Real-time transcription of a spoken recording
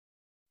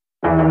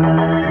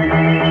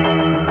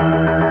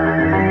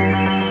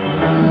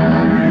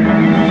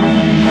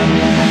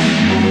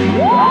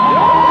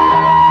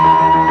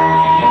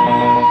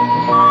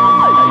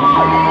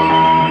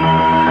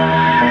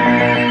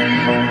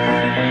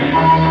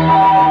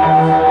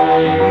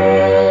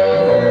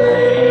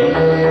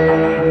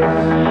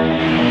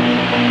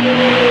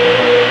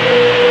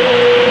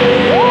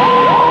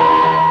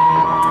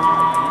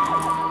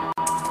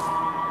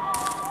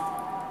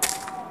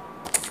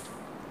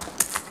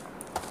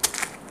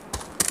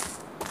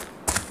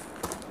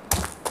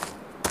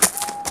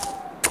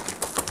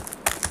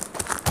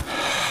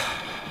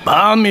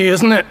Balmy,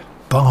 isn't it?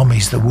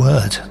 Balmy's the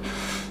word.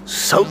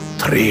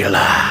 Sultry,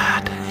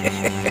 lad.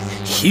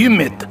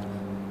 Humid.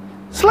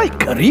 It's like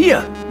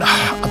Korea.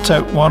 I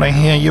don't want to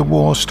hear your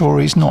war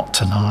stories, not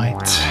tonight.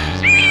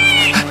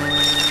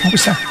 What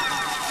was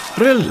that?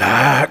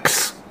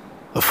 Relax.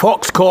 A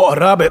fox caught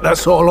a rabbit,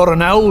 that's all, or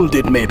an owl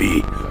did,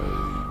 maybe.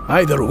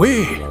 Either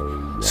way,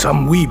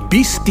 some wee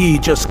beastie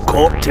just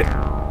caught it.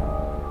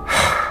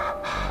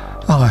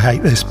 I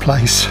hate this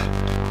place.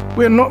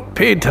 We're not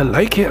paid to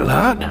like it,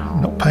 lad.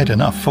 Not paid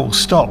enough, full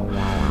stop.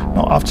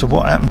 Not after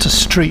what happened to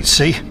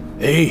Streetsy.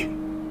 Hey,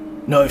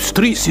 now if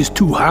Streets is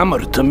too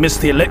hammered to miss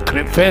the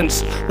electric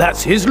fence,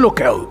 that's his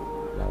lookout.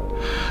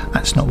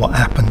 That's not what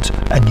happened,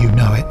 and you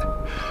know it.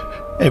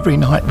 Every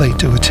night they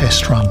do a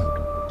test run.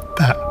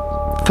 That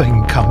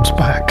thing comes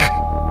back.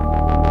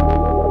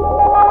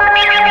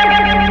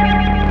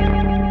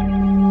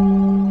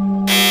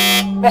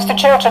 Mr.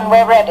 Chilton,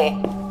 we're ready.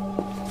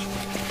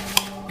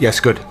 Yes,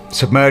 good.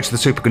 Submerge the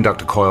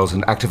superconductor coils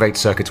and activate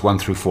circuits 1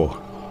 through 4.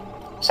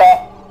 Sir.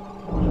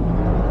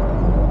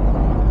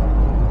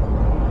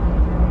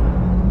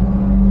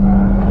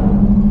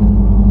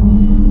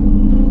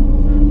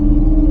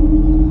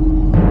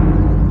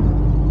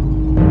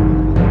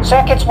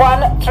 Circuits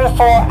 1 through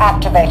 4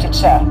 activated,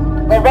 sir.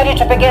 We're ready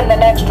to begin the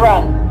next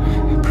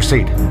run.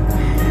 Proceed.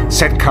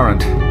 Set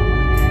current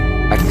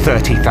at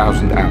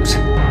 30,000 amps.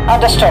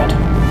 Understood.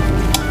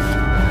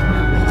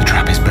 The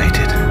trap is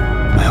baited,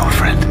 my old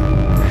friend.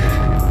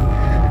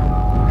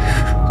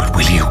 But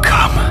will you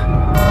come?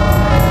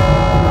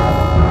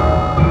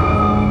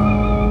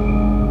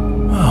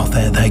 Oh,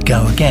 there they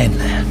go again.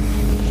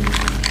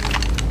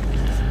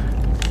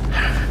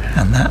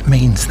 And that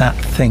means that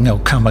thing'll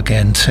come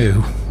again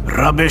too.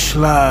 Rubbish,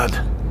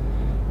 lad.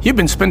 You've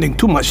been spending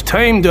too much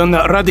time down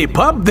that ruddy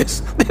pub.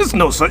 There's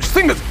no such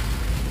thing as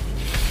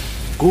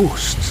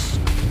ghosts.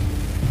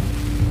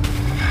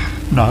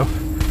 No.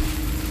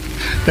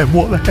 Then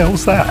what the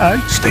hell's that, eh?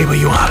 Stay where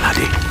you are,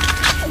 laddie.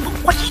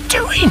 What are you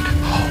doing?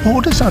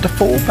 Orders are to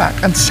fall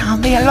back and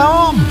sound the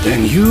alarm.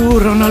 Then you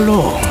run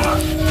along.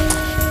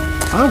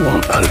 I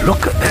want a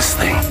look at this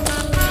thing.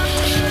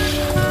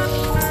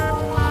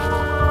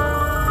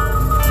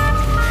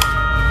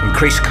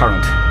 Increase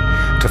current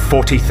to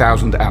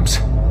 40,000 amps.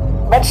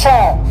 But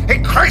sir...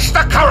 Increase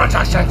the current,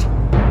 I said!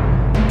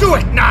 Do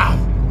it now!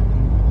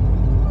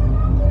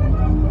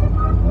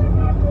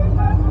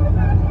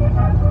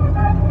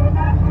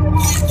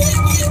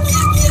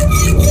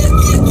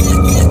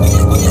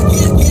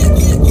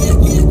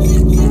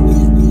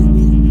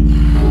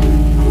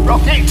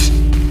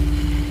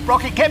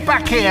 Rocket, get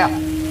back here!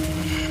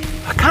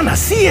 I can't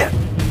see it.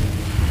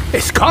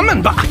 It's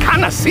coming, but I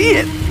can't see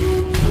it.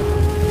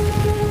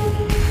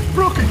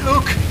 Rocket,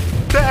 look!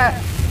 There!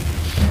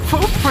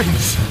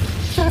 Footprints!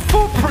 They're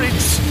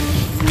footprints!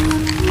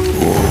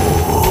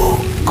 Oh,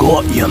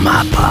 got you,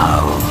 my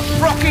pal.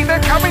 Rocky, they're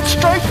coming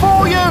straight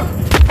for you!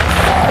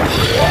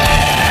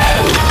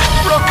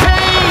 Rocky!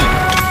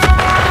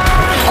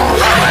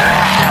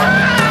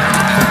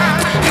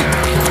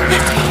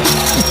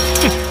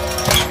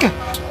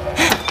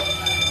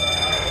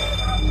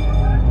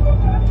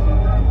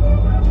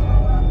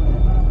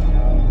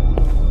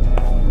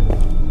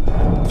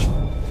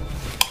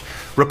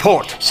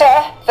 Report.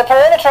 Sir, the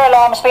perimeter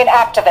alarm's been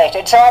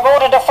activated, so I've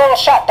ordered a full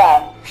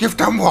shutdown. You've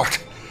done what?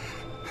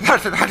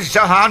 That is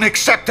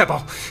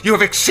unacceptable. You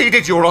have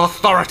exceeded your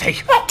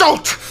authority.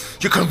 Don't!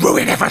 You can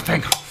ruin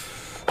everything.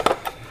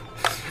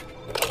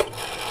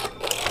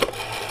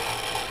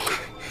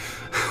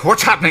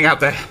 What's happening out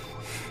there?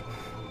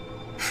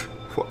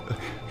 What?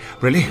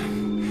 Really?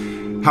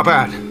 How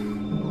bad?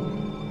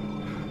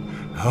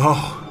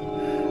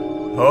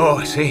 Oh,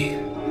 I see.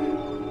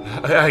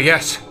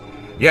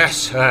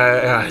 Yes,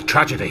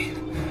 tragedy.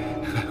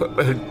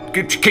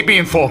 Keep me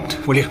informed,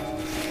 will you?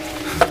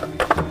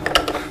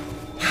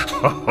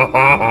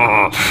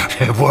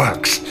 It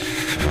works.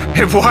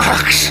 It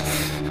works.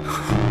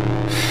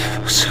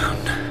 Soon,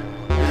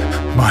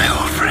 my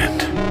old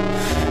friend.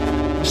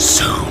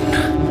 Soon.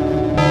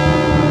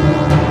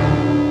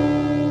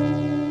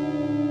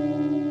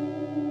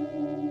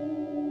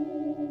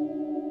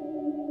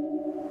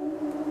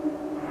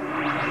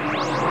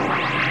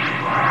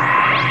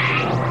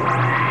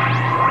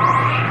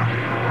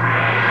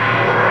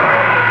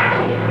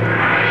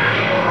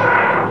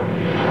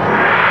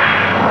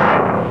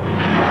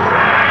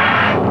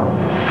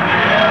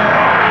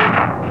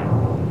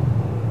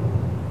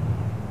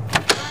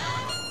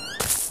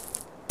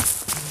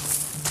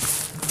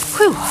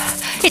 Whew,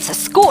 it's a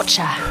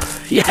scorcher.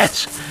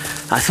 Yes,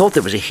 I thought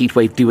there was a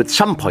heatwave due at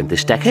some point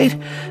this decade.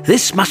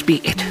 This must be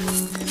it.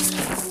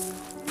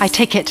 I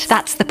take it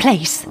that's the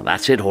place. Well,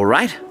 that's it, all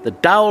right. The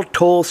Dowell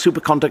Tor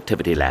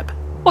Superconductivity Lab.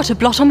 What a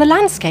blot on the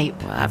landscape.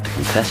 Well, I have to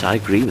confess, I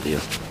agree with you.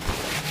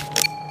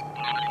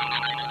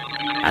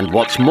 And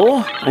what's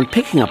more, I'm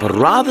picking up a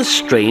rather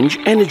strange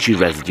energy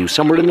residue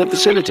somewhere in the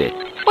vicinity.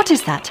 What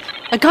is that?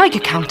 A Geiger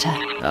counter?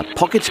 A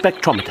pocket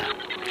spectrometer.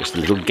 Just a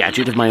little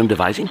gadget of my own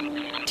devising.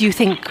 Do you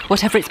think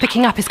whatever it's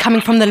picking up is coming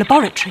from the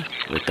laboratory?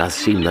 Well, it does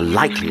seem the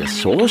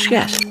likeliest source,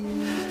 yes.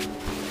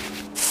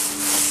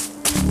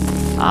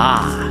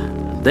 Ah,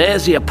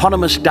 there's the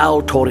eponymous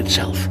Dowell Tor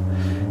itself.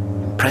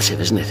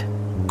 Impressive, isn't it?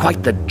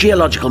 Quite the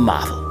geological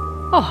marvel.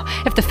 Oh,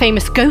 if the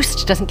famous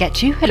ghost doesn't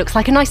get you, it looks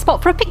like a nice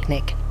spot for a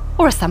picnic.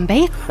 Or a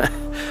sunbathe.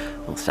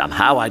 Well,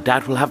 somehow I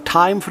doubt we'll have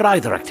time for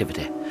either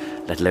activity,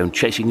 let alone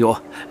chasing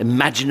your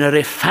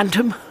imaginary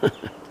phantom.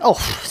 Oh,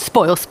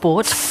 spoil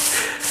sport.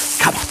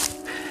 Come on.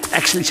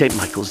 Exley St.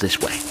 Michael's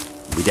this way.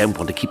 We don't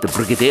want to keep the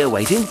Brigadier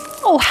waiting.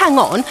 Oh, hang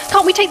on.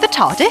 Can't we take the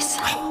TARDIS?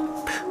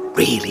 Oh,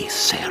 really,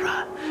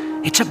 Sarah?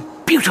 It's a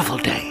beautiful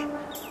day.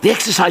 The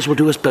exercise will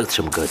do us both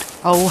some good.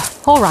 Oh,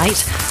 all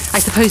right. I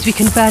suppose we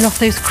can burn off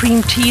those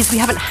cream teas we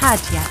haven't had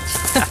yet.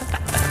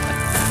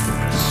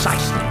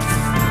 Precisely.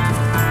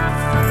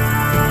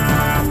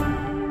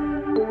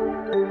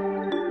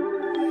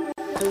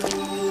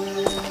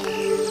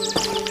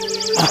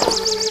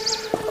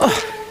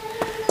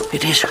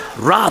 It is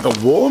rather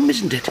warm,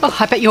 isn't it? Oh,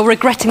 I bet you're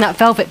regretting that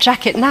velvet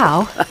jacket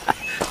now.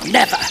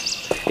 Never.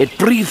 It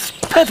breathes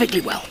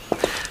perfectly well.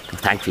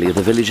 Thankfully,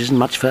 the village isn't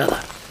much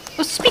further.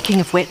 Well, speaking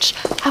of which,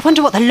 I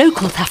wonder what the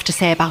locals have to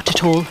say about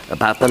it all.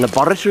 About the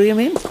laboratory, you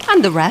mean?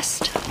 And the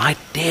rest. My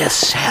dear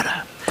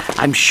Sarah,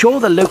 I'm sure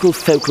the local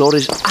folklore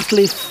is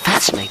utterly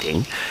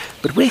fascinating,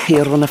 but we're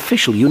here on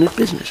official unit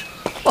business.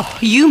 Oh,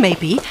 you may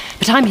be,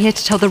 but I'm here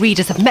to tell the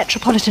readers of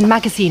Metropolitan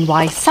Magazine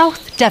why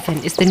South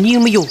Devon is the new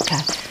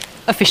Mallorca.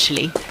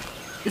 Officially.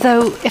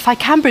 Though, if I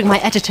can bring my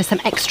editor some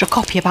extra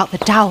copy about the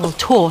Dowell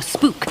Tor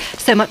spook,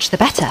 so much the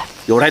better.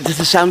 Your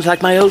editor sounds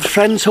like my old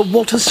friend Sir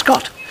Walter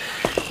Scott.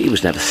 He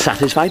was never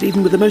satisfied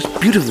even with the most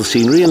beautiful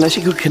scenery unless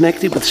he could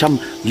connect it with some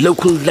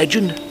local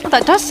legend. Well,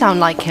 that does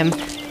sound like him.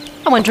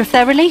 I wonder if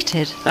they're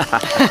related.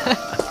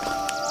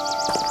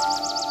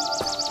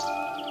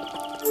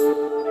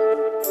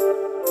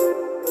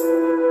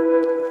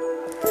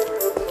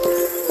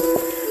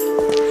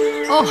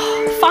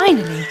 Oh,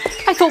 finally.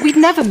 I thought we'd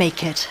never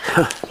make it.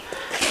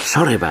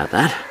 Sorry about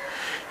that.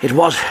 It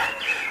was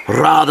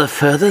rather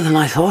further than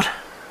I thought.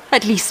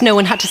 At least no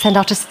one had to send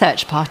out a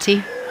search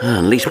party.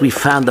 At least we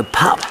found the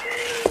pub.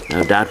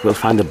 No doubt we'll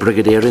find the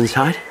Brigadier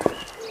inside.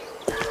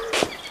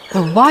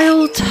 The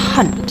Wild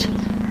Hunt.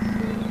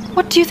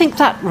 What do you think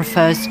that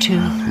refers to?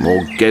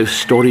 More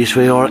ghost stories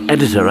for your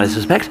editor, I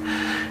suspect.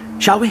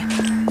 Shall we?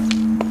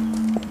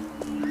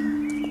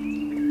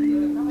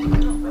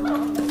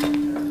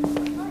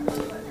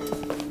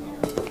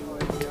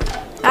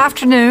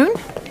 Afternoon.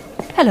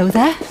 Hello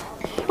there.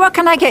 What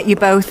can I get you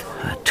both?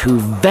 2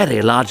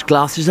 very large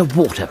glasses of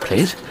water,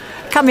 please.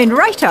 Coming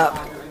right up.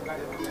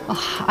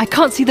 Oh, I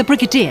can't see the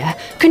Brigadier.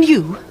 Can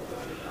you?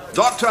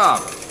 Doctor!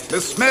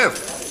 Miss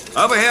Smith!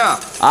 Over here!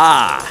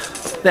 Ah,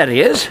 there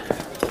he is.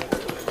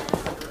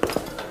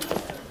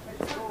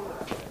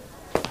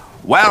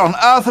 Where on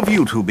earth have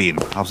you two been?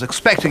 I was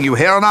expecting you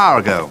here an hour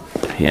ago.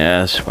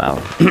 Yes,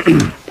 well...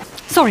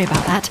 Sorry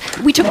about that.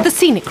 We took the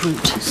scenic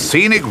route.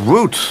 Scenic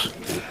route?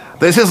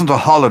 This isn't a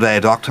holiday,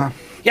 Doctor.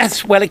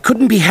 Yes, well, it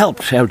couldn't be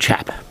helped, old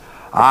chap.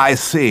 I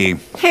see.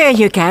 Here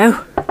you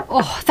go.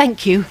 Oh,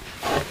 thank you.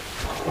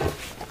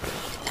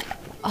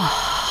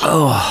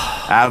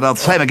 Oh. And the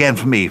same again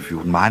for me, if you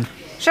wouldn't mind.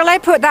 Shall I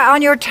put that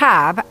on your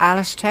tab,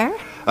 Alistair?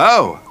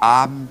 Oh,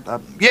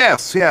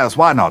 yes,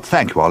 why not?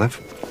 Thank you, Olive.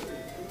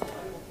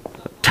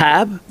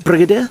 Tab,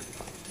 Brigadier?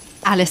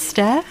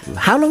 Alistair?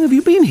 How long have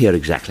you been here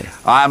exactly?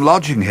 I'm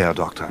lodging here,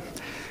 Doctor.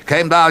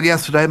 Came down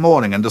yesterday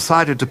morning and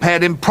decided to pay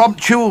an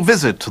impromptu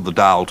visit to the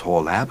Dowell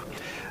Tor lab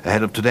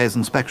ahead of today's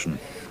inspection.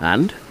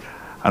 And?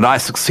 And I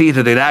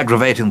succeeded in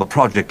aggravating the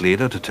project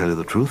leader, to tell you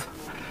the truth.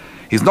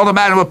 He's not a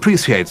man who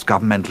appreciates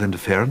governmental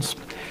interference.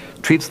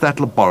 Treats that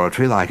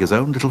laboratory like his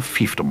own little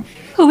fiefdom.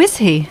 Who is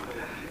he?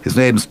 His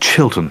name's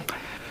Chilton.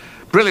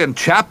 Brilliant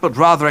chap, but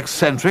rather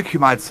eccentric, you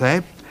might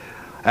say.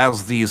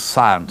 As these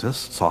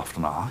scientists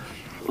often are.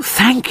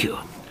 Thank you.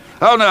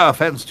 Oh, no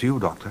offence to you,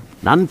 Doctor.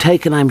 None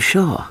taken, I'm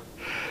sure.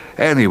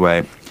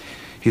 Anyway,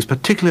 he's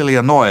particularly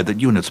annoyed that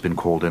UNIT's been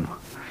called in.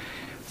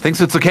 Thinks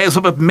it's a case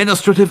of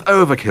administrative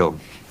overkill.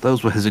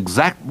 Those were his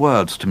exact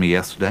words to me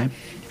yesterday.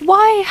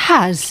 Why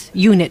has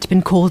UNIT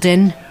been called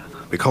in?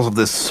 Because of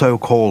this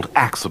so-called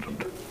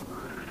accident.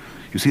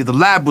 You see, the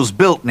lab was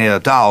built near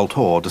Dowell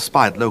Tor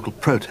despite local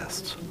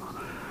protests.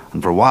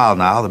 And for a while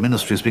now, the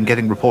ministry's been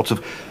getting reports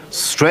of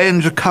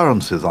strange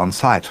occurrences on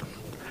site.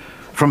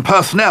 From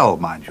personnel,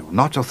 mind you,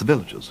 not just the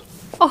villagers.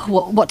 Oh,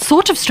 what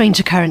sort of strange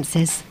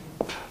occurrences?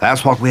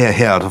 That's what we're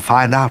here to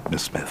find out,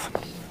 Miss Smith.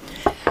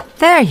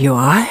 There you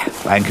are.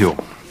 Thank you.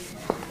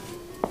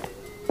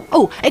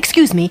 Oh,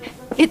 excuse me.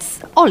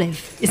 It's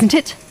Olive, isn't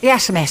it?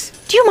 Yes, miss.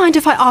 Do you mind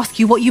if I ask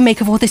you what you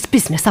make of all this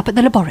business up at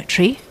the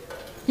laboratory?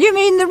 You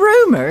mean the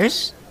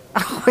rumours?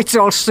 Oh, it's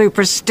all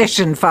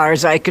superstition, far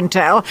as I can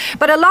tell.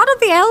 But a lot of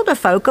the elder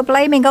folk are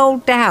blaming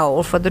old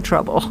Dowell for the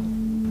trouble.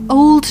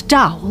 Old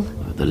Dowell?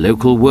 The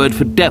local word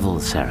for devil,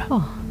 Sarah.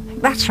 Oh.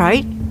 That's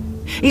right.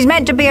 He's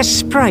meant to be a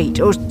sprite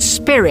or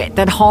spirit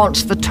that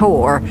haunts the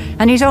Tor,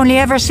 and he's only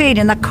ever seen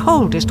in the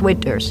coldest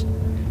winters.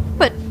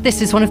 But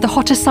this is one of the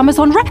hottest summers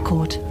on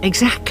record.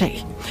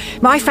 Exactly.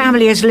 My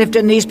family has lived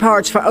in these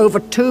parts for over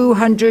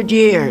 200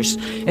 years,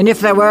 and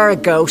if there were a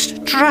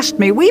ghost, trust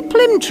me, we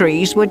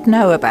Plymtrees would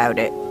know about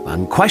it.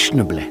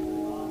 Unquestionably.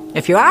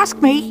 If you ask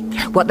me,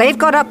 what they've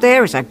got up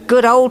there is a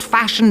good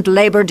old-fashioned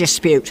labour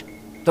dispute.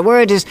 The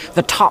word is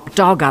the top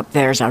dog up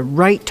there's a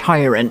right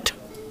tyrant.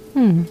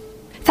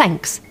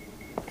 Thanks.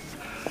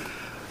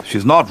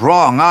 She's not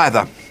wrong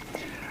either.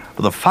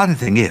 But the funny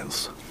thing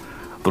is,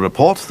 the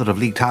reports that have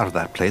leaked out of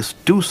that place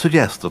do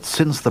suggest that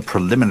since the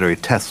preliminary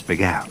tests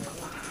began,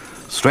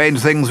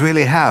 strange things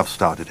really have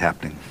started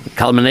happening.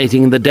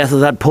 Culminating in the death of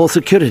that poor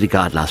security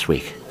guard last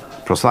week.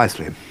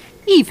 Precisely.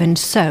 Even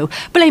so,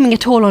 blaming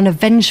it all on a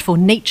vengeful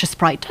nature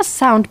sprite does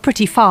sound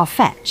pretty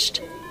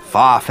far-fetched.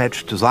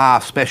 Far-fetched is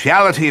our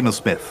speciality, Miss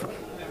Smith.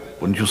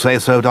 Wouldn't you say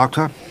so,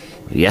 Doctor?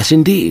 Yes,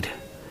 indeed.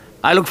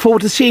 I look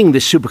forward to seeing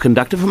this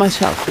superconductor for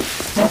myself.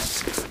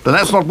 Then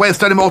let's not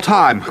waste any more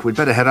time. We'd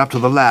better head up to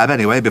the lab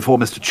anyway before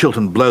Mr.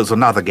 Chilton blows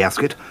another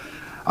gasket.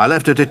 I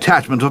left a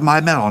detachment of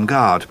my men on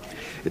guard.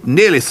 It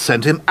nearly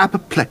sent him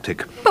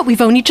apoplectic. But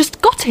we've only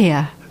just got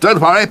here. Don't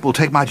worry, we'll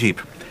take my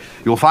jeep.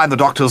 You'll find the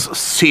doctor's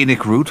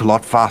scenic route a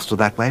lot faster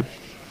that way.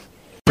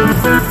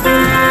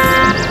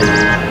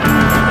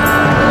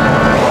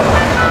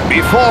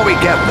 Before we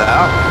get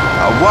there,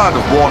 a word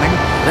of warning.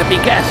 Let me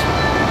guess.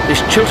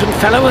 This Chilton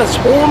fellow has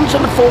horns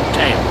and a forked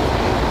tail.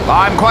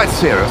 I'm quite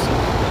serious.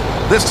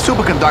 This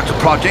superconductor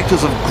project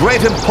is of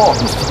great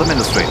importance to the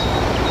Ministry.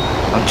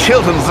 And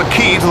Chilton's the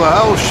key to the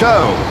whole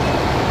show.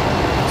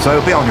 So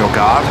be on your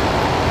guard.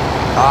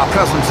 Our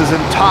presence is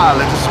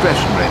entirely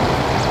discretionary.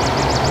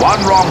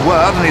 One wrong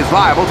word and he's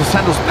liable to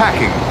send us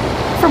packing.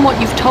 From what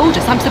you've told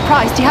us, I'm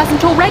surprised he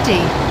hasn't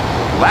already.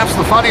 That's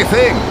the funny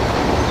thing.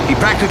 He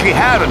practically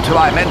had until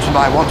I mentioned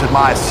I wanted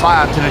my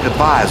scientific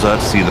advisor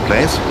to see the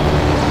place.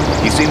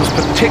 He seems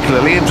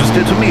particularly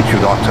interested to meet you,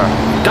 Doctor.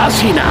 Does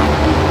he now?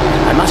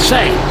 I must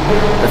say,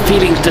 the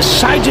feeling's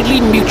decidedly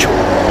mutual.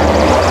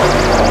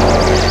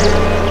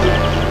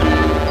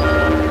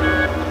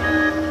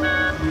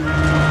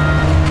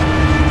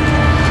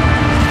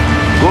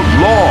 Good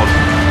Lord!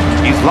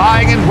 He's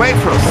lying in wait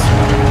for us.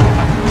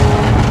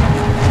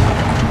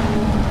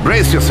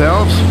 Brace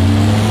yourselves.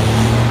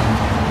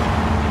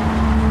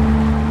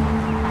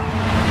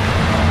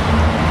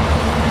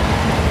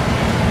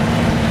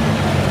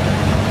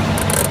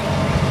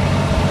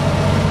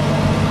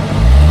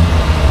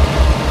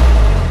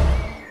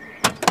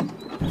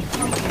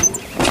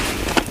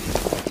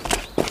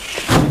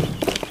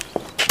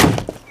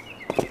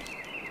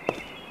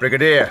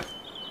 Brigadier,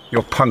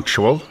 you're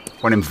punctual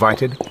when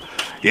invited.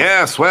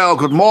 Yes, well,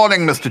 good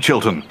morning, Mr.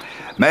 Chilton.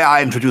 May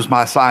I introduce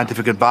my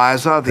scientific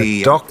advisor,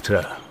 The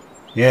doctor.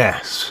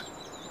 Yes.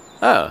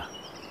 Oh,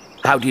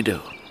 how do you do?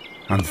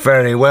 I'm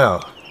very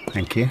well,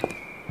 thank you.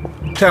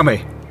 Tell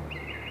me,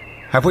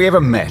 have we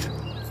ever met?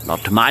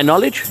 Not to my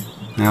knowledge.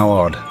 How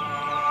odd.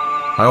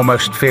 I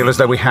almost feel as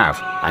though we have.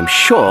 I'm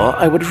sure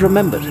I would have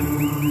remembered.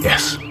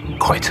 Yes,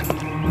 quite.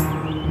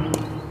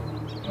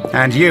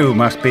 And you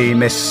must be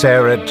Miss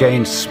Sarah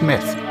Jane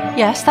Smith.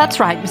 Yes, that's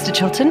right, Mr.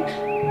 Chilton.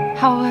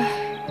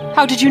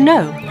 How did you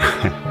know?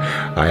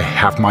 I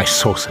have my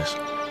sources.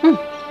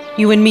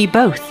 You and me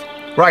both.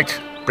 Right,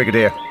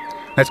 Brigadier.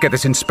 Let's get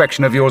this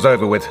inspection of yours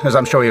over with, as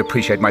I'm sure you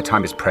appreciate my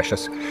time is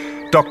precious.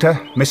 Doctor,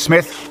 Miss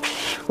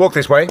Smith, walk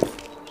this way.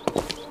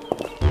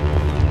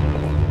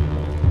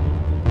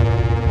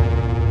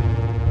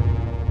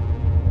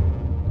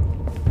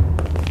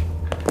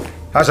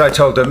 As I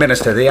told the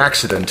Minister, the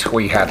accident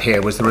we had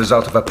here was the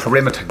result of a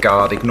perimeter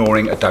guard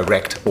ignoring a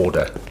direct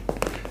order.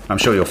 I'm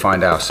sure you'll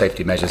find our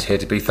safety measures here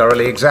to be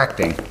thoroughly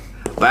exacting.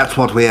 That's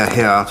what we are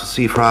here to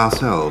see for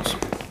ourselves.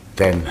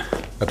 Then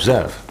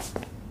observe.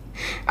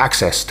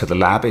 Access to the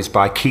lab is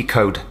by key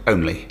code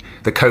only.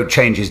 The code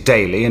changes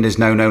daily and is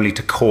known only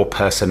to core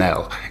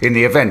personnel. In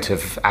the event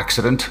of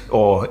accident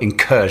or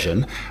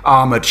incursion,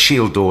 armoured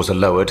shield doors are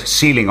lowered,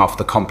 sealing off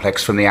the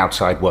complex from the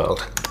outside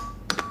world.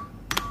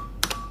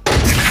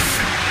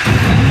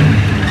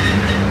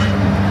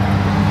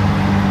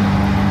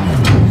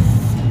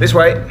 This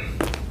way.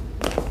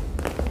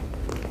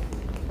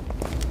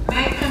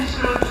 Maintenance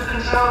route to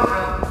control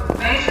room.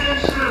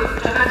 Maintenance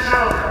route to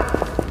control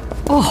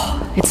room.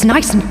 Oh, it's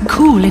nice and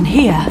cool in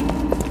here.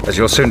 As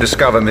you'll soon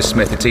discover, Miss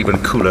Smith, it's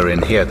even cooler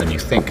in here than you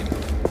think.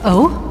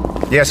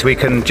 Oh? Yes, we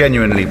can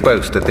genuinely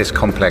boast that this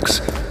complex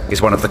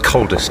is one of the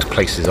coldest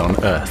places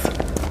on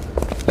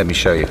Earth. Let me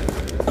show you.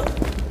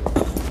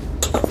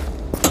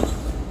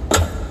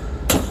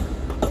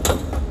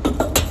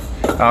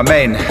 Our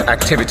main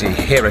activity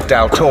here at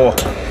Dal Tor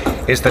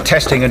is the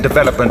testing and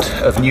development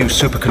of new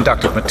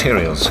superconductive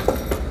materials.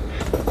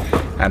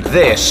 And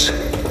this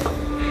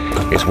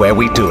is where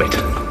we do it.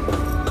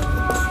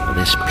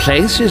 This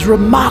place is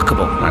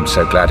remarkable. I'm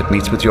so glad it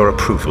meets with your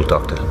approval,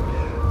 Doctor.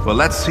 Well,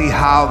 let's see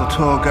how the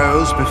tour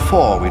goes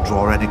before we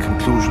draw any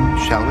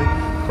conclusions, shall we?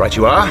 Right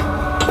you are.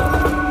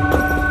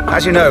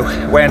 As you know,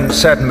 when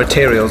certain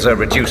materials are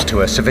reduced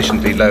to a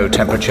sufficiently low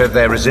temperature,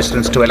 their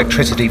resistance to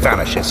electricity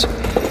vanishes.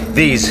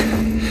 These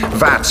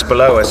vats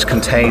below us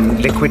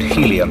contain liquid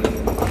helium.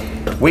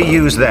 We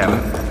use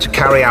them to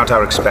carry out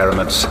our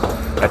experiments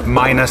at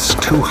minus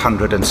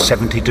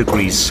 270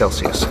 degrees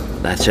Celsius.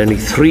 That's only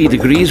 3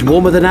 degrees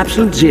warmer than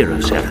absolute zero,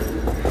 sir.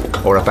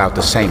 Or about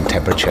the same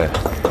temperature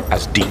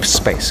as deep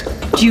space.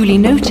 Duly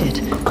noted.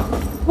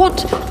 What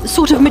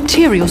sort of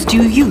materials do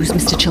you use,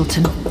 Mr.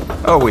 Chilton?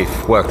 Oh,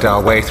 we've worked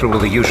our way through all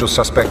the usual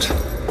suspects.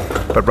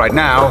 But right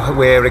now,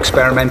 we're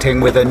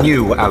experimenting with a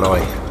new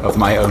alloy of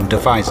my own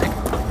devising.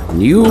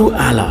 New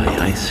alloy,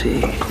 I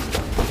see.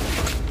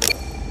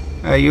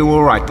 Are you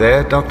all right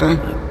there, Doctor?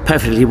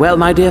 Perfectly well,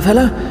 my dear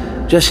fellow.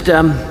 Just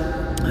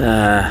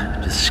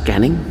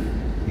scanning.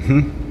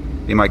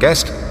 Be my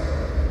guest.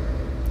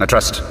 I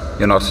trust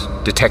you're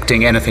not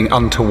detecting anything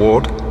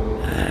untoward?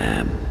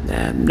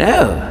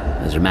 No.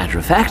 As a matter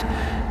of fact,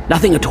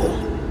 nothing at all.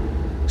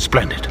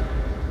 Splendid.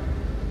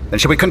 Then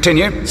shall we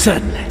continue?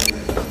 Certainly.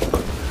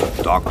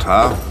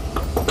 Doctor?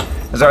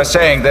 As I was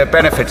saying, the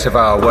benefits of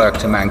our work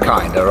to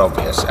mankind are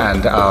obvious,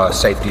 and our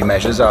safety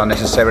measures are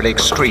necessarily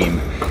extreme.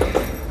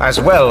 As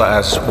well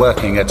as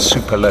working at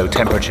super low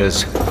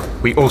temperatures,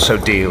 we also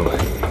deal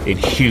in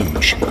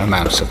huge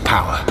amounts of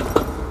power.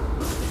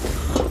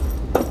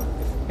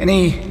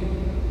 Any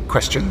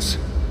questions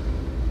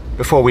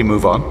before we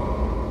move on?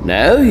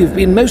 No, you've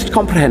been most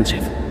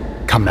comprehensive.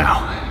 Come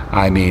now.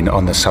 I mean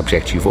on the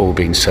subject you've all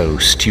been so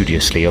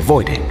studiously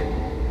avoiding.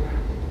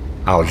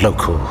 Our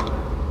local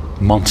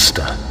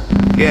monster.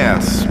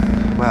 Yes.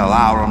 Well,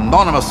 our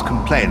anonymous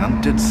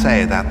complainant did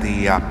say that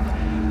the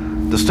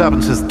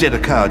disturbances did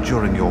occur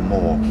during your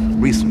more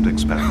recent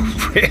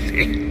experiments.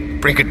 Really?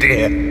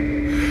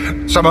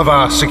 Brigadier? Some of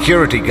our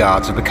security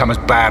guards have become as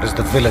bad as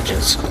the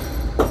villagers.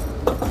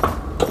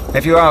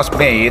 If you ask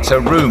me, it's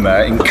a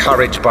rumor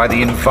encouraged by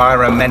the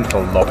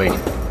environmental lobby.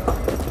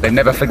 They've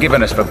never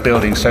forgiven us for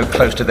building so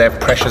close to their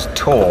precious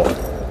tor.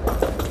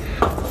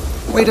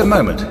 Wait a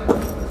moment.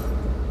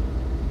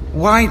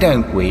 Why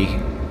don't we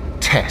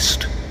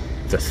test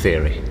the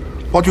theory?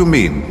 What do you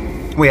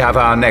mean? We have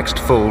our next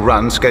full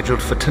run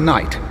scheduled for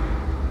tonight.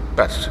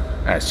 But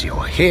as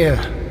you're here,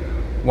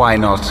 why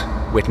not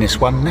witness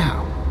one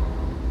now?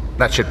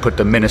 That should put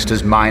the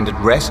minister's mind at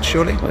rest,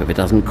 surely? Well, if it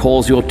doesn't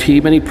cause your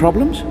team any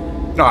problems?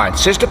 No, I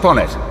insist upon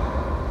it.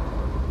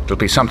 It'll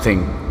be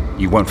something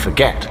you won't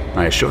forget,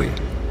 I assure you.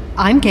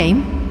 I'm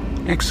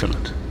game.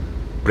 Excellent.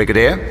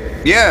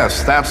 Brigadier?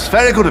 Yes, that's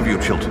very good of you,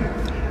 Chilton.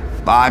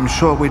 I'm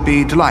sure we'd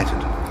be delighted.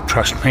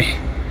 Trust me.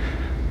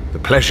 The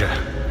pleasure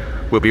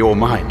will be all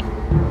mine.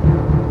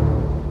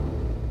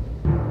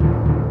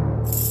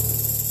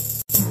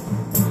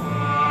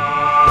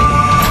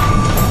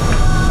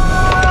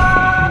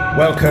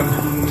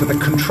 Welcome to the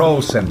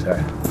control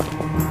center.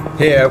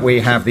 Here we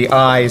have the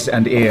eyes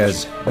and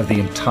ears of the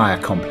entire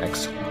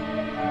complex.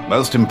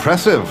 Most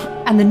impressive.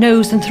 And the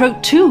nose and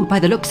throat too, by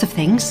the looks of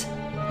things.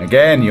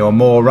 Again, you're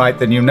more right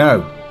than you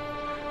know.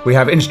 We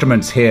have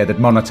instruments here that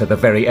monitor the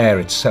very air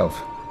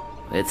itself.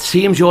 It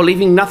seems you're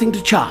leaving nothing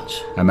to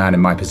chance. A man in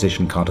my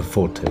position can't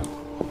afford to.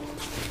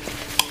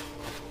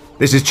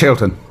 This is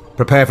Chilton.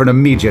 Prepare for an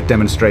immediate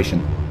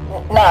demonstration.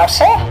 Now,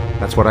 sir?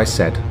 That's what I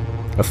said.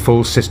 A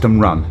full system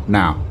run,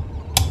 now.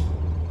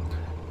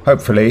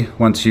 Hopefully,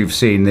 once you've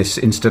seen this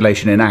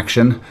installation in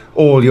action,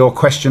 all your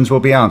questions will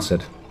be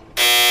answered.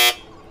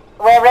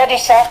 We're ready,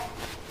 sir.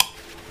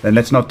 Then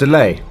let's not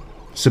delay.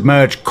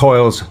 Submerge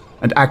coils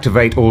and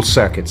activate all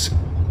circuits.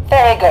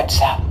 Very good,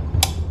 sir.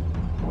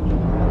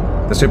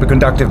 The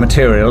superconductive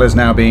material is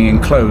now being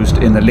enclosed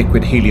in the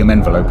liquid helium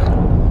envelope.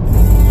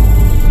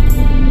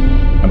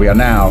 And we are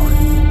now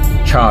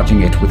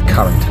charging it with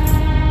current.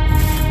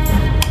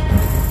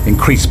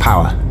 Increase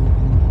power.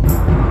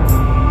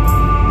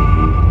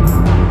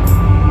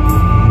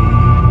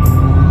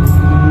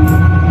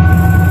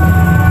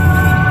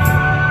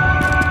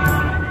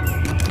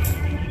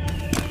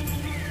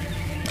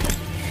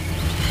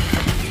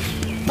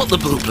 What the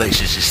blue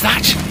blazes is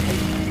that?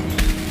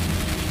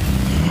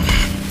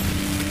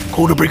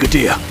 Call the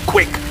Brigadier,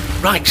 quick.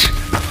 Right.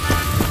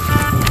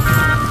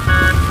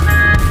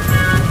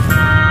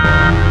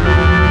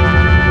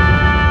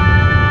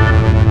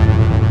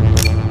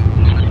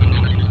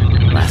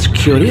 That's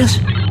curious.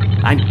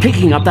 I'm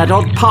picking up that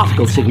odd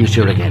particle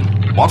signature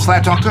again. What's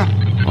that, Doctor?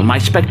 On my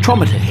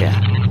spectrometer here.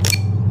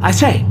 I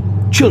say,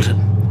 Chilton,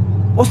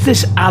 what's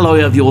this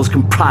alloy of yours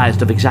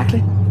comprised of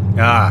exactly?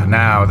 Ah,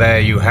 now there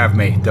you have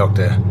me,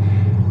 Doctor.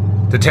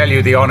 To tell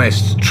you the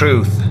honest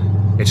truth,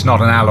 it's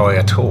not an alloy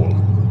at all.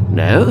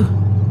 No?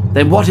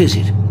 Then what is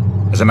it?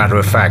 As a matter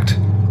of fact,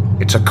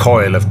 it's a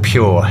coil of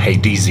pure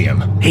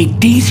hadesium.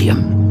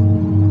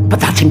 Hadesium? But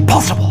that's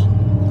impossible.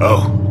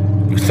 Oh,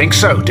 You think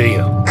so, do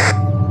you?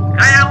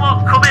 Greyhound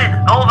 1, come in.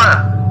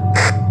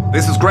 Over.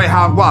 This is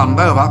Greyhound 1,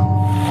 over.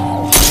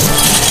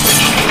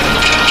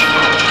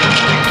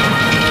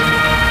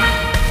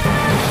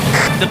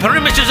 The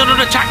perimeter's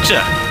under attack, sir.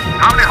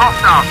 How many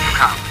hostiles do you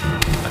count?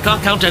 I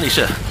can't count any,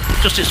 sir.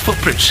 Just its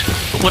footprints.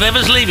 But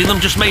whatever's leaving them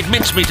just made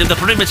mincemeat of the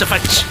perimeter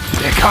fence.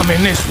 They're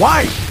coming this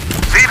way.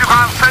 See if you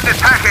can't send it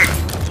packing.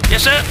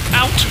 Yes, sir.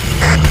 Out.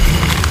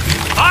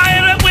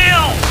 Fire at will!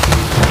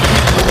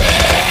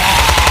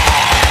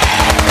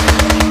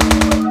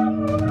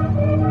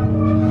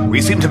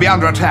 We seem to be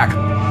under attack.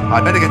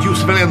 I'd better get you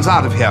civilians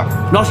out of here.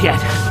 Not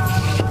yet.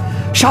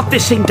 Shut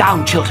this thing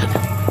down, Chilton.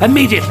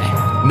 Immediately.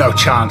 No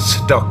chance,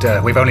 Doctor.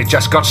 We've only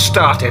just got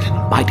started.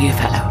 My dear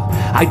fellow,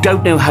 I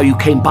don't know how you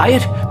came by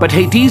it, but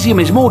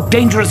Hadesium is more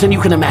dangerous than you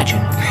can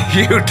imagine.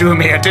 You do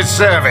me a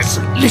disservice.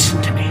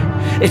 Listen to me.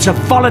 It's a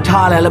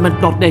volatile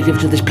element not native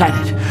to this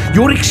planet.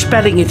 You're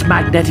expelling its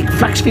magnetic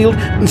flux field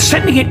and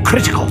sending it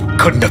critical.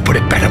 Couldn't have put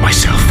it better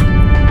myself.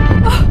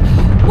 Oh,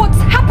 what's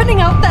happening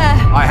out there?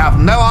 I have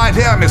no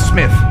idea, Miss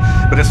Smith,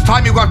 but it's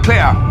time you got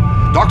clear.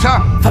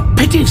 Doctor? For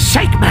pity's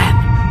sake,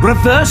 man.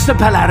 Reverse the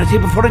polarity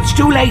before it's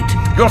too late.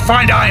 You'll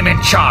find I'm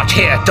in charge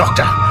here,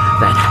 Doctor.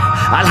 Then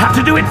I'll have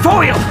to do it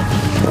for you.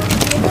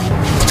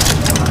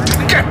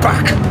 Get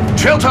back!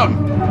 Chilton!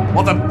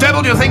 What the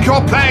devil do you think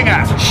you're playing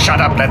at?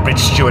 Shut up, Lethbridge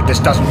Stewart. This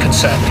doesn't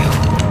concern you.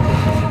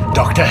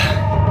 Doctor,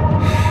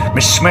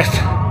 Miss Smith,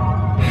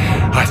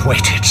 I've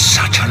waited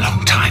such a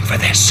long time for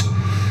this.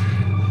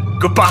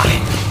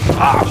 Goodbye.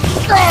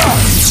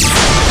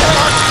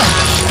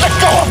 Let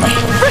go of me!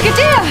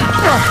 Brigadier!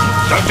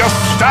 Don't just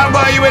stand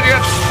there, you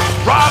idiots!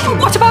 Run!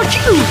 What about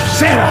you?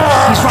 Sarah,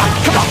 he's right.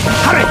 Come on,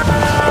 hurry!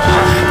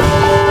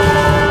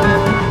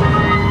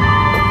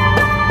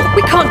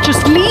 We can't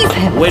just leave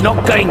him. We're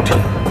not going to.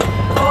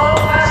 All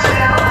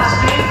personnel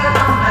must leave the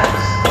complex.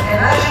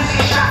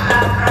 Emergency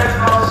shutdown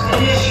protocols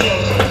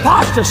initiated.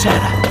 Faster,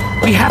 Sarah.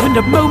 We haven't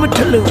a moment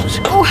to lose.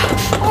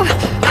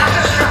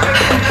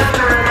 Catastrophic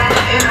conductor event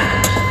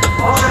imminent.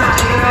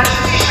 Automatic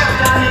emergency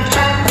shutdown in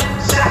 10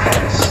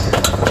 seconds.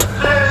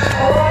 Close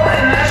all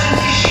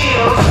emergency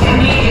shields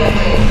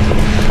immediately.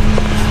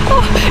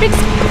 Oh,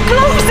 it's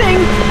closing!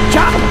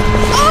 Jump!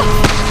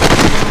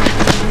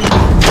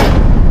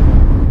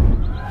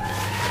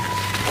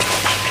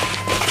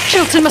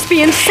 Chilton must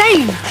be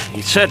insane.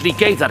 He certainly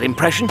gave that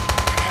impression.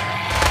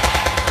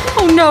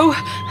 Oh no,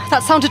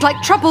 that sounded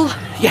like trouble.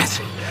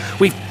 Yes,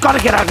 we've got to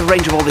get out of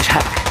range of all this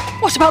havoc.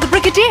 What about the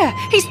Brigadier?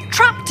 He's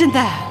trapped in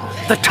there.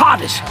 The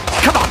TARDIS!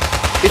 Come on!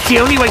 It's the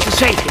only way to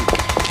save him.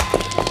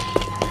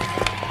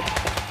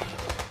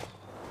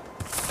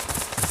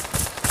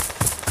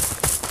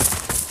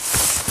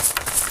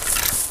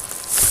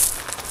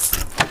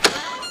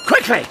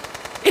 Quickly!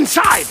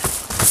 Inside!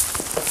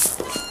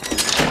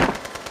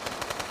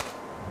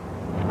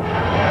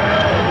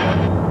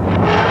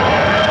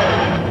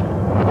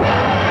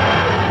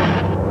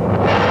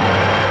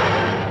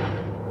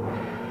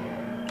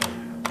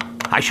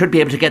 I should be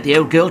able to get the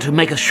old girl to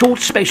make a short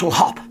spatial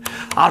hop.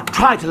 I'll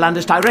try to land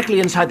us directly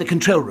inside the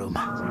control room.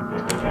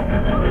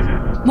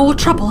 More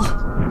trouble?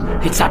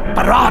 It's that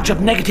barrage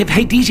of negative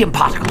Hadesium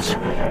particles.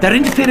 They're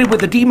interfering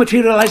with the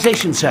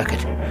dematerialization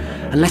circuit.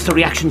 Unless the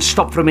reactions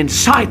stop from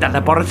inside that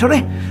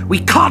laboratory, we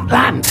can't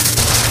land.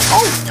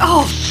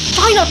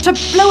 Try not to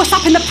blow us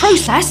up in the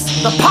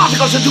process. The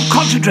particles are too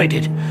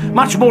concentrated.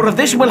 Much more of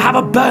this will have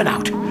a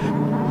burnout.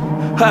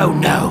 Oh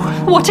no.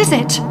 What is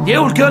it? The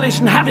old girl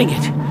isn't having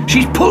it.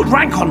 She's pulled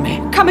rank on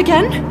me. Come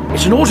again?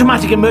 It's an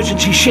automatic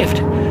emergency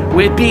shift.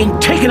 We're being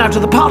taken out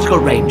of the particle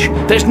range.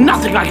 There's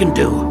nothing I can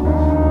do.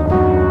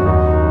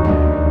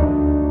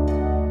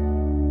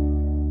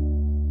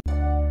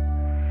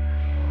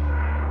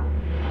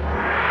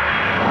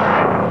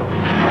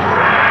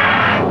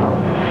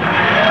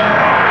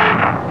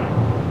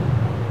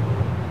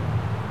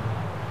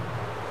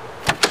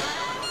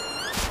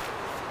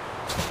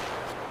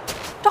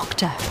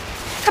 Doctor,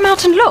 come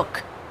out and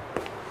look.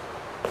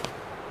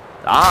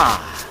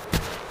 Ah,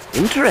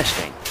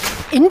 interesting.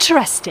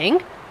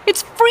 Interesting?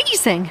 It's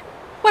freezing.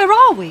 Where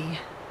are we?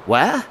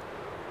 Where?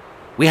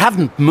 We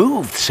haven't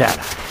moved,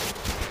 Sarah.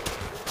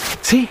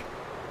 See?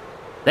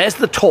 There's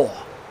the Tor.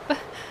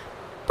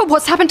 But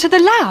what's happened to the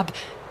lab?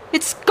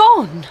 It's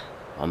gone.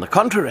 On the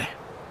contrary,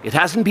 it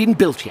hasn't been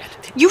built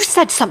yet. You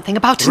said something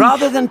about...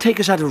 Rather than take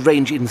us out of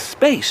range in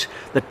space,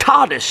 the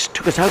TARDIS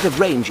took us out of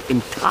range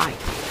in time.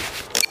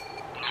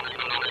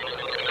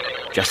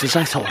 Just as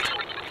I thought.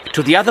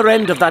 To the other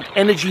end of that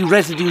energy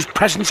residue's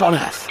presence on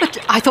Earth. But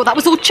I thought that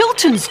was all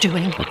Chilton's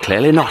doing. Well,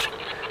 clearly not.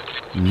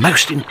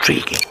 Most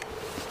intriguing.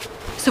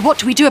 So what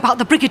do we do about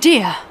the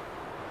Brigadier?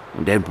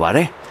 Don't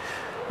worry.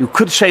 You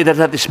could say that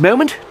at this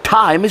moment,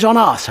 time is on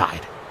our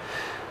side.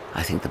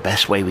 I think the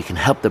best way we can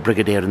help the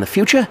Brigadier in the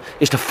future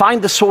is to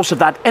find the source of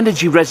that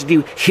energy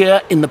residue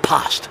here in the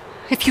past.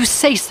 If you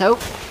say so.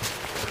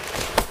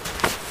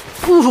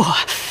 Ooh,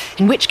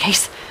 in which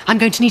case, I'm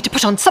going to need to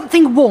put on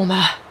something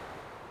warmer.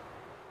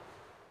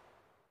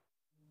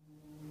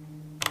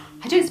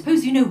 I don't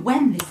suppose you know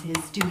when this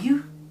is, do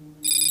you?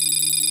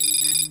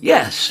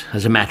 Yes,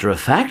 as a matter of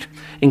fact.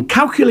 In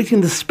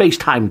calculating the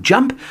space-time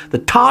jump, the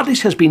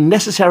TARDIS has been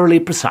necessarily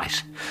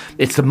precise.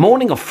 It's the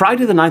morning of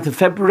Friday the 9th of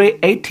February,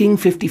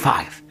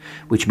 1855,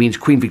 which means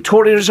Queen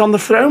Victoria is on the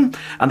throne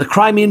and the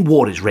Crimean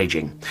War is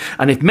raging.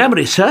 And if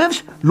memory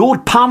serves,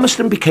 Lord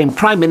Palmerston became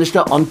Prime Minister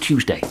on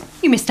Tuesday.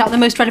 You missed out the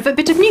most relevant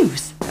bit of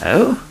news.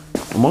 Oh?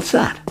 And what's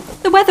that?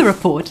 The weather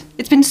report.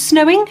 It's been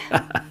snowing.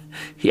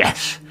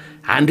 Yes,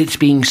 and it's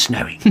been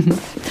snowing.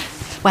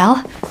 Well,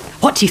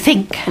 what do you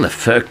think? Well, a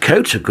fur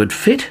coat's a good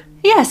fit.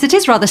 Yes, it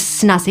is rather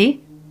snazzy.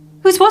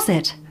 Whose was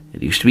it?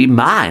 It used to be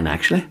mine,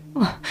 actually.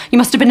 Oh, you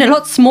must have been a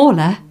lot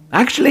smaller.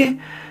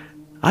 Actually,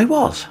 I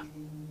was.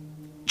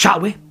 Shall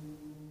we?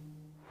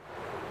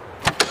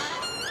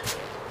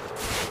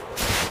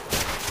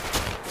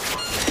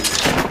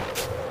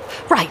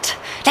 Right,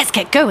 let's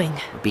get going.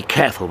 Be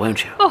careful,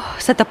 won't you? Oh,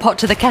 said the pot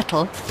to the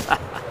kettle.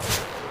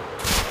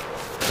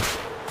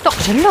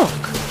 Doctor, look.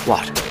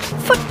 What?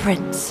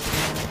 Footprints.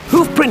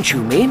 Hoofprints,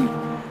 you mean?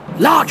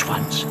 Large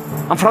ones.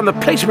 And from the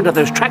placement of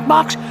those track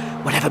marks,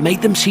 whatever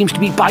made them seems to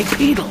be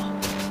bipedal.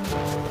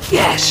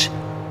 Yes,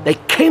 they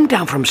came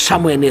down from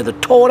somewhere near the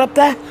tor up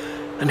there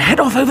and head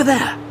off over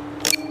there.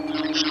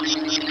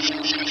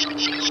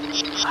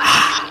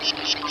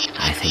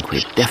 I think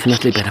we'd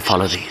definitely better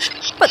follow these.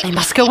 But they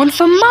must go on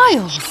for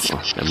miles.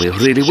 Oh, then we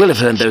really will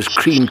have earned those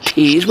cream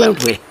teas,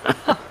 won't we?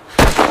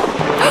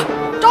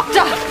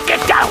 Doctor!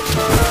 Get down!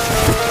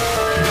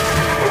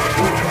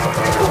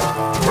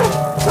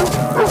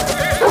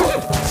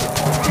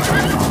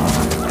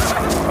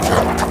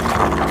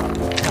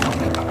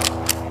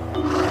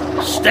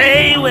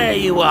 Stay where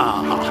you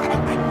are.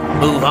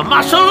 Move a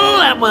muscle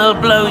and we'll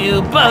blow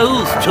you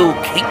both to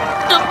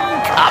Kingdom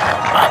Come.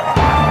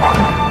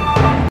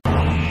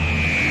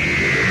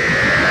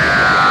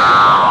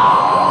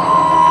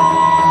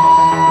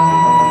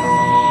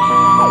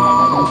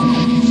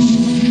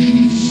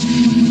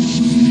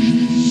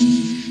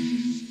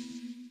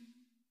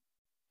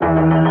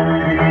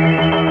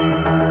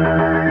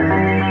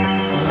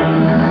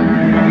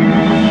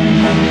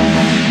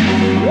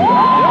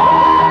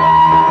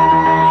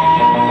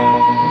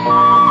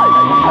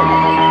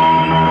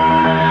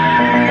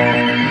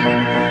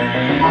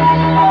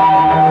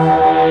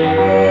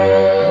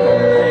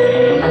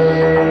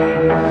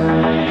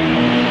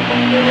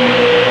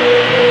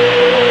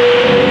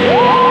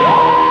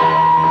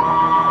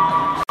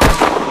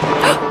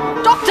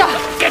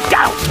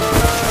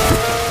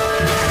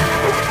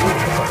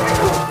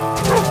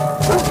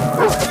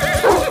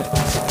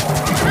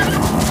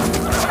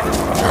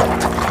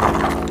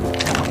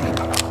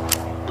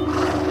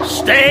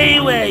 Stay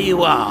where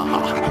you are.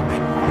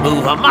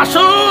 Move a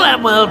muscle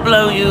and we'll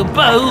blow you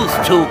both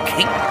to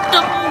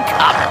Kingdom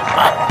Come.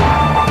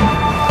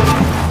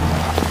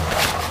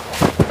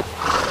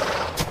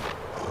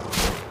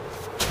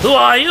 Who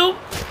are you?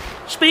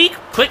 Speak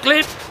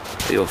quickly.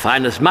 You'll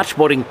find us much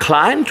more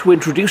inclined to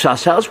introduce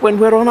ourselves when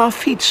we're on our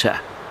feet, sir.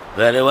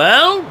 Very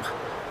well.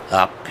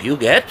 Up you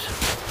get.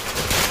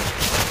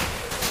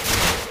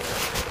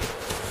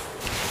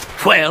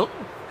 Well,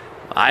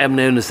 I am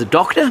known as the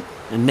Doctor,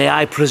 and may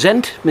I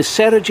present Miss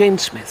Sarah Jane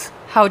Smith.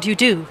 How do you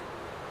do?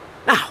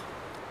 Now,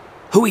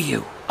 who are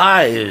you?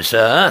 I,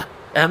 sir,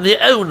 am the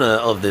owner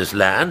of this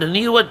land, and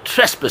you are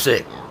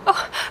trespassing.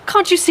 Oh,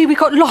 can't you see we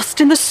got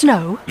lost in the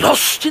snow?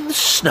 Lost in the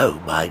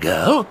snow, my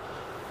girl?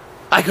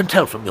 I can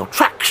tell from your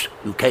tracks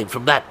you came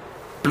from that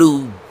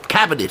blue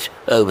cabinet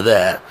over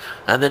there,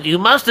 and that you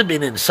must have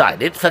been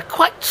inside it for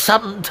quite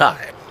some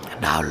time.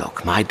 Now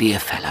look, my dear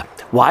fella,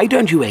 why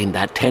don't you aim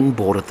that 10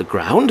 bore at the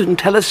ground and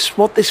tell us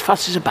what this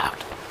fuss is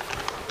about?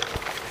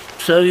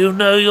 So you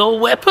know your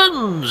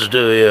weapons,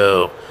 do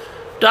you?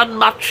 Done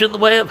much in the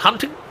way of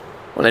hunting?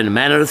 Well, in a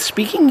manner of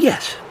speaking,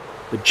 yes.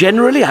 But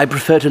generally, I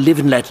prefer to live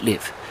and let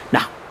live.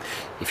 Now,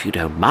 if you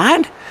don't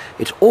mind,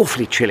 it's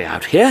awfully chilly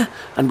out here,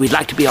 and we'd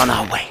like to be on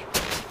our way.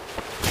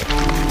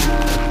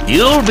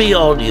 You'll be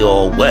on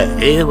your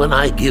way when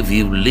I give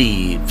you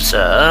leave,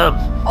 sir.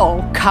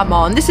 Oh, come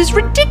on, this is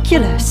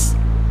ridiculous.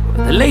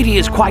 The lady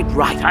is quite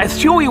right. I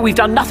assure you we've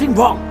done nothing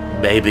wrong.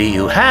 Maybe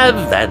you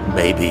have, and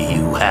maybe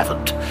you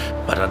haven't.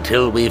 But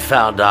until we've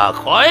found our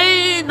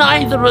quarry,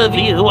 neither of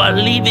you are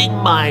leaving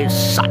my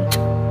sight.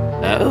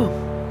 Oh?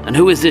 And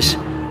who is this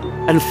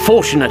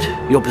unfortunate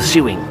you're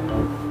pursuing?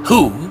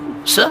 Who,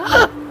 sir?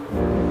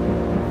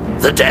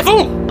 The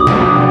devil?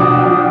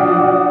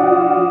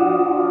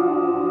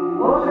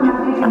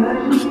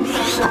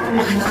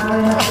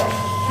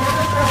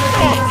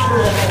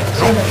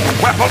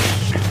 Weapon!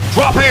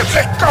 Drop it!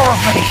 Let go of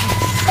me!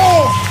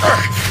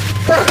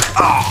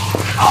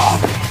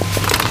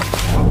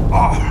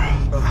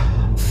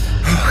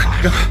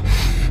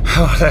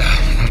 Oh, there.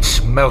 That's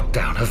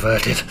meltdown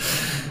averted.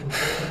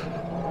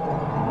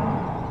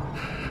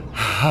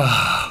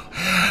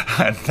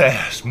 And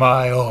there's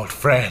my old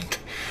friend.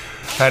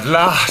 At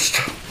last.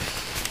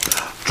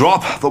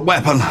 Drop the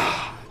weapon.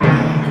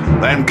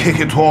 Then kick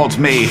it towards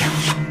me.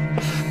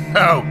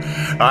 No,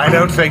 I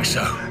don't think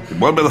so. It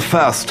won't be the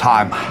first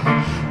time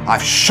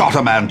I've shot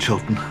a man,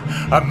 Chilton.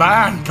 A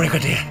man,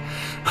 Brigadier.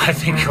 I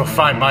think you'll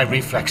find my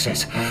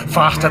reflexes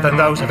faster than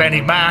those of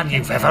any man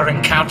you've ever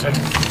encountered.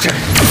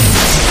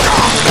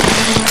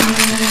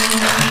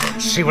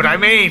 See what I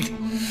mean?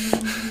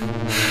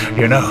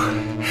 You know,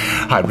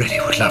 I really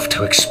would love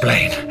to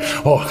explain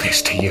all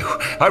this to you.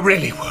 I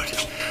really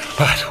would.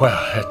 But, well,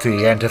 at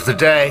the end of the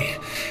day,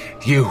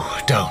 you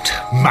don't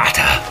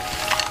matter.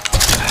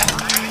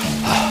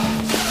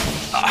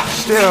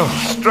 Still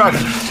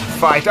struggling to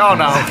fight on,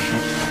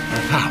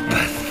 how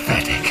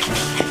pathetic.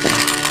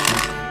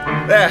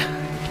 There,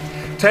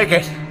 take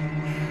it.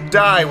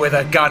 Die with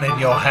a gun in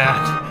your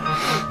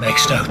hand.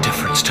 Makes no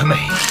difference to me.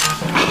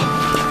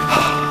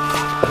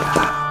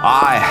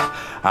 I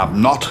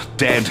am not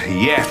dead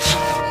yet.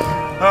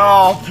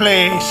 Oh,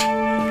 please.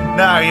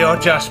 Now you're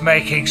just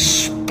making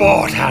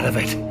sport out of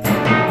it.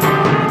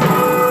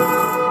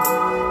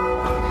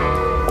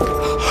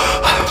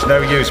 It's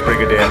no use,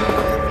 Brigadier.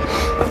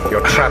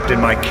 You're trapped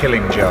in my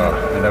killing jar,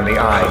 and only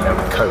I know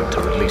the code to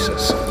release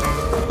us.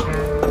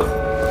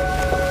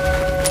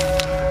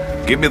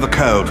 Give me the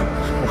code.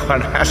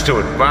 One has to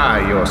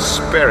admire your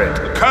spirit.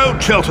 The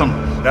code, Chilton.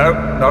 No,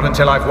 not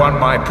until I've won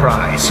my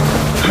prize.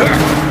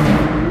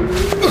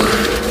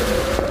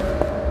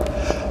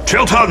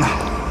 Chilton!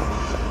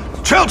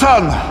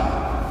 Chilton!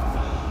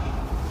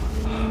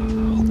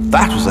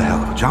 That was a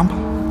hell of a jump.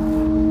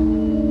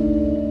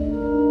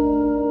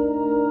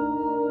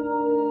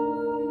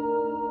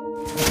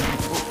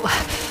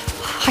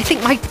 I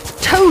think my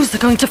toes are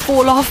going to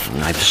fall off.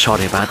 I'm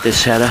sorry about this,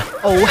 Sarah.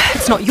 Oh,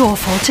 it's not your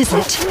fault, is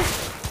it?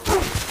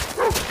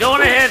 Go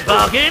on ahead,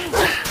 Bargain.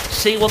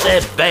 See what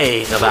they're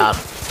baying about.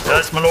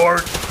 Yes, my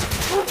lord.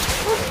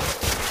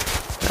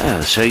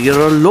 Oh, so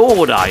you're a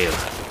lord, are you?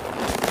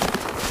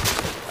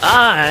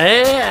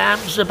 I am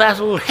Sir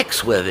Basil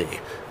Hexworthy,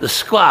 the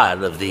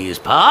squire of these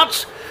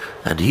parts,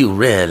 and you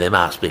really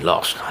must be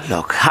lost.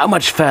 Look, how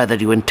much further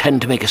do you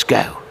intend to make us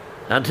go?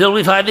 Until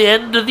we find the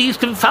end of these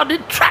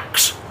confounded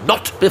tracks,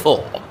 not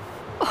before.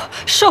 Oh,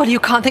 surely you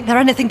can't think they're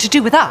anything to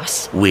do with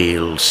us.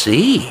 We'll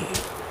see.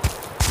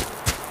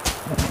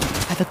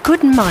 I've a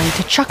good mind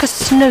to chuck a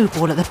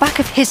snowball at the back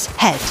of his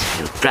head.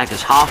 You'll drag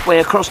us halfway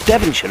across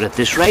Devonshire at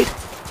this rate.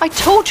 I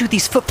told you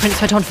these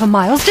footprints went on for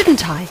miles,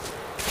 didn't I?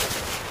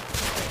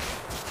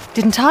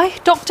 Didn't I,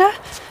 Doctor?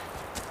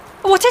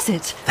 What is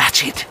it?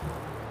 That's it.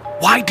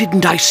 Why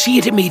didn't I see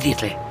it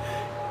immediately?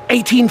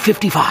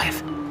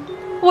 1855.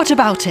 What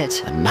about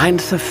it? The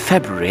 9th of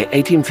February,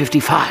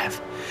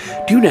 1855.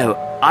 Do you know,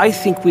 I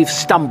think we've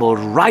stumbled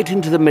right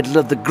into the middle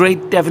of the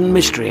great Devon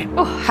mystery.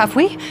 Oh, have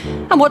we?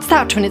 And what's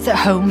that when it's at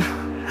home?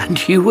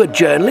 And you a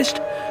journalist?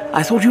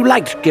 I thought you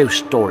liked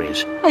ghost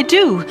stories. I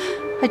do.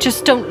 I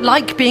just don't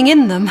like being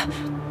in them.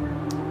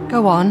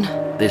 Go on.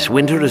 This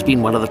winter has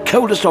been one of the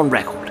coldest on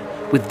record,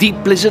 with deep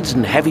blizzards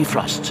and heavy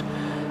frosts.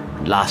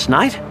 And last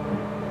night,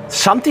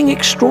 something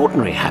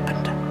extraordinary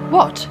happened.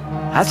 What?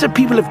 As the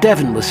people of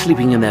Devon were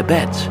sleeping in their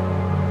beds,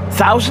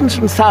 thousands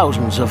and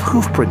thousands of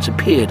hoofprints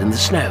appeared in the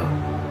snow.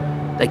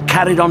 They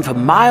carried on for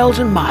miles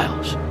and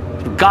miles,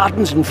 through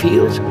gardens and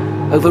fields,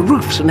 over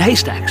roofs and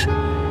haystacks,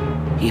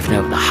 even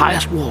over the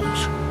highest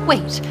walls.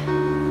 Wait,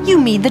 you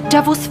mean the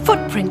devil's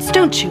footprints,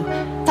 don't you?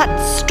 That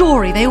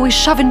story they always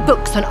shove in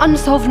books on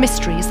unsolved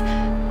mysteries.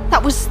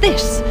 That was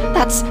this.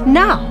 That's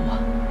now.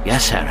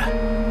 Yes, Sarah.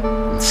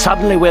 And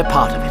suddenly we're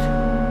part of it.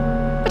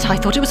 But I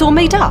thought it was all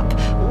made up.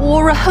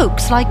 Or a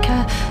hoax, like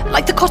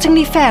the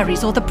Cottingley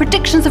fairies or the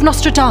predictions of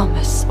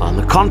Nostradamus. On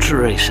the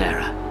contrary,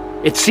 Sarah.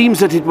 It seems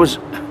that it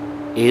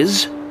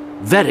is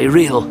very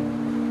real.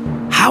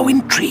 How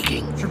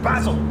intriguing. Sir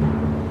Basil,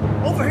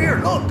 over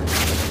here, look.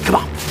 Come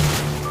on.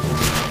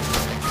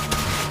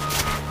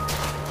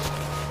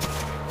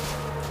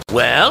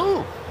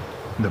 Well?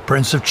 The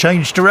prints have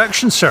changed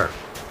direction, sir.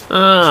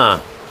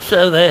 Ah,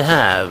 so they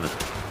have.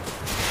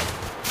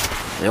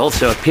 They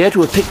also appear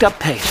to have picked up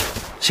pace.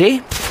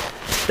 See?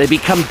 They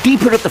become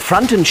deeper at the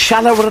front and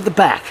shallower at the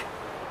back.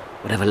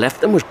 Whatever left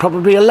them was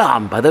probably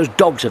alarmed by those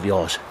dogs of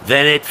yours.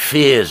 Then it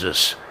fears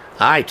us.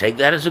 I take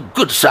that as a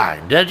good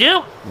sign, don't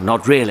you?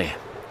 Not really.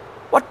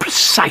 What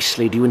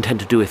precisely do you intend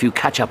to do if you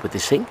catch up with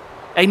this thing?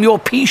 Aim your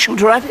pea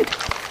shooter at it?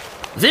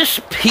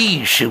 This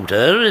pea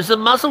shooter is a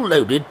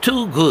muzzle-loaded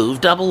two-groove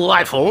double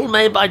rifle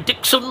made by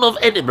Dixon of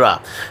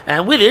Edinburgh,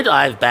 and with it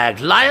I've bagged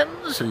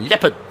lions,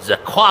 leopards, a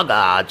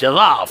quagga,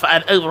 giraffe,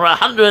 and over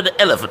 100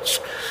 elephants.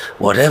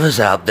 Whatever's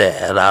out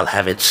there, I'll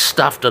have it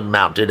stuffed and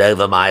mounted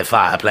over my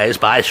fireplace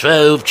by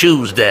Shrove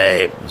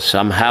Tuesday.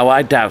 Somehow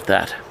I doubt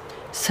that.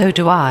 So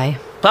do I.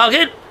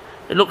 Parkin,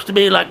 it looks to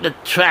me like the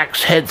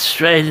tracks head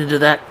straight into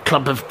that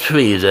clump of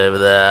trees over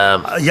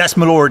there. Yes,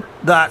 my lord.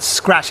 That's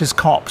Scratch's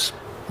copse.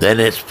 Then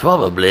it's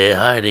probably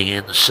hiding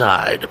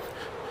inside.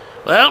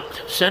 Well,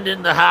 send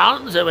in the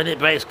hounds, and when it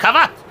breaks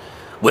cover,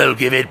 we'll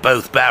give it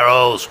both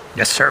barrels.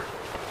 Yes, sir.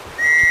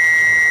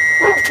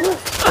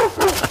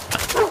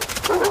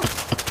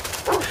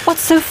 What's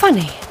so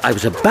funny? I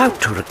was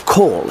about to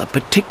recall a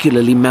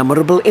particularly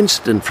memorable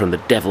incident from the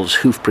Devil's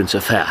Hoofprints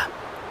affair,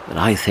 but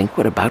I think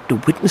we're about to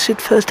witness it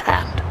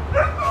firsthand.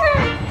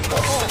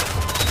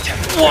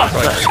 What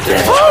the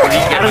devil?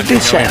 Guarantee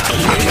sale.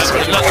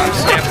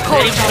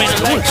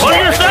 Pull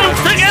yourselves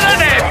together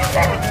then!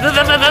 The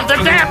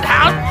damned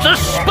hounds are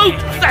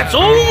spooked, that's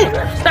all!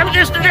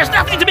 There's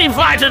nothing to be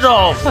frightened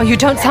of! Oh, you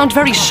don't sound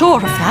very sure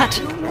of that.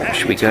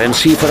 Should we go and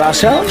see for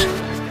ourselves?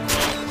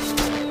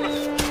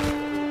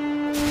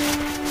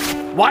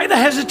 Why the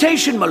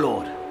hesitation, my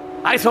lord?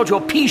 I thought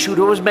your pea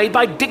shooter was made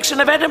by Dixon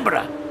of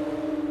Edinburgh.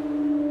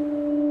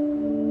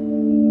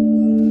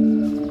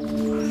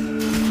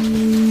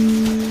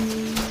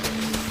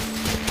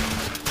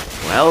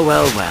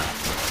 Well.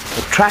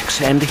 The tracks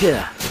end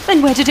here.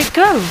 Then where did it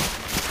go?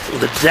 Well,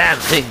 the damn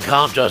thing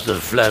can't just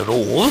have flown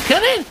off,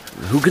 can it?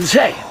 Who can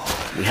say?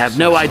 We have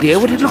no idea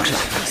what it looks like.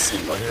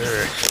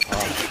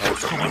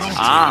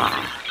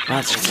 Ah,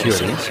 that's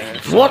curious.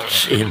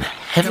 What in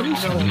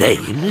heaven's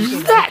name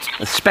is that?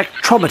 A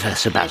spectrometer,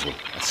 Sir Basil.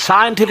 A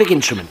scientific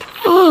instrument.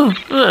 Oh,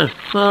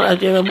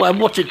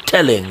 what's it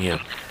telling you?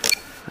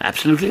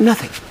 Absolutely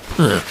nothing.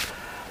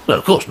 Well,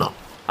 of course not.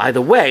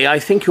 Either way, I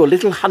think your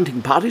little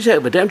hunting party's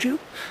over, don't you?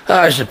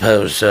 I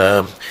suppose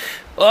so.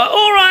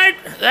 All right,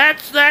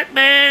 that's that,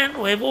 man.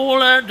 We've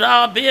all earned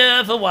our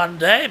beer for one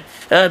day.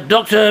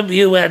 Doctor,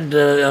 you and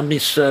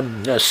Miss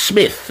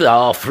Smith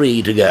are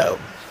free to go.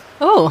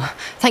 Oh,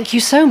 thank you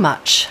so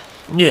much.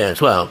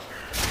 Yes, well,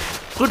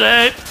 good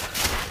day.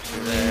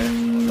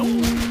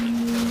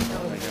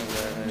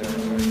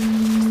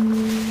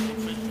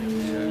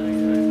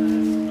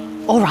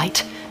 All right,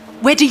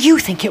 where do you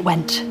think it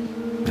went?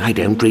 I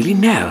don't really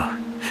know,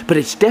 but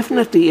it's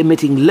definitely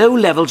emitting low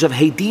levels of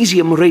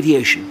Hadesium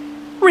radiation.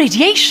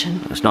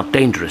 Radiation? It's not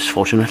dangerous,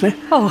 fortunately.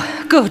 Oh,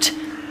 good.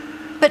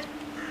 But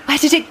where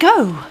did it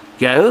go?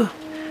 Go?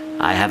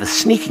 I have a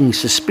sneaking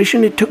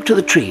suspicion it took to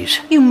the trees.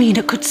 You mean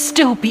it could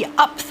still be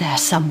up there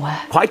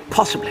somewhere? Quite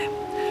possibly.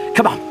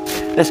 Come on,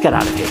 let's get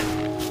out of here.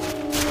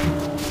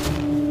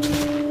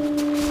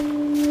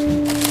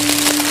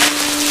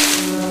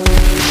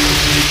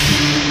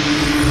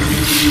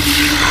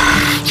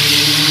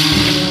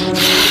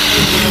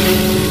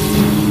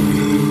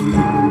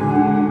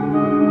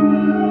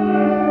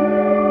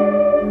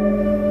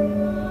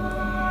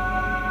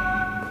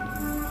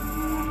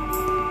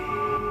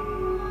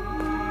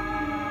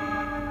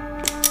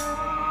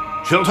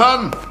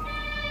 Chilton!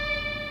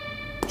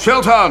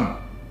 Chilton!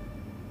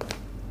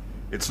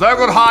 It's no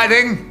good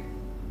hiding.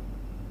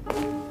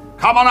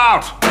 Come on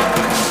out!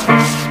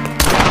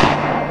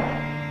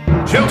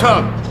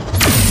 Chilton!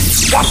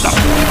 What the...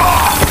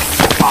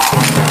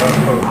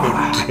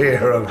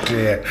 Oh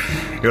dear.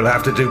 You'll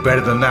have to do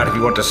better than that if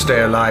you want to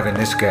stay alive in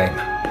this game.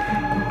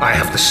 I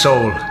have the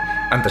soul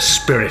and the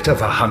spirit of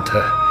a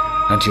hunter,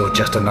 and you're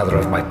just another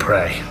of my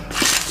prey.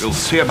 We'll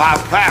see about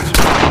that.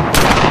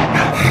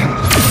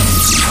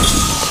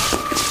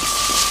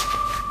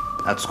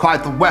 That's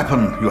quite the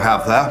weapon you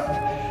have there.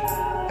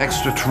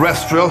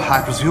 Extraterrestrial,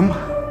 I presume?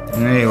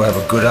 You have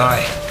a good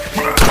eye.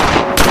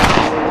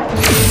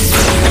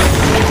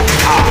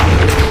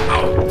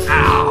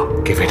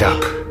 Give it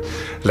up,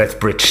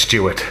 Lethbridge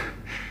Stewart.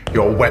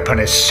 Your weapon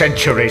is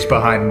centuries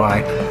behind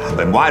mine.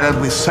 Then why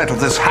don't we settle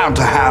this hand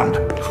to hand?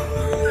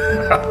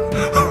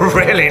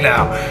 Really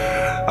now?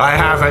 I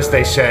have, as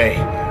they say,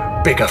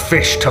 bigger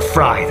fish to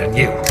fry than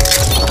you.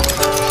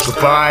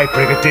 Goodbye,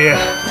 Brigadier.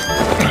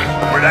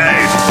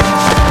 Grenade!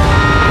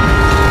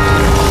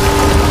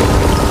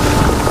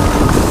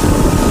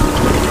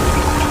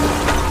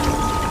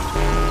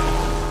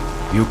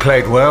 You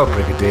played well,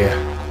 Brigadier,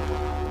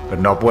 but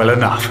not well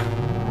enough.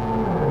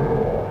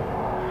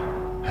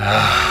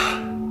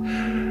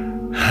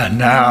 And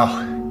now,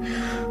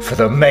 for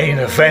the main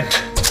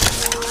event.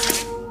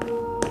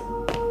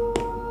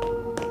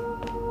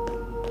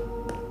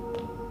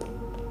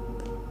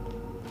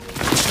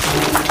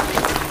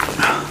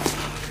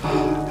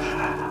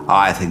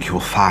 I think you'll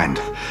find,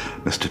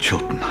 Mr.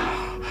 Chilton,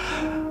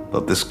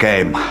 that this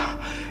game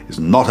is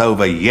not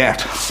over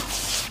yet.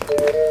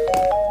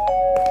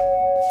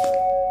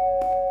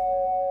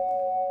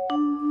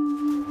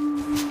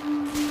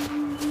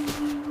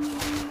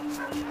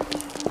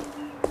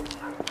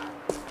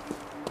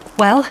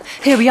 Well,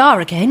 here we are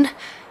again.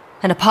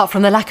 And apart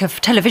from the lack of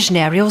television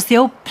aerials, the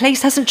old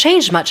place hasn't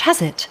changed much,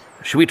 has it?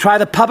 Should we try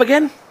the pub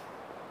again?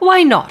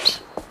 Why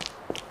not?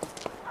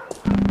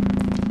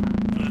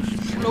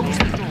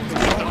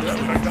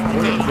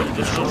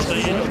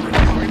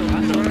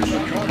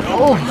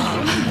 Oh,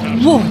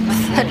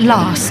 warmth at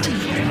last.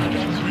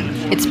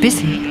 It's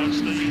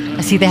busy.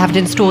 I see they haven't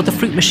installed the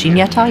fruit machine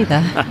yet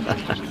either.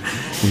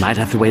 We might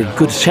have to wait a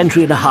good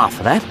century and a half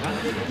for that.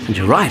 And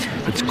you're right,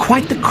 it's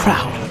quite the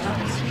crowd.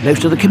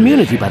 Most of the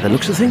community by the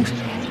looks of things.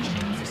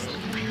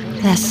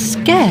 They're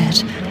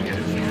scared.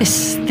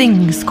 This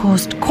thing's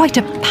caused quite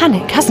a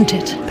panic, hasn't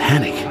it?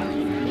 Panic?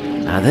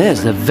 Now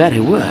there's the very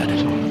word.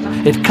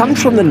 It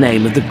comes from the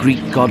name of the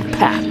Greek god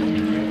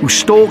Pan, who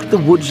stalked the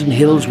woods and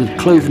hills with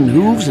cloven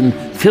hooves and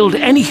filled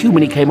any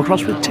human he came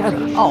across with terror.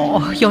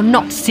 Oh, you're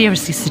not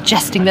seriously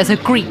suggesting there's a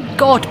Greek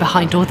god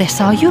behind all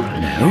this, are you?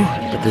 No,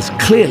 but there's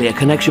clearly a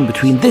connection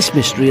between this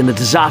mystery and the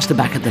disaster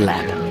back at the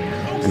lab.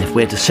 And if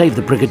we're to save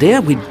the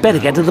Brigadier, we'd better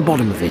get to the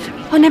bottom of it.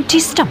 On empty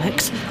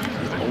stomachs?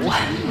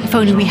 Oh, if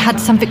only we had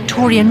some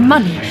Victorian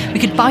money, we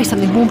could buy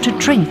something warm to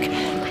drink.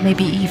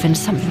 Maybe even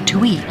something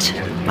to eat.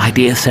 My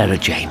dear Sarah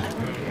Jane,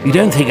 you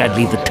don't think I'd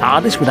leave the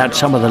TARDIS without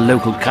some of the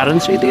local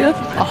currency, dear?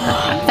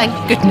 Oh, thank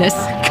goodness.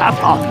 Come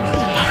on.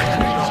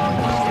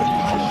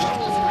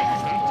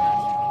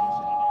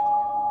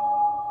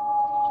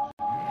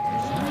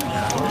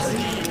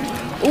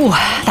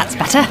 Oh, that's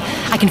better.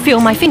 I can feel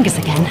my fingers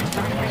again.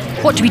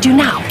 What do we do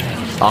now?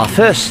 Our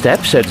first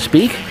step, so to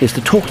speak, is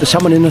to talk to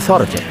someone in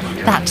authority.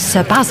 That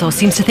Sir Basil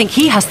seems to think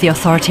he has the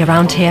authority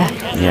around here.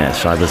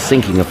 Yes, I was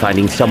thinking of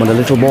finding someone a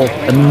little more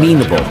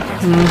amenable.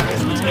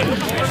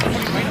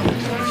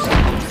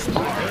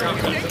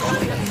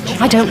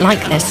 I don't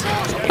like this.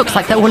 Looks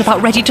like they're all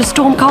about ready to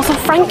storm Castle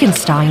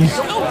Frankenstein.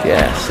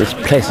 Yes, this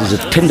place is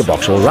a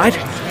tinderbox, all right.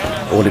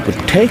 All it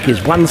would take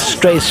is one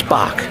stray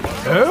spark.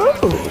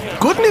 Oh,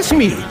 goodness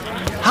me.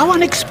 How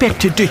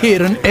unexpected to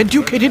hear an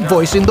educated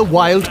voice in the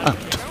wild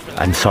hunt.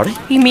 I'm sorry?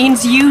 He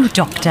means you,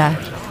 Doctor.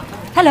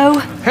 Hello.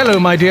 Hello,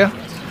 my dear.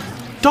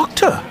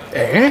 Doctor,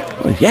 eh?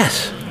 Well,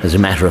 yes, as a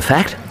matter of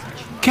fact.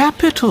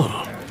 Capital.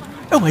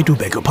 Oh, I do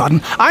beg your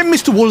pardon. I'm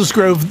Mr.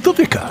 Woolsgrove, the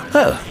vicar.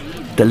 Oh,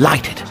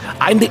 delighted.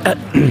 I'm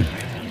the,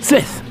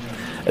 Smith.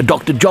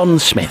 Dr. John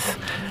Smith.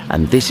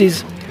 And this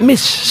is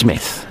Miss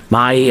Smith,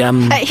 my,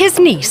 His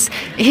niece.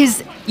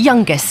 His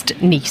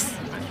youngest niece.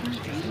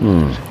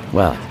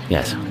 Well,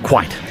 yes,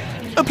 quite.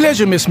 A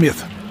pleasure, Miss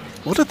Smith.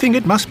 What a thing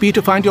it must be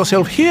to find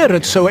yourself here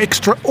at so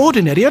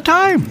extraordinary a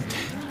time.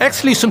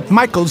 Actually, St.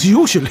 Michael's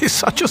usually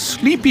such a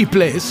sleepy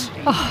place.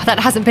 Oh, that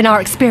hasn't been our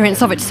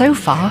experience of it so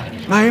far.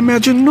 I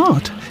imagine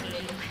not.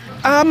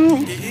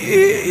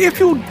 If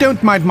you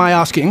don't mind my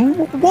asking,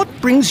 what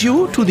brings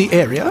you to the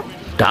area?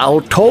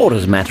 Dal Tor,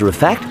 as a matter of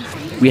fact.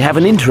 We have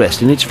an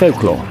interest in its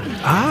folklore.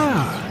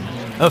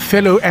 Ah, a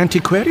fellow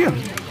antiquarian.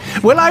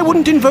 Well, I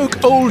wouldn't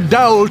invoke old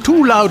Dowell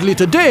too loudly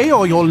today,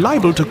 or you're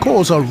liable to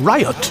cause a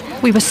riot.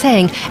 We were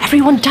saying,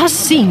 everyone does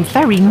seem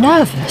very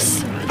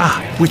nervous.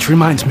 Ah, which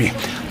reminds me,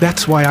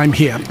 that's why I'm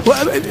here.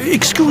 Well,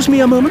 excuse me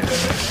a moment.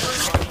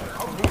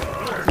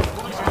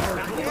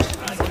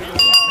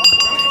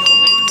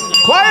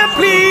 Quiet,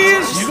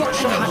 please!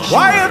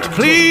 Quiet,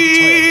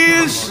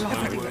 please!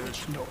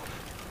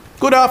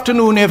 Good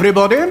afternoon,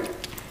 everybody.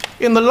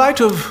 In the light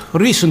of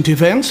recent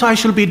events, I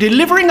shall be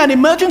delivering an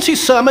emergency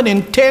sermon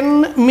in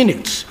 10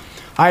 minutes.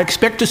 I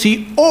expect to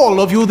see all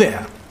of you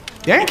there.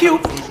 Thank you.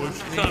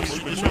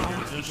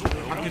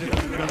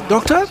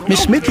 Doctor,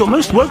 Miss Smith, you're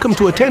most welcome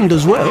to attend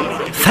as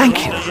well.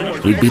 Thank you.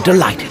 We'd be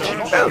delighted.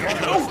 Oh,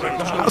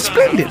 how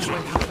splendid.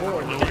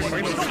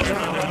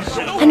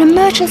 An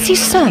emergency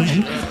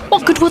sermon?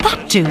 What good will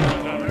that do?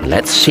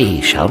 Let's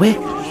see, shall we?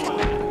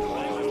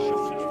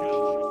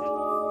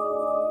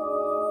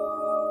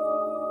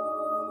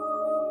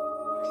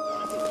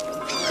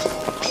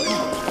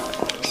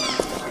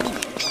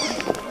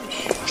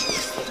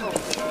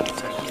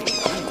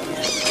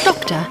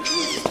 Doctor,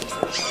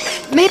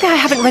 maybe I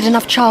haven't read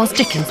enough Charles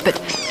Dickens, but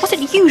was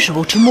it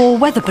usual to moor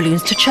weather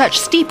balloons to church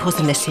steeples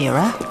in this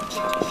era?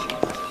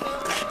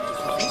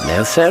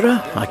 No,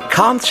 Sarah, I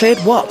can't say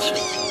it was.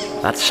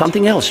 That's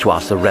something else to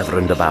ask the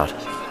Reverend about.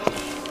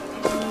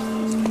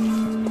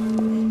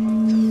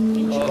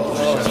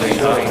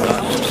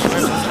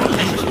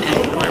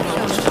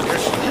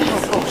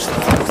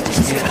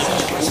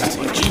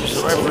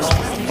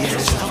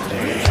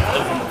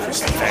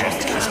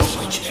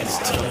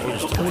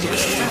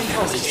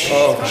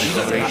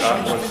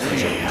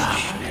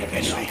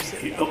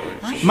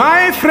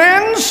 My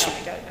friends,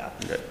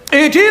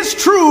 it is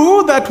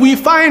true that we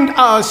find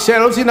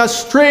ourselves in a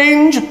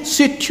strange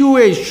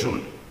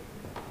situation.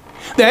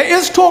 There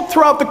is talk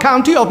throughout the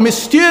county of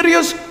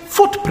mysterious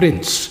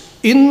footprints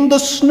in the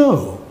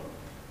snow.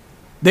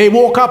 They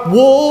walk up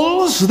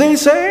walls, they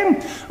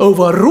say,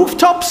 over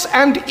rooftops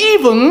and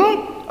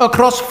even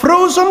across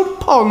frozen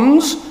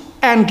ponds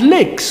and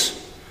lakes.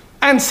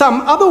 And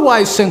some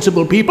otherwise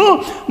sensible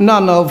people,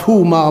 none of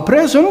whom are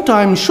present,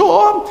 I'm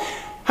sure,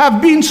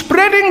 have been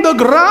spreading the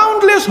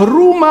groundless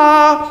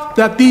rumor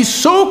that these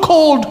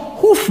so-called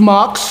hoof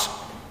marks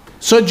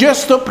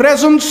suggest the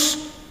presence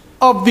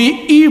of the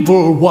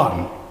evil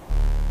one.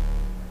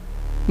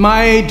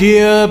 My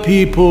dear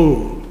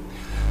people,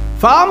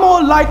 far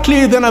more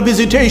likely than a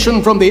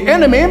visitation from the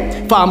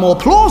enemy, far more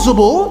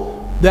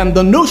plausible than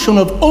the notion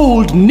of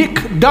old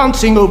Nick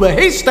dancing over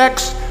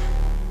haystacks,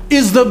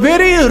 is the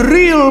very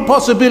real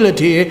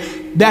possibility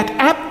that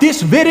at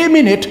this very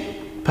minute,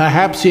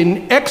 perhaps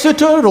in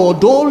Exeter or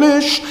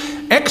Dawlish,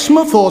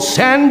 Exmouth or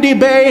Sandy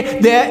Bay,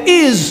 there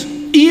is,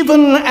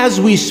 even as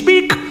we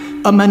speak,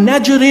 a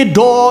menagerie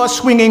door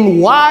swinging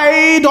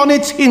wide on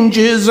its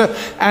hinges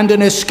and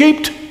an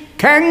escaped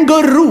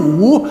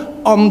kangaroo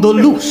on the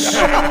loose.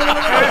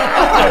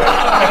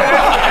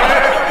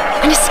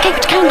 An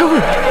escaped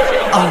kangaroo?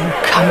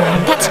 Oh, come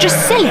on, that's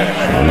just silly.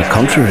 On the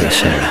contrary,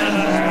 Sarah.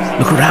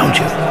 Look around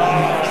you.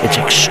 It's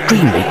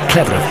extremely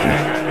clever of him.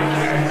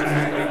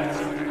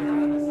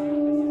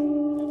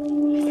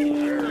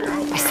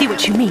 I see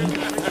what you mean.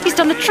 He's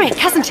done the trick,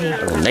 hasn't he?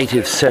 Well, the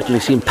natives certainly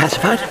seem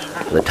pacified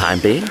for the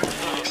time being.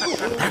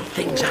 That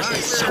thing's out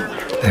there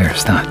somewhere.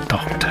 There's that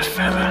doctor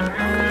fella.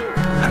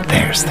 And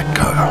there's the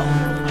girl.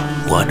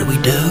 What do we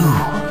do?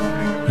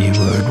 You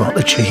heard what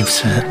the chief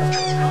said.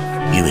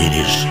 You mean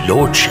his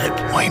lordship?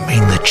 I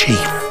mean the chief.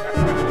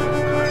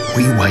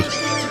 We wait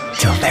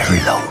till they're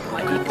alone.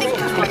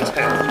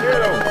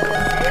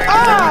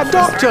 Ah,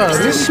 Doctor,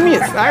 Miss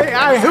Smith,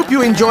 I hope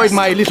you enjoyed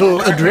my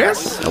little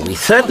address. Oh, we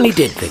certainly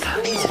did, Vicar.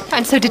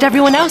 And so did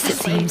everyone else, it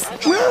seems.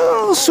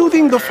 Well,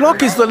 soothing the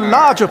flock is the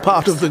larger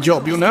part of the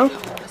job, you know.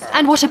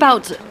 And what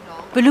about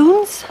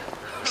balloons?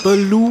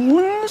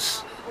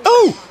 Balloons?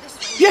 Oh,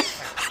 yeah,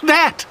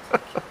 that.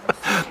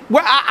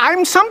 Well,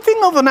 I'm something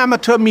of an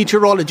amateur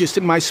meteorologist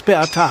in my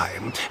spare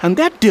time, and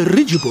that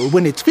dirigible,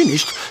 when it's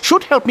finished,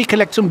 should help me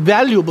collect some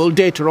valuable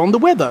data on the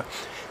weather.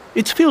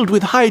 It's filled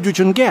with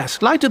hydrogen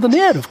gas, lighter than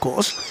air, of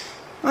course.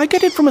 I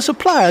get it from a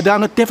supplier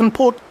down at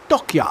Devonport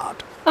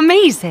Dockyard.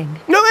 Amazing.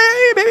 No,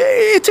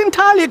 it's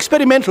entirely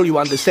experimental, you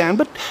understand,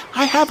 but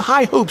I have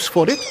high hopes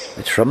for it.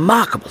 It's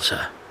remarkable,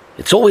 sir.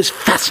 It's always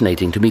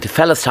fascinating to meet a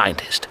fellow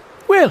scientist.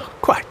 Well,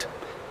 quite.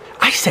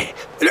 I say,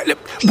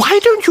 why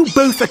don't you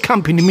both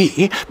accompany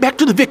me back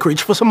to the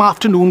vicarage for some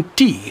afternoon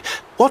tea?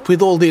 What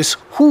with all this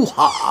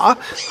hoo-ha,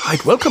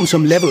 I'd welcome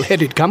some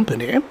level-headed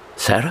company.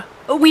 Sarah?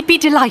 We'd be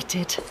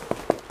delighted.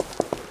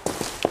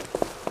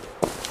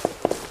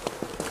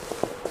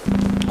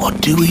 What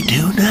do we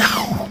do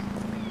now?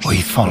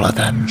 We follow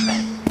them.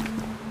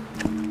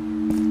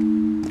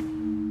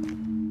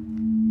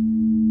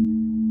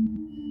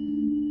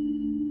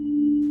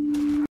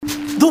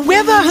 The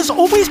weather has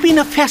always been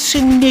a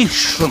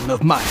fascination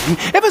of mine,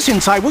 ever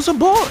since I was a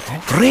boy.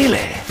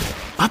 Really?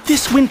 But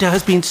this winter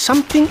has been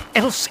something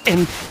else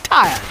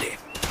entirely.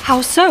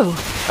 How so?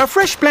 A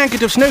fresh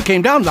blanket of snow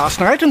came down last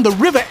night, and the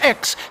River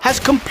Exe has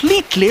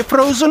completely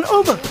frozen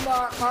over.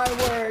 Mark my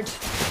words.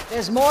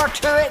 There's more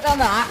to it than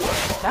that.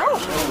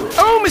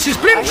 Oh, Mrs.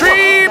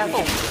 Plymtree!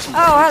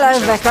 Oh, hello,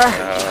 Vicar.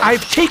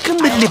 I've taken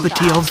the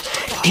liberty of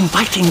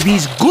inviting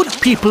these good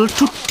people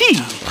to tea.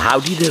 How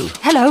do you do?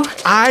 Hello.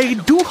 I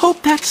do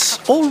hope that's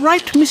all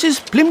right, Mrs.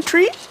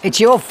 Plymtree.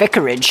 It's your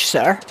vicarage,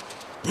 sir.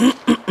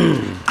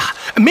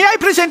 May I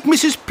present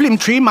Mrs.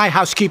 Plymtree, my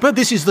housekeeper?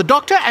 This is the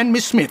doctor and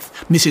Miss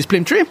Smith. Mrs.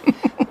 Plymtree.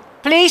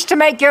 Pleased to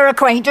make your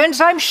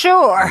acquaintance, I'm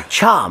sure.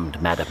 Charmed,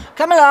 madam.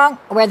 Come along.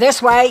 We're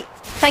this way.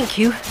 Thank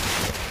you.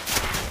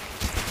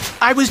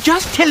 I was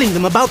just telling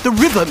them about the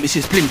river,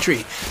 Mrs.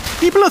 Plymtree.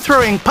 People are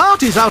throwing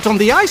parties out on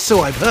the ice,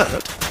 so I've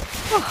heard.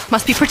 Oh,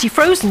 must be pretty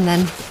frozen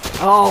then.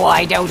 Oh,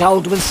 I don't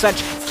hold with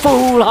such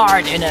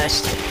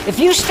foolhardiness. If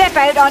you step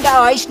out onto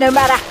ice, no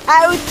matter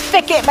how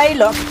thick it may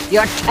look,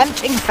 you're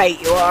tempting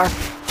fate, you are.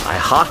 I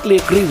heartily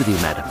agree with you,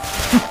 madam.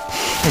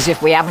 As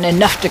if we haven't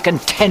enough to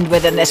contend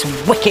with in this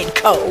wicked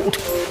cold.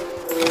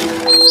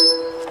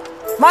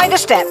 Mind the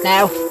step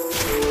now.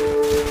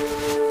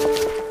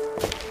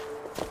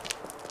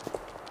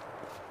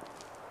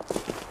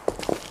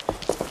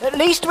 At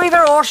least we've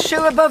a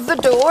horseshoe above the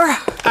door.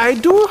 I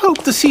do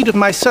hope the seed of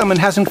my sermon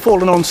hasn't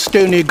fallen on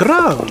stony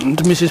ground,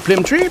 Mrs.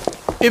 Plymtree.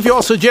 If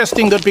you're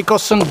suggesting that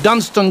because St.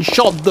 Dunstan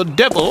shot the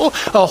devil,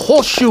 a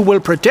horseshoe will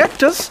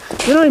protect us,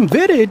 then I'm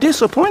very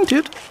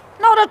disappointed.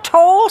 Not at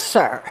all,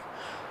 sir.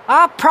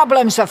 Our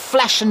problems are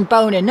flesh and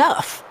bone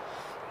enough.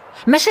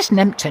 Mrs.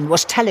 Nimpton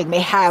was telling me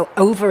how,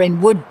 over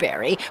in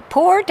Woodbury,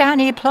 poor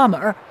Danny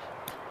Plummer...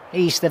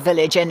 He's the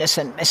village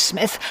innocent, Miss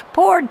Smith.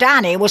 Poor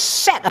Danny was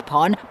set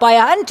upon by a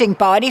hunting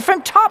party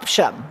from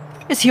Topsham.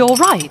 Is he all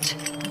right?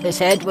 His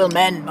head will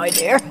mend, my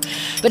dear.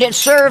 But it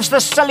serves the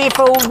silly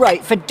fool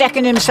right for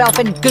decking himself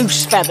in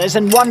goose feathers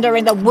and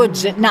wandering the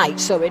woods at night,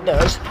 so it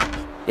does.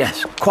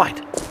 Yes, quite.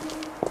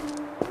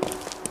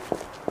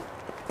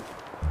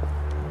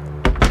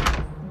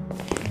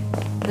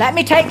 Let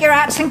me take your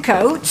hats and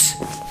coats.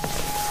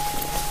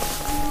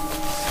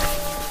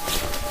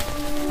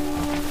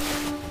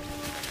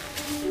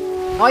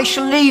 I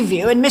shall leave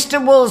you in Mr.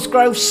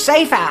 Woolsgrove's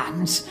safe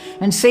hands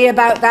and see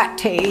about that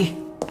tea.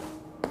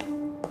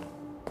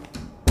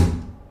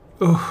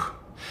 Oh,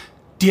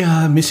 dear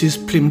Mrs.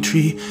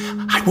 Plymtree,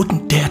 I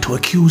wouldn't dare to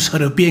accuse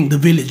her of being the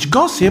village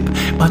gossip,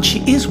 but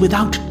she is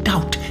without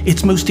doubt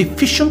its most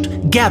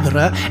efficient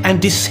gatherer and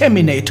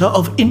disseminator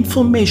of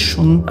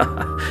information.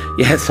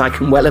 Yes, I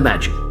can well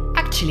imagine.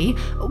 Actually,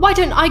 why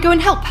don't I go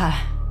and help her?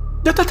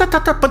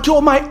 But you're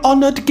my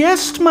honoured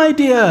guest, my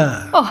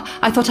dear. Oh,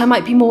 I thought I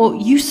might be more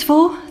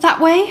useful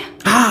that way.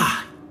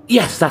 Ah,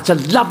 yes, that's a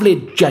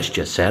lovely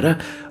gesture, Sarah.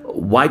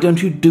 Why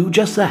don't you do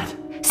just that?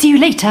 See you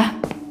later.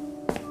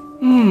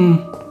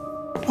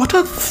 What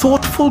a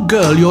thoughtful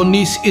girl your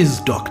niece is,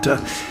 Doctor.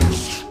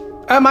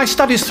 My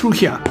study's through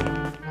here.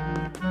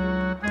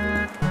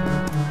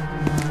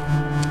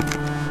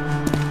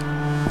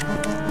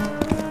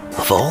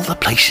 Of all the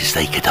places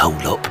they could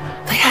hole up,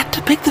 they had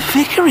to pick the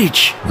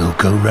vicarage. We'll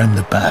go round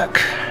the back.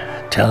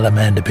 Tell the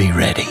men to be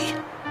ready.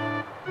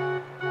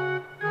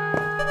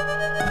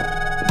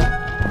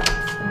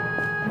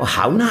 Oh,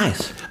 how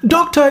nice.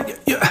 Doctor,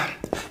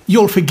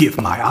 you'll forgive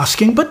my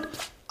asking, but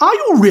Are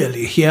you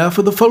really here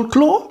for the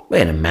folklore?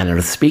 In a manner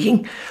of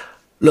speaking.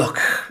 Look,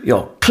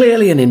 you're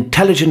clearly an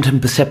intelligent and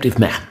perceptive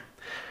man.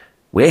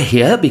 We're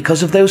here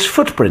because of those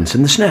footprints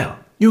in the snow.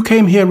 You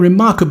came here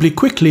remarkably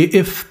quickly,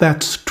 if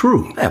that's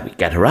true. We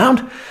get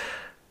around.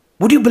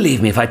 Would you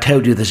believe me if I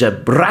told you there's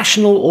a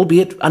rational,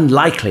 albeit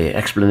unlikely,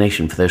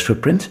 explanation for those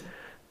footprints?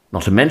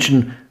 Not to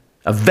mention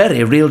a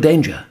very real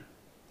danger.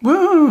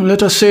 Well,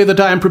 let us say that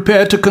I am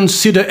prepared to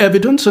consider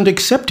evidence and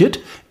accept it,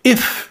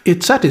 if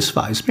it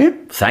satisfies me.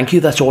 Thank you,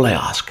 that's all I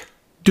ask.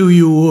 Do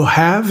you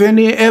have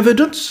any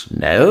evidence?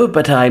 No,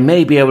 but I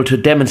may be able to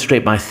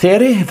demonstrate my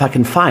theory if I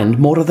can find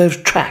more of those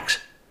tracks.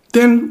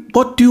 Then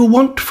what do you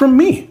want from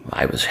me?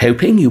 I was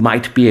hoping you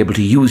might be able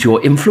to use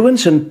your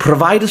influence and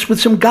provide us with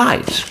some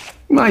guides.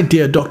 My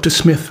dear Dr.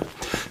 Smith,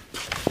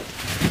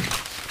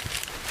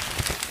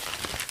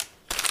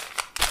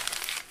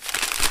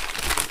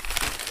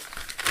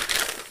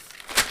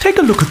 take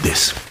a look at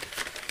this.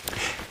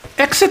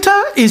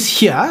 Exeter is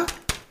here,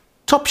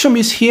 Topsham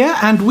is here,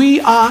 and we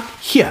are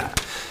here.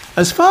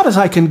 As far as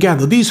I can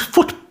gather, these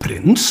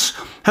footprints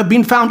have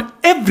been found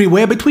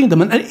everywhere between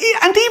them, and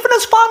even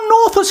as far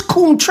north as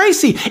Coombe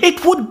Tracy.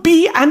 It would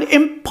be an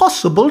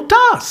impossible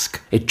task.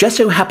 It just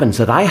so happens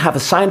that I have a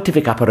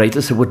scientific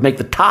apparatus that would make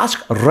the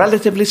task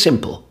relatively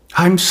simple.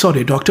 I'm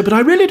sorry, Doctor, but I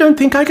really don't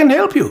think I can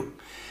help you.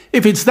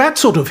 If it's that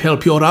sort of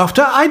help you're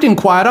after, I'd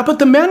inquire up at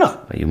the manor.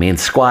 You mean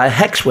Squire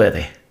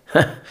Hexworthy?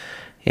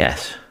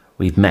 Yes,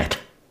 we've met.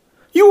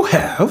 You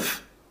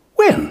have?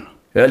 When?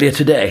 Earlier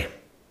today.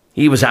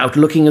 He was out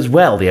looking as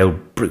well, the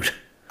old brute.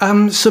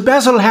 Sir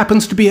Basil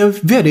happens to be a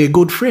very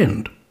good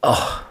friend.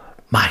 Oh,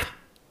 my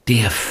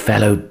dear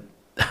fellow,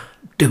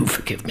 do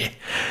forgive me.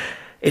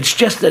 It's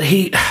just that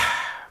he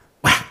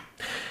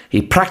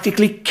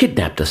practically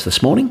kidnapped us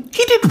this morning.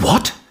 He did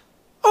what?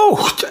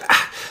 Oh,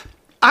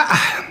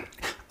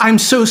 I'm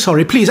so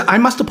sorry. Please, I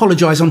must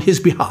apologise on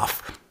his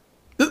behalf.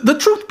 The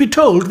truth be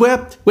told,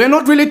 we're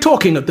not really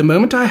talking at the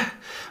moment.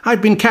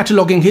 I've been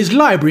cataloguing his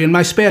library in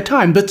my spare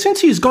time, but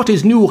since he's got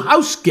his new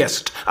house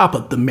guest up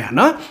at the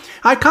manor,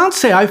 I can't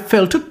say I've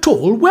felt at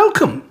all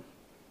welcome.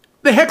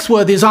 The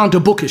Hexworthys aren't a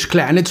bookish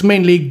clan. It's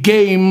mainly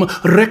game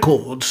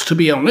records, to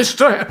be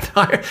honest.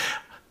 I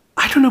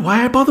don't know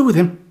why I bother with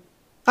him.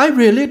 I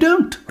really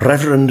don't.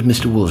 Reverend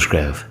Mr.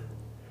 Woolsgrove,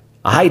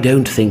 I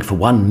don't think for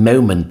one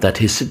moment that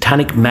His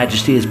Satanic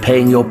Majesty is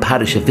paying your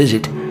parish a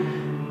visit,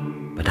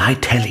 but I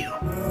tell you,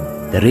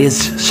 there is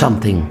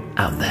something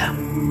out there,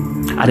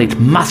 and it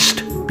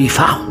must be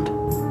found.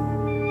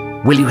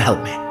 Will you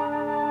help me?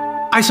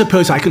 I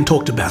suppose I can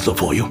talk to Basil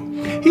for you.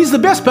 He's the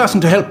best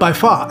person to help by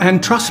far,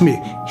 and trust me,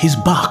 his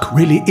bark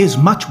really is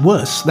much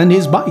worse than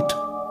his bite.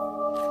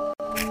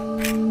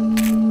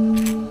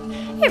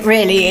 It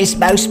really is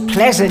most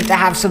pleasant to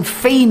have some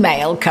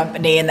female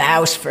company in the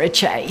house for a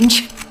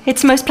change.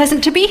 It's most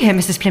pleasant to be here,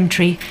 Mrs.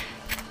 Plymtree.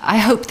 I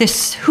hope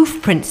this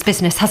Hoofprints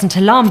business hasn't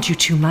alarmed you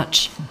too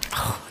much.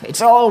 Oh, it's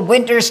all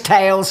winter's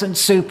tales and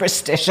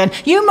superstition.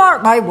 You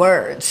mark my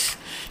words.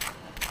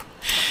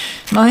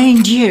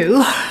 Mind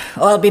you,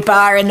 I'll be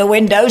barring the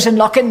windows and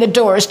locking the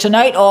doors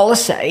tonight all the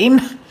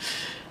same.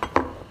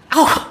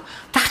 Oh,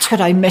 that's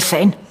what I'm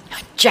missing.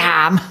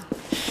 Jam.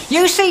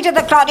 You see to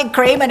the clotted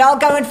cream and I'll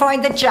go and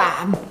find the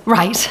jam.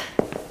 Right.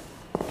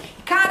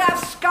 Can't have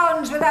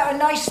scones without a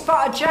nice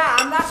spot of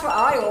jam, that's what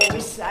I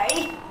always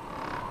say.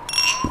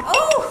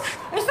 Oh,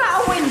 is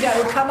that a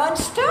window come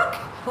unstuck?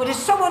 Or does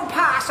someone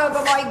pass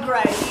over my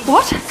grave?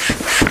 What?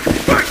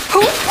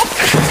 Who?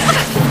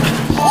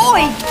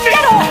 Oi,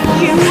 get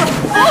off, you!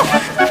 Oh.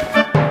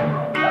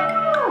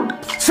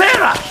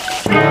 Sarah!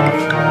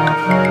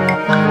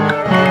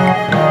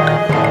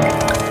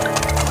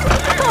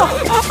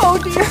 Oh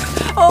dear.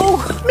 Oh.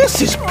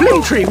 Mrs.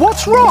 Plymtree,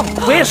 what's wrong?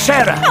 Where's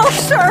Sarah? Oh,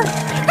 sir.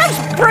 Those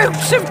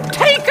brutes have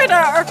taken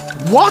her.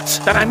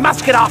 What? Then I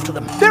must get after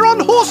them. They're on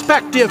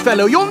horseback, dear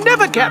fellow. You'll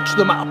never catch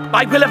them up.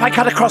 I will if I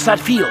cut across that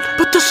field.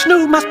 But the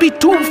snow must be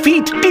 2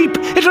 feet deep.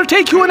 It'll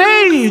take you an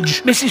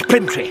age. Mrs.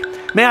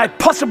 Plymtree, may I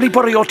possibly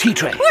borrow your tea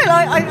tray? Well,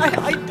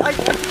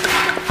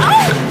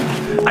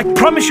 Oh! I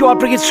promise you I'll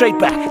bring it straight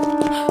back.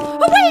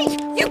 Oh, wait!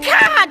 You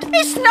can't!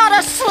 It's not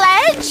a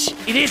sledge!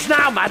 It is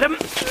now, madam.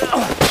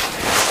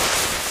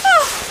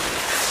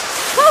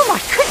 Oh, my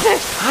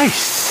goodness! I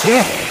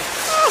say,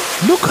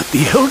 look at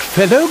the old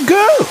fellow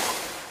go.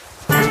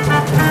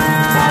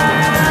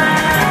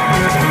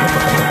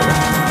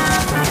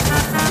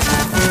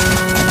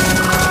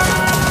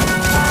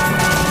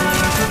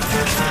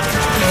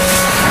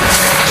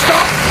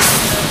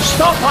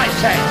 Stop, I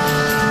say!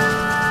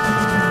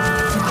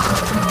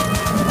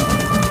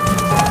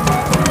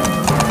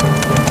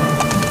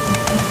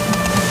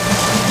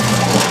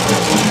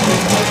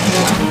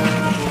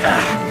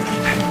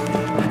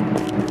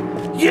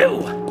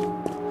 You!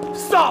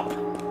 Stop!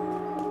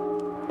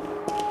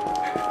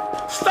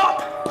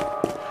 Stop!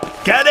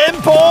 Get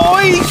in,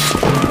 boys!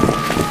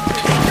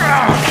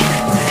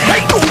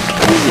 Hey!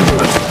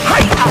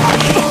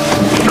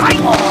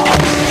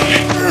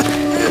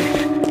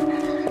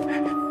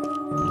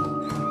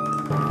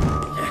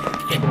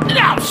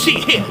 Now, see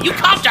here. You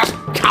can't just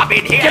come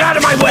in here. Get out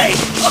of my way!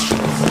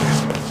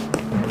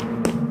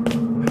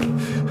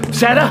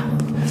 Sarah?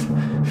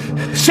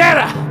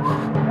 Sarah!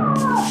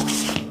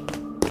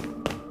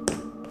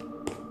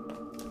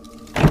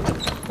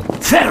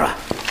 Sarah!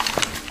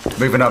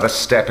 Move another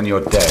step and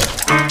you're dead.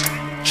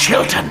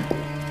 Chilton!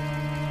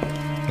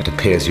 It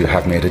appears you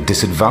have me at a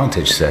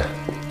disadvantage, sir.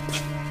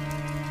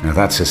 Now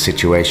that's a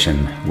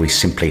situation we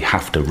simply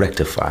have to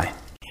rectify.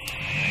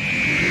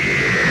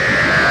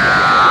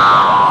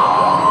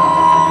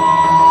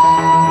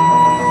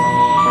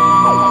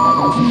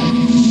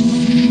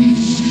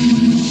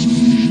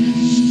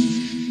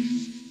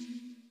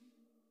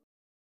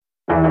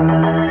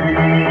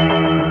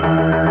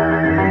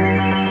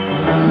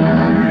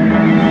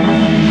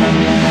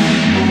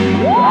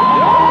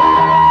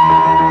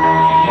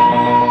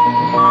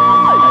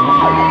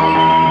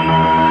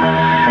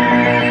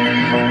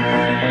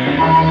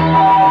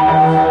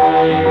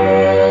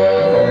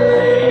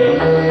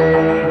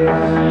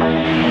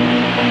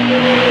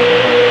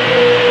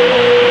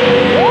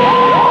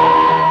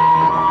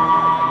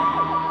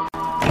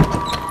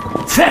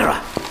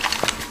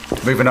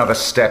 Move another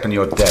step and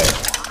you're dead.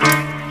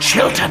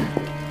 Chilton!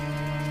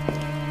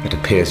 It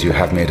appears you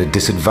have me at a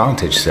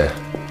disadvantage, sir.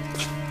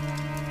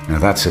 Now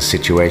that's a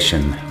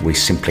situation we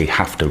simply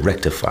have to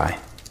rectify.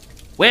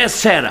 Where's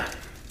Sarah?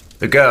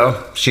 The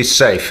girl, she's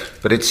safe,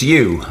 but it's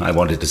you I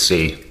wanted to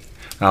see.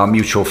 Our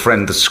mutual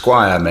friend the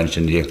Squire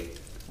mentioned you.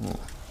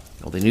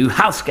 You're the new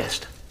house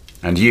guest.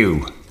 And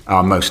you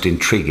are most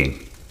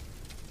intriguing.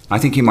 I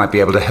think you might be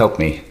able to help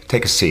me.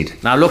 Take a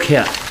seat. Now look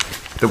here.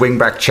 The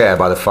wing-back chair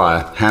by the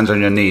fire. Hands on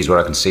your knees where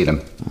I can see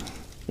them.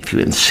 If you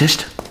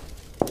insist.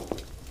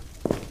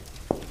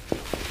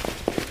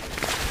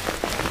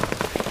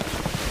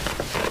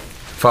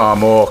 Far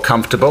more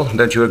comfortable,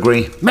 don't you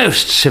agree?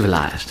 Most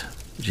civilized,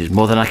 which is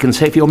more than I can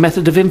say for your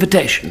method of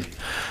invitation.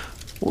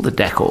 Or the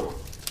decor.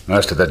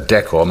 Most of the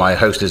decor, my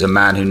host is a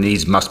man who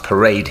needs must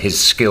parade his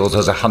skills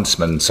as a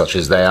huntsman, such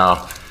as they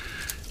are.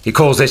 He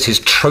calls this his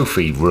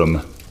trophy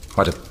room.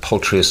 Quite a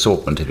paltry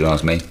assortment, if you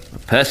ask me.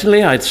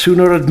 Personally, I'd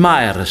sooner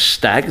admire a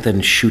stag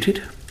than shoot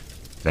it.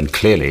 Then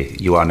clearly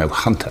you are no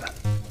hunter.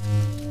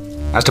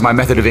 As to my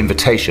method of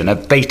invitation, a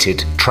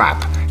baited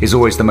trap is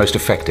always the most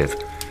effective.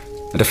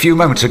 And a few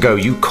moments ago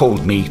you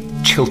called me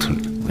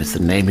Chilton. It's the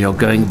name you're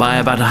going by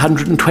about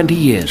 120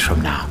 years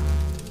from now.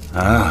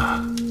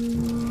 Ah,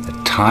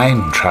 a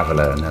time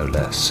traveller, no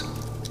less.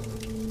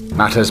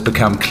 Matters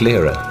become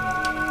clearer.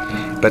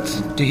 But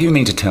do you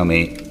mean to tell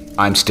me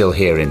I'm still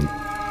here in,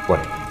 what,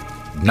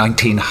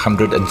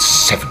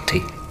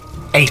 1970?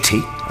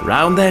 80?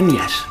 Around then,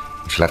 yes.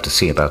 We shall have to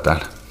see about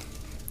that.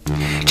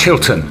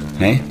 Chilton,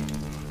 eh?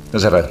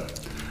 Does have a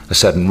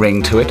certain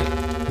ring to it,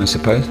 I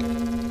suppose.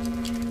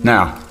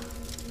 Now,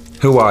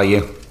 who are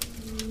you?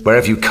 Where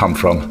have you come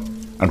from?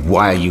 And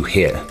why are you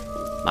here?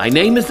 My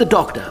name is the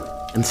Doctor,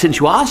 and since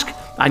you ask,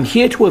 I'm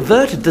here to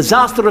avert a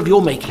disaster of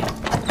your making.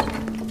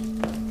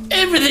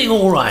 Everything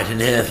all right in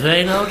here,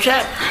 Thane, old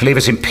chap? Leave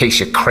us in peace,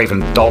 you craven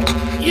dolt.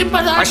 Yeah,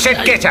 but I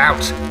said get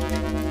out!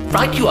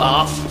 Right you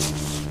are.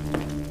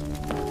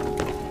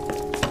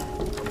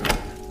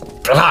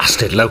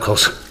 Blasted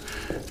locals.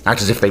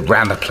 Act as if they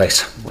ran the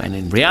place. When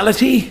in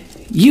reality,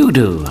 you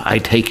do, I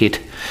take it,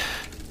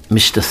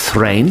 Mr.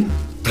 Thrain.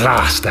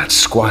 Blast that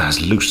squire's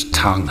loose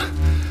tongue.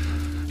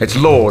 It's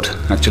Lord,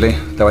 actually,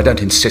 though I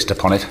don't insist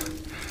upon it.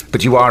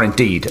 But you are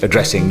indeed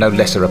addressing no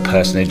lesser a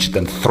personage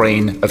than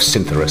Thrain of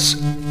Cintharus.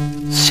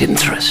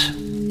 Cintharus?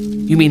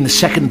 You mean the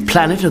second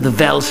planet of the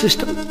Vel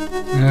system?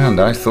 And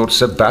I thought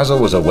Sir Basil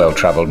was a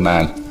well-travelled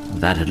man.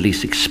 That at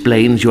least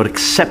explains your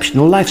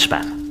exceptional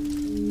lifespan.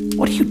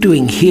 What are you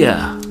doing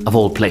here, of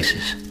all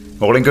places?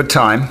 All in good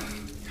time.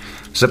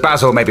 Sir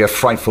Basil may be a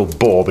frightful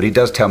bore, but he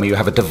does tell me you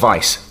have a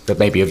device that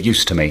may be of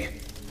use to me.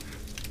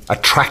 A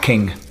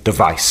tracking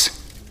device.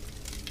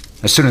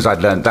 As soon as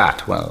I'd learned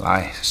that, well,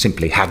 I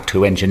simply had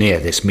to engineer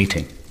this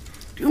meeting.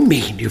 Do you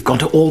mean you've gone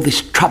to all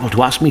this trouble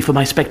to ask me for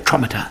my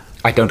spectrometer?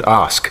 I don't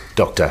ask,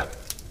 Doctor.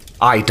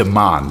 I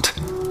demand.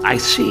 I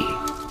see.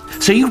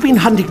 So you've been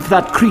hunting for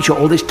that creature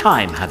all this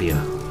time, have you?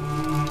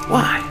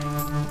 Why?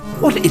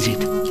 What is it?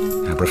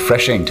 How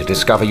refreshing to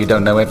discover you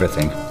don't know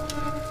everything.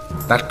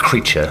 That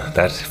creature,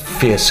 that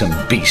fearsome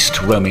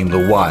beast roaming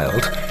the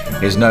wild,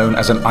 is known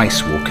as an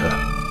ice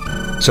walker.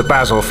 Sir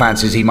Basil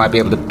fancies he might be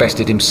able to best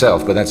it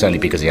himself, but that's only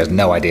because he has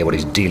no idea what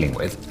he's dealing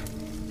with.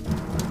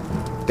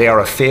 They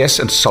are a fierce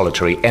and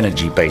solitary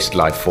energy-based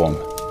life form,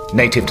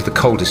 native to the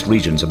coldest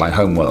regions of my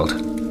homeworld.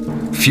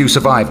 Few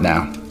survive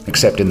now,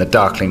 except in the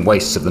darkling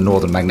wastes of the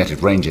northern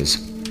magnetic ranges.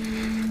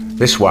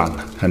 This one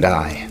and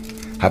I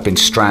have been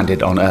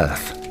stranded on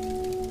Earth,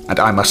 and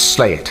I must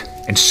slay it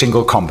in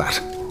single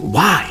combat.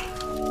 Why?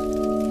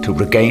 To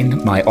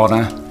regain my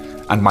honor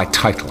and my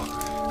title,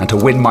 and to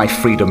win my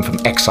freedom from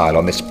exile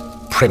on this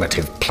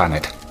primitive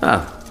planet.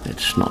 Oh,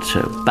 it's not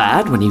so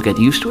bad when you get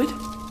used to it.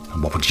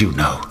 And what would you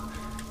know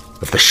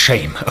of the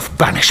shame of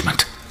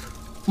banishment?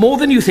 More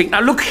than you think. Now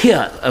look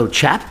here, old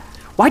chap.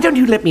 Why don't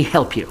you let me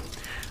help you?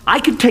 I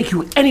can take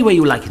you anywhere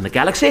you like in the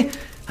galaxy,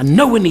 and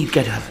no one need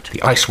get hurt.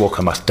 The Ice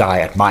Walker must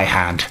die at my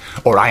hand,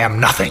 or I am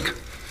nothing.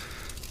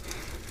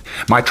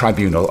 My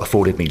tribunal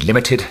afforded me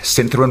limited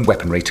Syntheron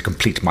weaponry to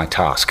complete my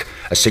task.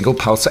 A single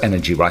pulse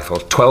energy rifle,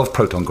 12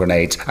 proton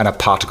grenades, and a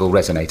particle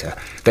resonator.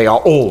 They are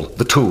all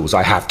the tools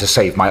I have to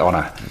save my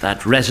honor.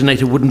 That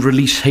resonator wouldn't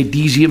release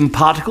Hadesium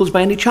particles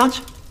by any chance?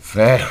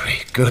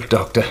 Very good,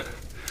 Doctor.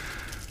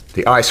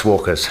 The Ice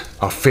Walkers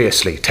are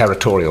fiercely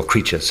territorial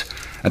creatures,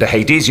 and a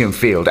Hadesium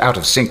field out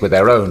of sync with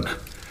their own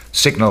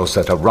signals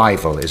that a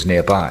rival is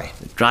nearby.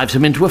 It drives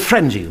them into a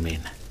frenzy, you mean?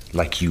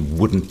 Like you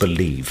wouldn't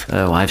believe.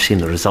 Oh, I've seen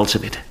the results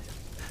of it.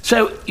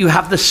 So you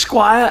have the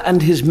Squire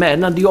and his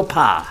men under your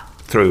power?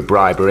 Through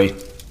bribery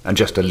and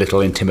just a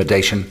little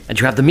intimidation. And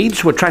you have the means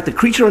to attract the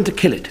creature and to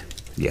kill it?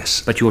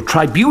 Yes. But your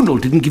tribunal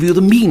didn't give you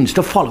the means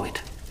to follow it?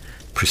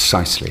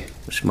 Precisely.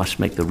 Which must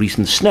make the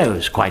recent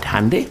snows quite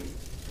handy.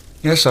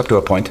 Yes, up to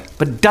a point.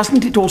 But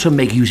doesn't it also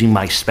make using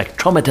my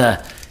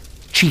spectrometer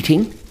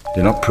cheating?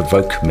 Do not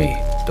provoke me,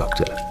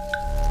 Doctor.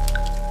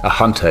 A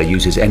hunter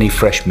uses any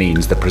fresh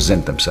means that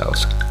present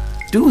themselves.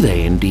 Do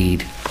they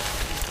indeed?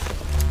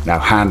 Now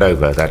hand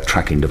over that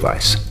tracking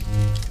device.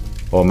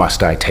 Or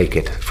must I take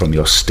it from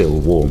your still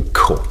warm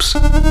corpse?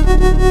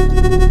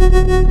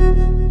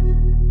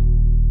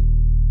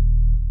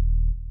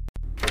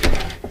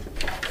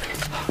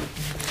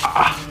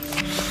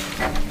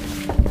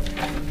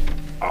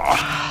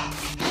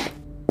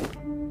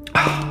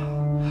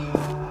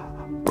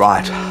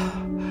 Right.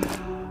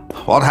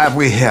 What have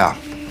we here?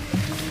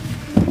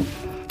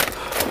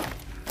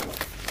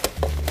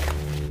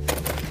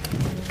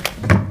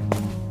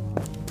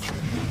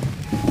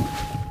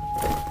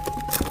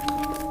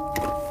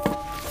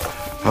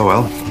 Oh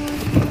well.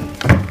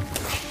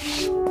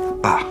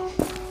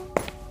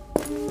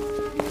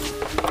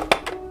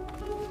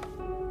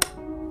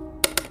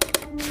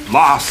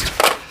 Lost.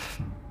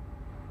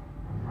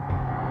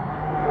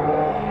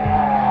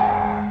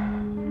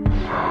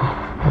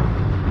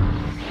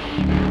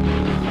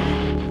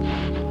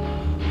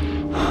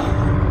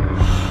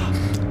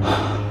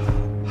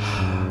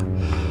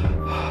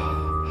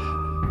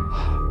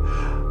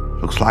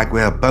 Looks like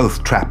we're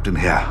both trapped in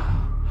here.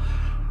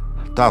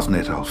 Doesn't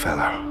it, old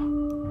fellow?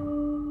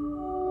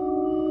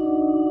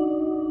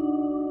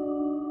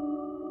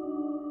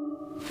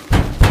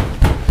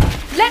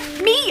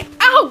 Let me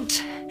out!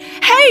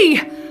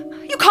 Hey!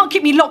 You can't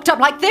keep me locked up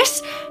like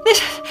this!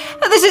 This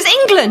is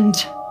England!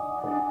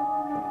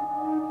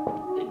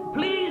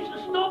 Please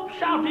stop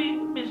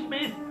shouting, Miss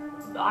Smith.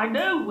 I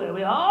know where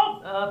we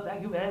are.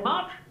 Thank you very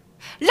much.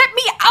 Let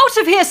me out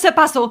of here, Sir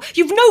Basil!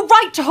 You've no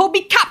right to hold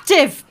me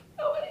captive!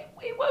 Oh,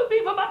 it won't be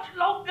for much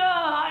longer,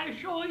 I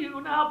assure you.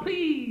 Now,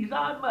 please,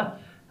 I'm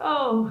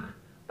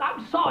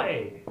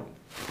sorry.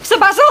 Sir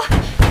Basil!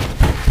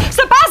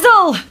 Sir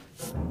Basil!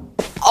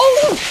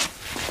 Oh!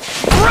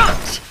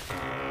 Rot!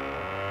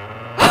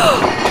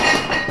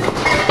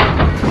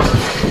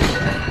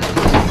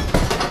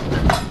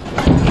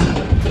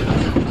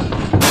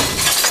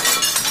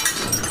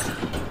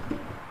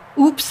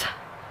 Oops.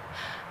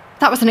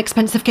 That was an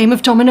expensive game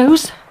of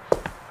dominoes.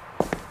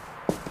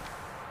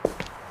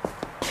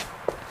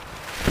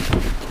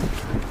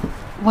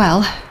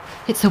 Well,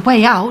 it's a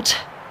way out,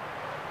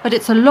 but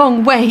it's a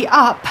long way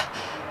up.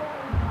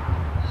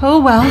 Oh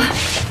well,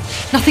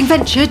 nothing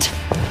ventured.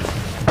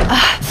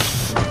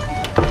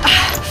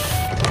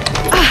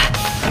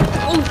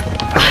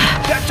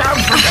 Get down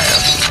from there!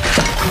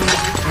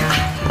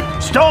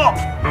 Stop!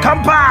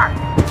 Come back!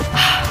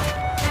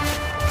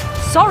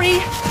 Sorry,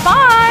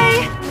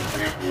 bye!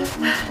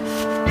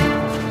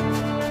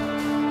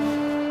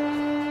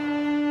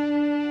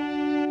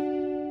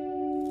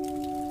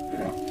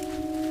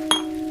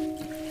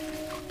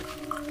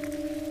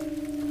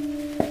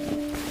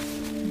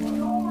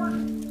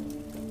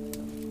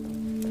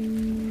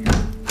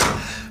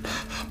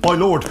 My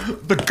lord,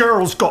 the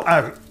girl's got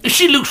out. Is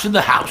she loose in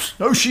the house?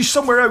 No, she's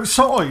somewhere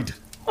outside.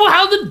 Well,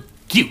 how the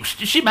deuce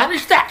did she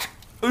manage that?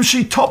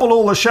 She toppled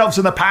all the shelves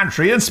in the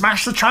pantry and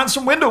smashed the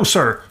transom window,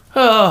 sir.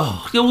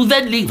 Oh, you'll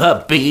then leave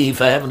her be,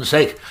 for heaven's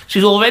sake.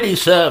 She's already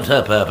served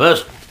her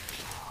purpose.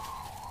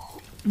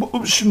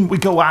 Well, shouldn't we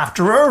go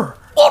after her?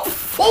 What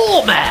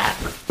for, man?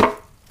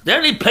 The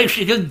only place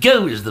she can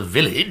go is the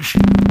village.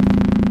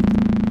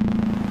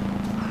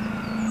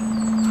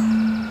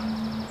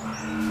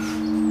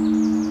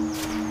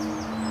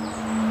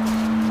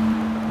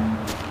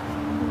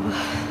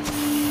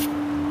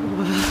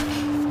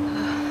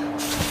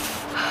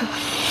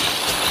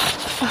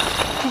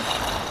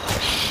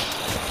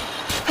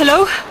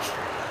 Hello?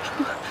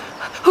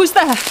 Who's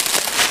there?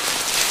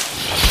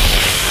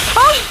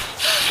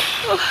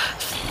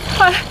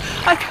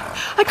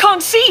 I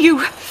can't see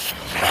you.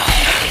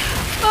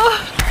 Oh,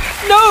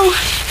 no,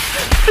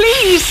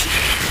 please.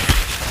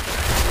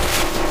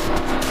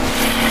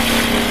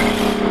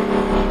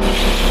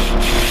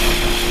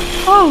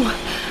 Oh,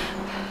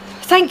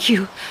 thank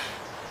you.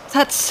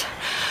 That's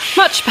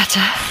much better.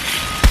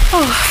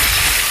 Oh,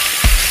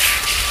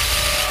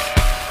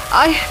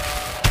 I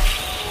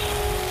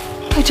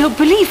don't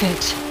believe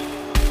it.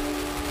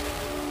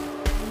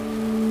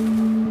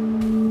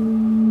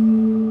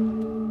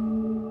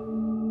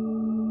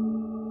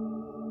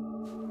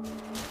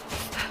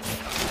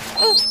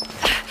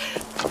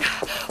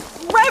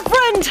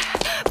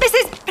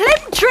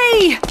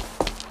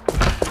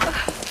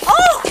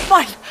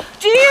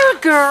 Poor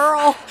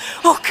girl.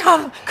 Oh,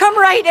 come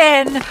right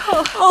in.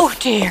 Oh,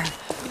 dear.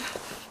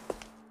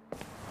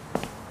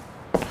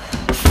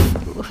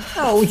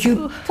 Oh,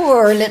 you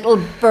poor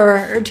little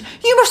bird.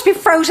 You must be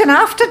frozen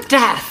half to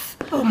death.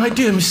 Oh, my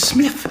dear Miss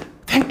Smith.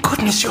 Thank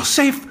goodness you're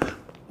safe.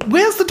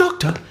 Where's the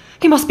doctor?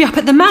 He must be up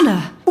at the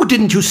manor. Oh,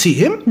 didn't you see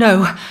him?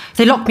 No,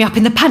 they locked me up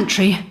in the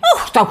pantry.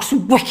 Oh, those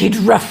wicked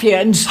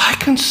ruffians. I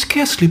can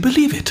scarcely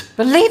believe it.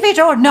 Believe it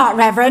or not,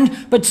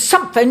 Reverend, but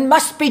something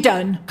must be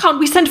done. Can't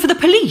we send for the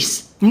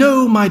police?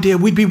 No, my dear,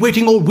 we'd be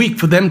waiting all week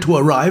for them to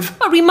arrive.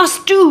 But we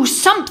must do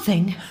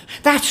something.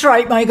 That's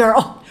right, my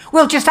girl.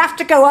 We'll just have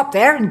to go up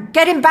there and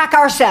get him back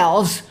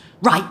ourselves.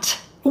 Right.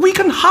 We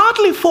can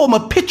hardly form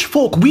a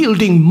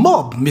pitchfork-wielding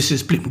mob,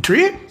 Mrs.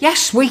 Plimtree.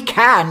 Yes, we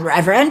can,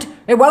 Reverend.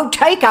 It won't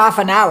take half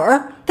an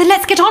hour. Then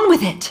let's get on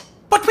with it.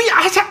 But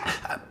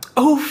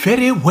oh,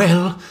 very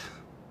well.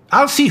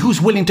 I'll see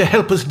who's willing to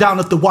help us down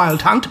at the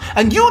Wild Hunt,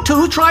 and you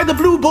two try the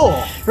Blue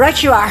Boar.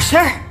 Right you are,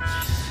 sir.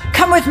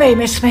 Come with me,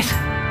 Miss Smith.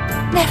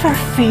 Never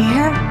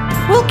fear.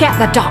 We'll get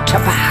the doctor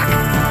back.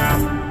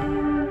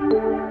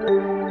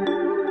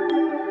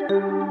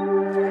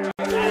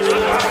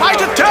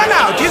 Quite a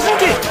turnout,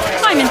 isn't it?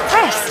 I'm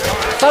impressed.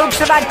 Folks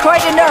have had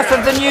quite enough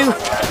of the new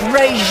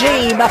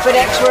regime up at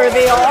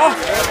Exworthy Hall.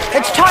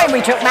 It's time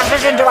we took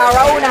matters into our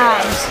own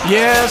hands.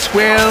 Yes,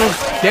 well,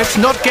 let's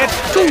not get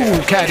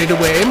too carried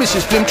away,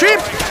 Mrs. Plimtree.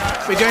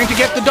 We're going to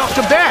get the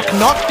doctor back,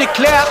 not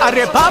declare a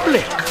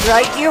republic.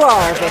 Right you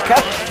are,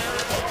 Vicar.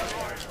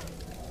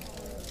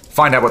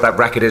 Find out what that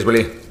racket is, will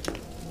you?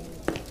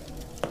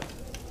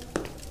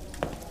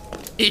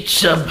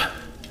 It's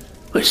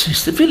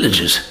the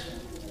villagers.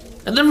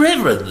 And the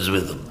reverends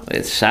with them.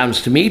 It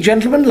sounds to me,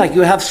 gentlemen, like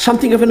you have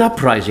something of an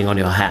uprising on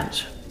your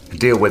hands.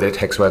 Deal with it,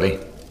 Hexworthy.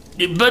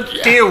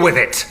 But... Deal with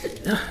it!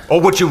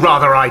 Or would you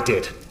rather I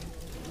did?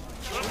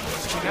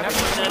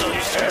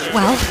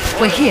 Well,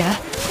 we're here.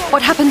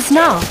 What happens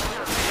now?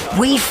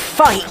 We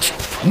fight.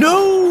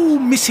 No,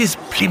 Mrs.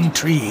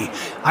 Plimtree.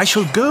 I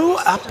shall go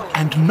up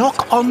and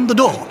knock on the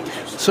door.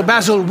 Sir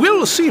Basil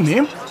will see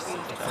me.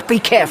 Be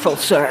careful,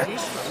 sir.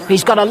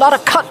 He's got a lot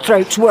of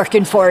cutthroats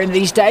working for him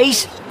these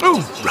days.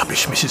 Oh,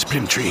 rubbish, Mrs.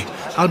 Plimtree.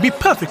 I'll be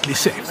perfectly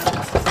safe.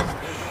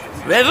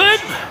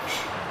 Reverend?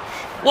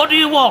 What do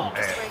you want?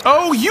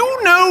 Oh,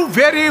 you know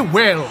very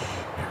well.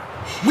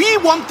 We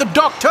want the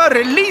doctor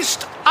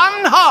released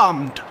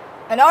unharmed.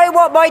 And I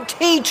want my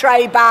tea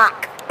tray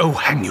back. Oh,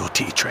 hang your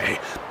tea tray.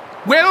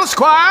 Well,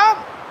 Squire,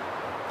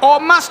 or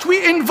must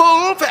we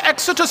involve the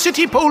Exeter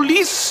City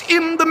Police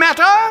in the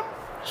matter?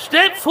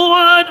 Step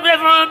forward,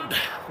 Reverend.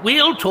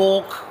 We'll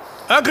talk.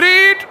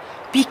 Agreed.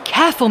 Be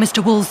careful,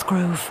 Mr.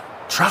 Woolsgrove.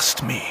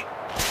 Trust me.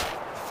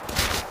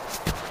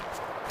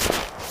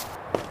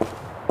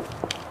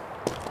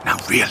 Now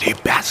really,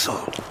 Basil,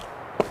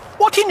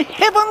 what in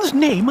heaven's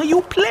name are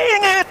you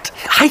playing at?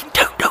 I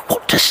don't know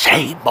what to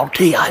say,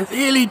 Monty. I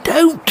really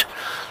don't.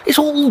 It's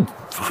all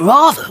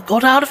rather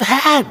got out of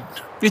hand.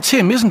 It's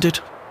him, isn't it?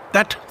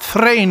 That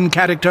Thrain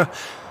character.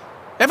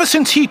 Ever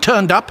since he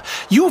turned up,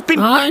 you've been...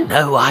 I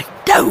know. I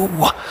don't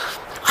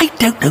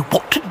know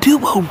what to do,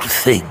 old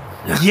thing.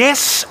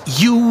 Yes,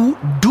 you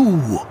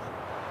do.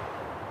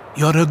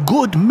 You're a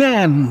good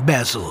man,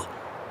 Basil.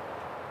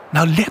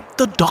 Now let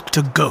the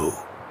doctor go.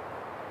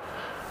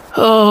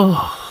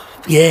 Oh,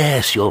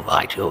 yes, you're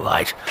right.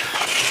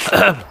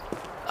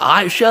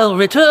 I shall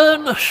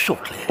return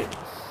shortly.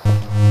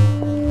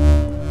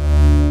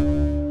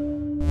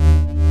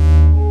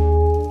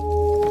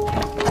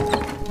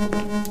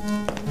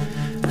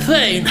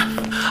 Thane,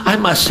 I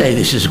must say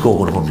this has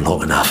gone on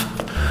long enough.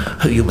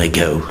 You may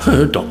go.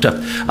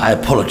 Doctor, I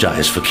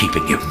apologise for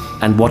keeping you.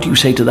 And what do you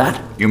say to that?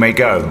 You may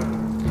go.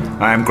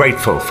 I am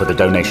grateful for the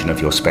donation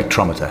of your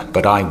spectrometer,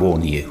 but I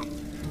warn you.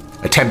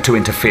 Attempt to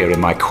interfere in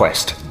my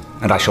quest,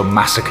 and I shall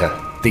massacre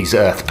these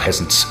Earth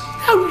peasants.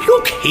 Now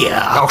look here.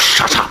 Oh,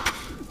 shut up!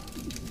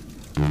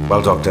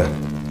 Well, Doctor,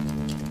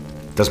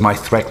 does my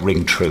threat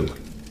ring true?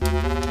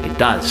 It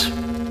does.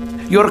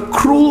 You're a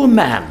cruel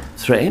man,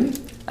 Thrain,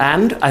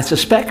 and, I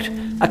suspect,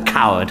 a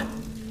coward.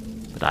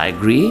 But I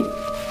agree.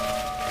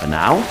 For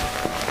now,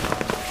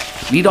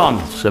 lead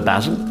on, Sir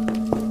Basil.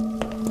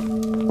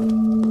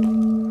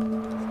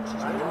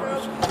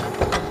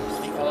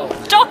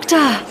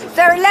 Doctor!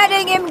 They're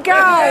letting him go!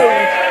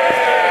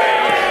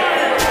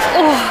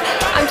 Oh,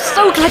 I'm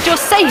so glad you're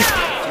safe.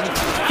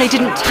 They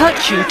didn't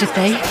hurt you, did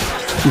they?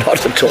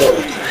 Not at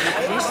all.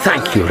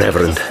 Thank you,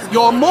 Reverend.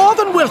 You're more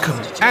than welcome,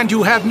 and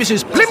you have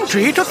Mrs.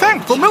 Plimtree to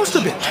thank for most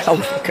of it. Oh,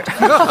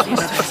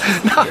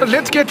 Now,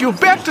 let's get you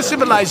back to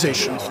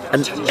civilization.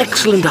 an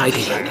excellent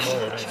idea.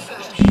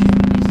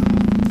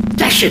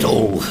 Dash it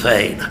all,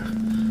 Thane.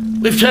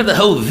 We've turned the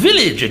whole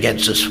village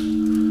against us.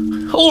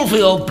 All for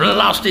your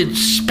blasted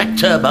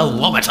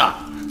spectre-barometer.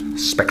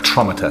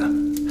 Spectrometer.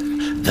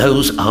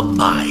 Those are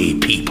my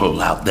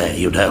people out there,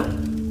 you know.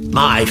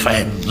 My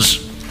friends.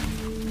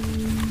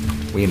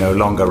 We no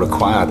longer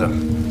require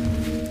them.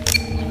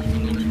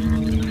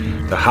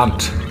 The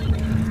hunt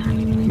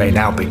may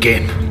now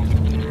begin.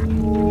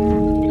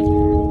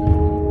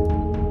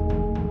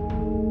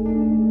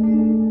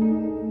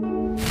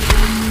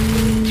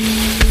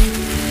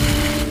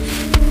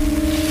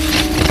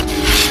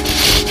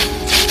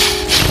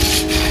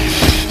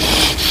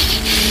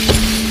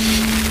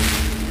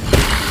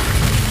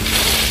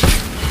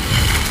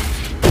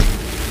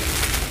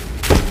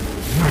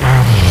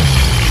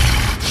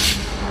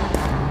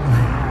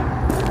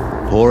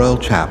 Poor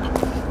old chap.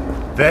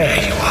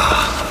 There you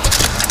are.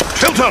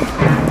 Chilton!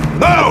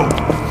 No!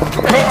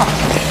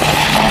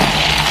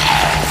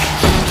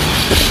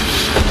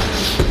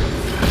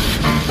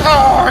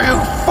 Oh, you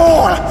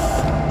fool!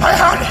 I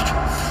had it!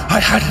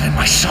 I had it in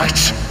my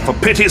sights. For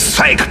pity's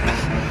sake!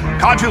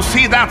 Can't you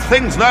see that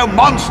thing's no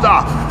monster?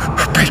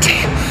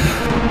 Pity!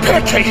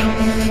 Pity!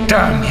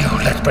 Damn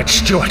you, Lethbridge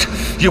Stewart.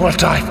 You will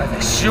die for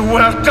this. You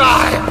will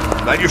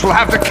die! Then you shall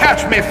have to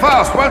catch me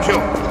first, won't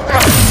you?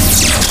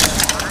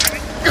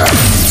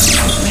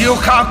 You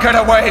can't get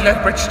away,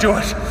 Lethbridge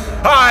Stewart.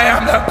 I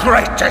am the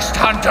greatest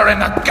hunter in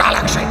the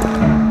galaxy.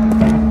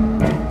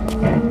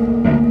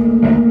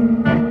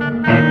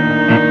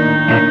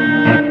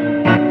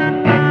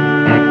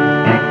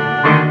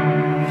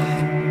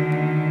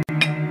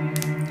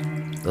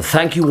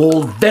 Thank you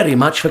all very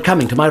much for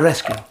coming to my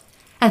rescue.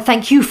 And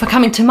thank you for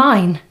coming to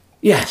mine.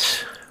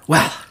 Yes,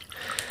 well,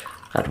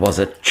 that was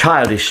a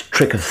childish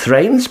trick of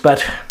Thrain's,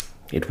 but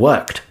it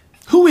worked.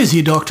 Who is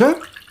he, Doctor?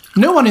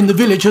 No one in the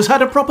village has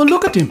had a proper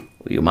look at him.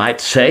 You might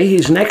say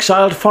he's an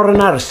exiled foreign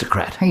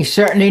aristocrat. He's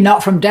certainly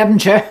not from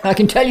Devonshire, I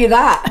can tell you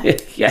that.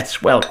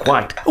 Yes, well,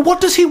 quite.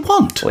 What does he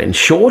want? Well, in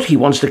short, he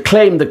wants to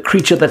claim the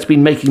creature that's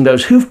been making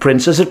those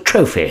hoofprints as a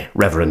trophy,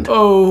 Reverend.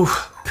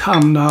 Oh,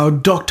 come now,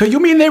 Doctor. You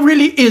mean there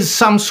really is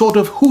some sort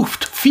of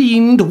hoofed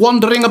fiend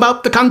wandering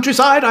about the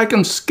countryside? I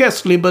can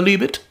scarcely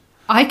believe it.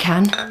 I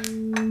can.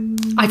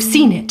 I've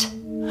seen it.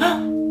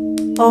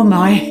 Oh,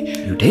 my.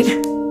 You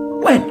did?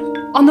 When?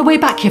 On the way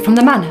back here from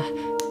the manor.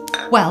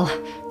 Well,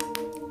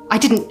 I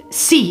didn't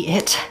see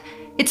it.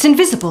 It's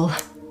invisible.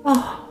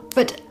 Oh.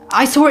 But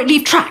I saw it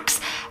leave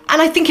tracks,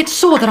 and I think it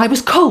saw that I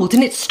was cold,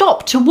 and it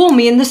stopped to warm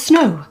me in the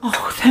snow.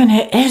 Oh, then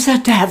it is a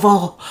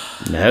devil.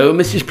 No,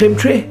 Mrs.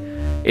 Plimtree.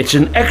 It's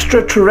an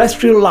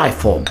extraterrestrial life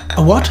form.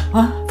 A what?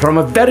 From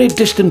a very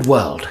distant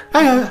world.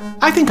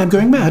 I think I'm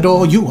going mad,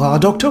 or you are,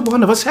 Doctor.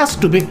 One of us has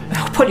to be.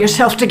 Oh, put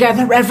yourself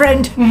together,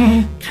 Reverend.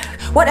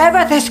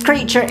 Whatever this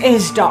creature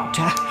is,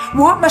 Doctor,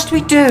 what must we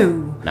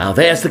do? Now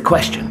there's the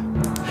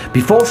question.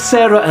 Before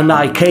Sarah and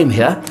I came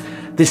here,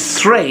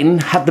 this Thrain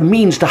had the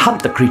means to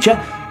hunt the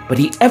creature, but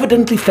he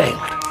evidently failed.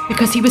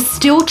 Because he was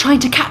still trying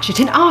to catch it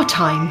in our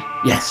time.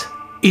 Yes.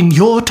 In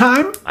your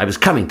time? I was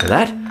coming to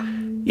that.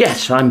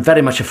 Yes, I'm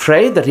very much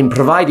afraid that in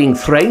providing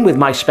Thrain with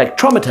my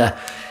spectrometer,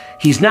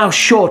 he's now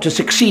sure to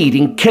succeed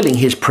in killing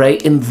his prey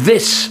in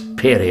this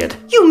period.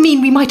 You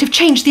mean we might have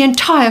changed the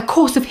entire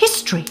course of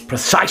history?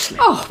 Precisely.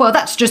 Oh, well,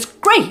 that's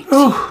just great.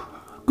 Oh,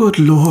 good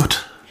Lord.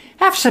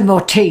 Have some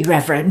more tea,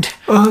 Reverend.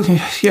 Oh,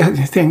 yeah,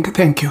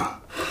 thank you.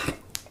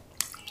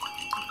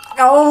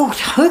 Oh,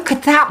 who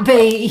could that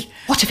be?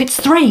 What if it's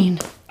Thrain?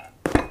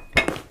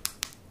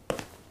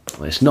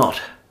 Well, it's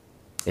not.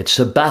 It's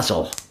Sir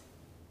Basil.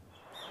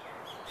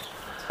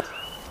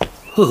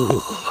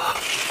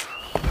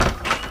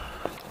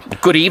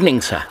 Good evening,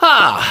 sir.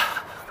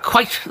 Ah,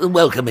 quite the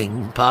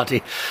welcoming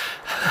party.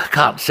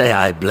 Can't say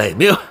I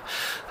blame you.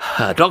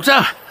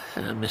 Doctor,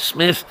 Miss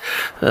Smith,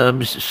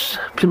 Mrs.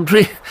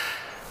 Plimtree,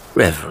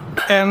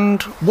 Reverend.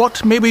 And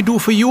what may we do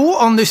for you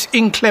on this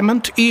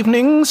inclement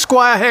evening,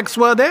 Squire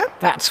Hexworthy?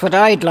 That's what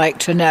I'd like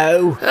to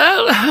know.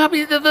 I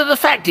mean, the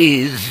fact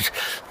is...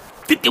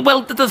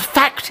 Well, the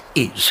fact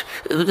is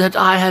that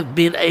I have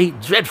been a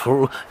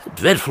dreadful,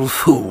 dreadful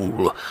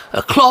fool,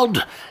 a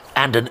clod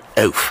and an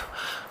oaf.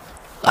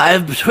 I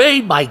have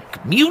betrayed my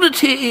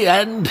community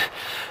and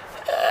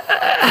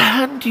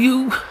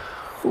you,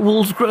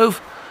 Woolsgrove,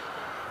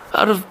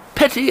 out of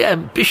petty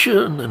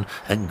ambition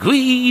and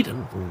greed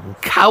and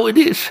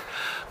cowardice.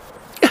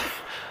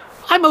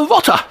 I'm a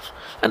rotter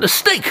and a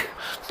snake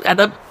and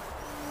a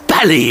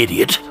bally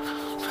idiot,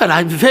 and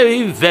I'm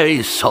very,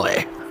 very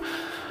sorry.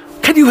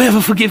 Can you ever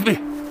forgive me?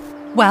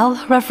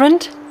 Well,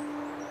 Reverend?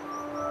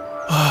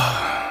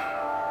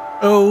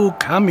 Oh,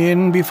 come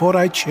in before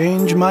I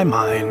change my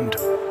mind.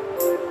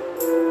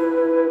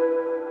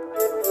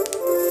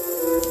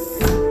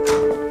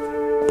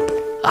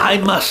 I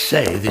must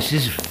say this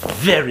is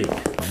very,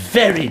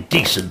 very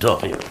decent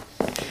of you.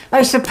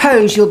 I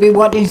suppose you'll be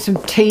wanting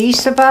some tea,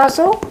 Sir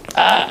Basil?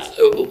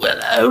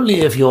 Well,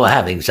 only if you're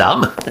having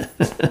some.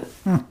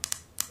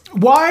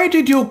 Why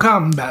did you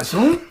come,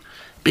 Basil?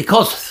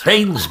 Because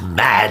Thrain's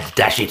mad,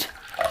 dash it.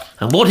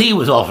 And what he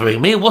was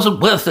offering me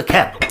wasn't worth the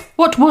candle.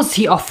 What was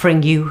he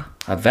offering you?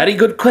 A very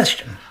good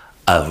question.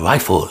 A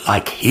rifle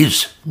like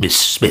his, Miss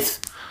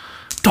Smith.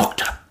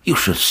 Doctor, you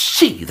should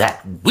see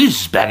that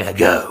whiz-banger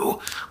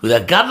go. With a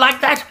gun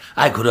like that,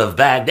 I could have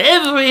bagged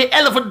every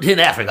elephant in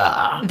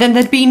Africa. Then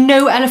there'd be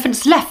no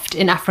elephants left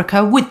in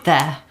Africa, would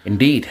there?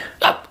 Indeed.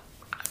 I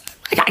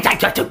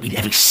don't mean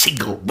every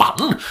single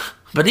one.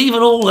 But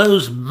even all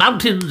those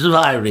mountains of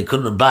ivory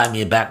couldn't buy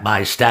me back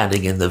my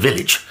standing in the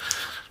village.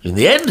 In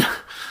the end,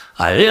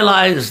 I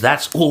realised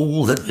that's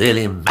all that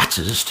really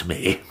matters to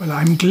me. Well,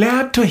 I'm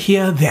glad to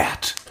hear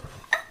that.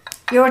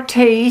 Your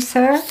tea,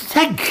 sir?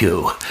 Thank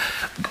you.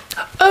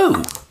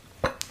 Oh,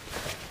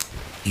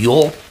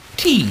 your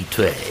tea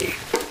tray.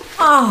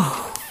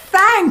 Oh,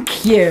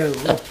 thank you.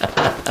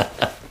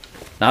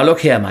 Now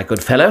look here, my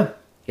good fellow.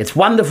 It's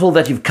wonderful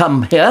that you've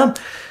come here,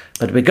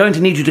 But we're going to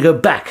need you to go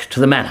back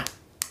to the manor.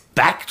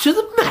 Back to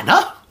the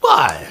manor?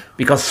 Why?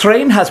 Because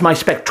Thrain has my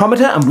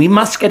spectrometer and we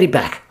must get it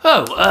back.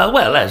 Oh,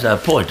 well, as a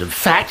point of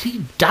fact,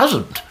 he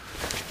doesn't.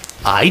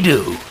 I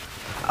do.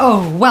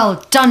 Oh,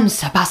 well done,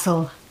 Sir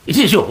Basil. It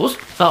is yours,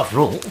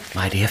 after all.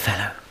 My dear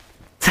fellow,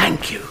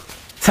 thank you.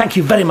 Thank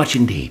you very much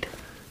indeed.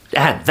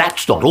 And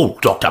that's not all,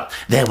 Doctor.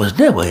 There was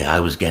no way I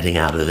was getting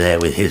out of there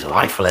with his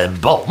rifle and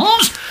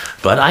bombs,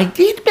 but I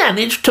did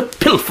manage to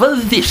pilfer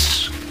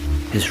this.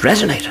 His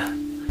resonator?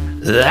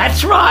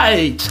 That's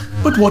right.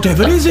 But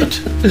whatever is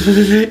it?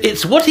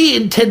 It's what he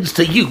intends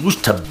to use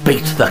to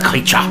bait the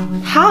creature.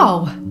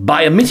 How?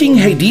 By emitting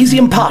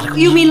Hadesian particles.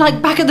 You mean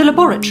like back at the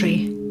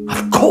laboratory?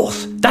 Of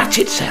course. That's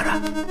it, Sarah.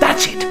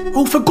 That's it.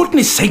 Oh, for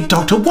goodness sake,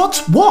 Doctor,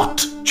 what's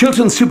what?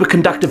 Chilton's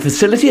superconductor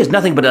facility is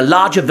nothing but a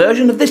larger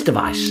version of this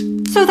device.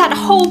 So that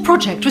whole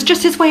project was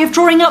just his way of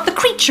drawing out the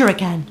creature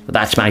again?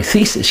 That's my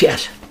thesis,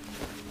 yes.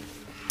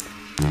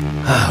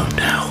 Oh,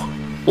 no.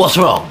 What's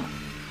wrong?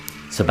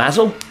 Sir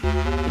Basil,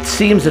 it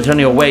seems that on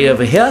your way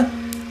over here,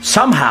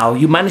 somehow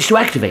you managed to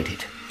activate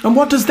it. And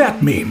what does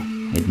that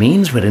mean? It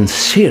means we're in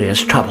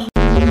serious trouble.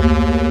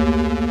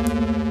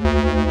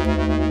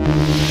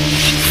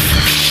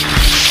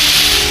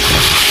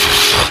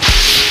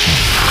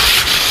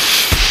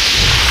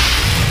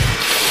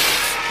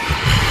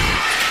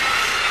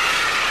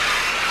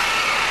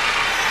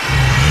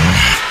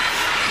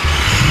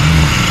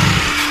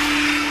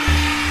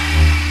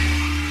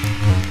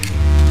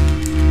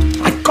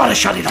 Gotta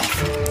shut it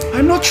off.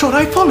 I'm not sure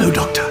I follow,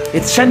 Doctor.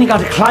 It's sending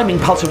out a climbing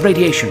pulse of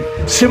radiation,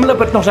 similar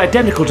but not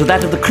identical to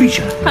that of the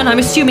creature. And I'm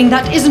assuming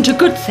that isn't a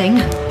good thing.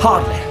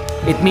 Hardly.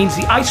 It means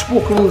the Ice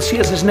Walker will see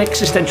us as an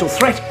existential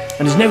threat,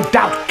 and is no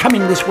doubt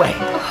coming this way.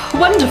 Oh,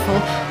 wonderful.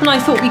 And I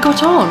thought we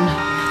got on.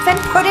 Then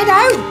put it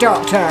out,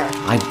 Doctor.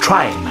 I'm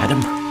trying,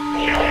 madam.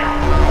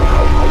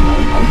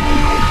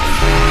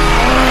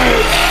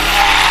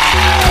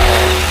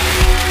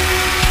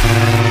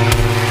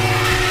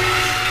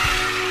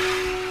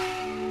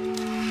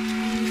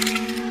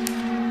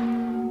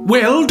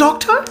 Well,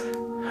 Doctor?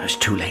 It's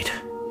too late.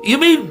 You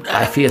mean...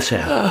 I fear so.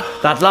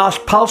 That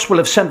last pulse will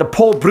have sent the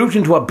poor brute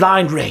into a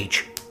blind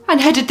rage.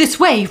 And headed this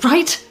way,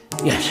 right?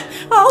 Yes.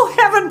 Oh,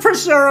 heaven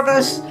preserve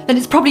us. Then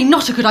it's probably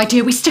not a good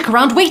idea we stick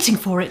around waiting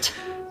for it.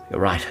 You're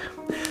right.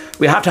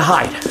 We have to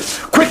hide.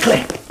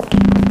 Quickly!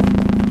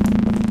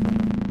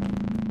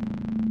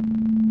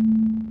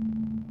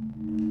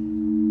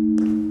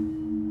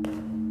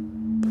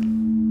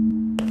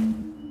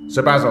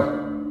 Sir Basil.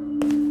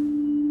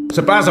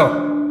 Sir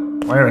Basil!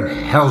 Where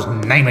in hell's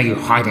name are you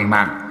hiding,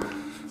 man?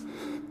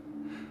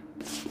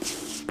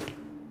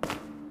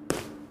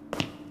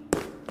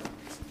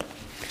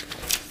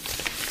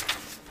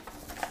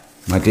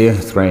 My dear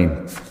Thrain.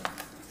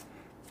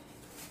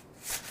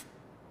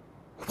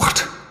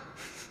 What?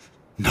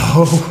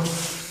 No!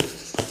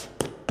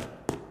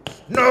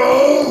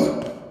 No!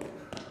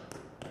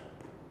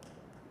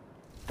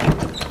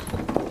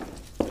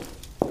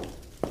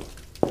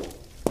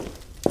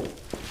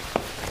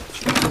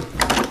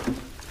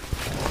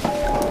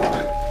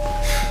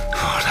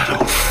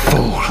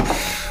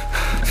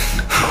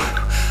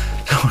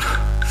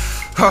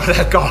 Oh,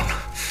 they're gone.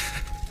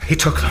 He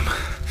took them.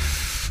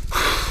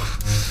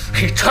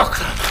 He took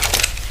them.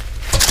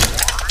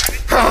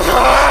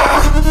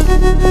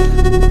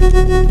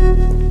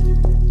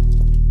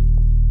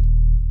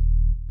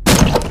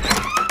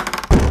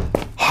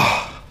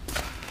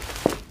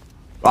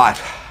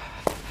 Right.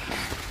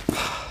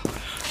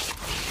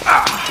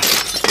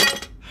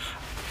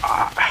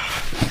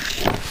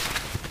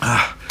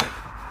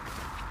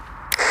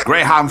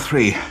 Greyhound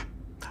 3,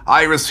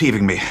 are you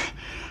receiving me?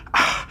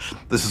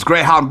 This is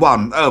Greyhound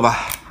 1, over.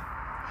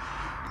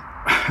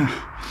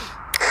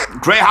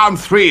 Greyhound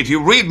 3, do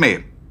you read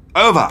me?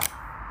 Over.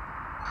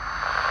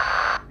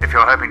 If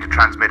you're hoping to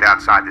transmit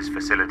outside this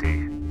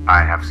facility,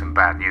 I have some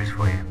bad news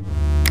for you.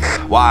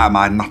 Why am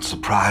I not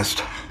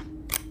surprised?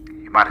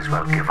 You might as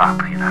well give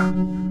up, you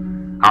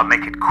know. I'll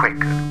make it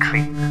quick and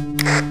clean.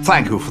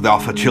 Thank you for the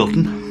offer,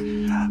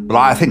 Chilton, but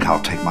I think I'll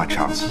take my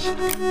chances.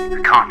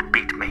 You can't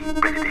beat me,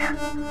 Brigadier.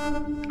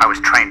 I was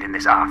trained in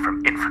this art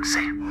from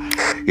infancy.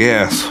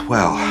 Yes,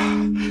 well,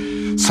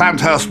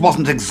 Sandhurst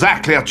wasn't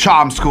exactly a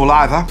charm school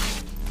either.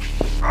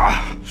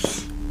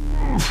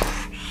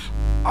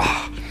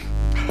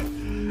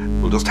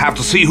 We'll just have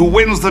to see who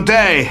wins the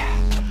day,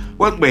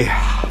 won't we?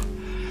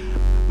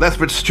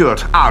 Lethbridge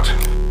Stewart, out.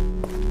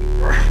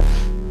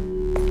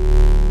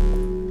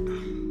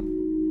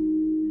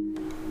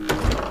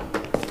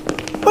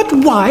 But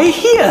why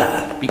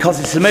here? Because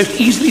it's the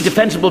most easily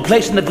defensible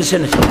place in the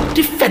vicinity.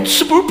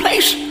 Defensible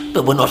place?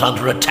 But we're not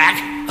under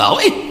attack, are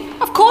we?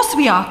 Of course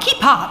we are.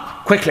 Keep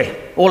up. Quickly,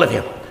 all of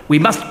you. We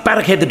must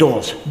barricade the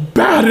doors.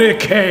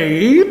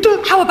 Barricade?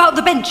 How about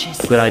the benches?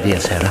 Good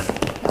idea, Sarah.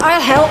 I'll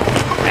help.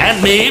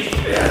 And me.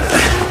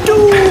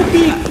 Do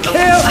be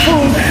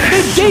careful.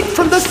 They date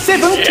from the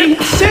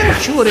 17th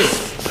century.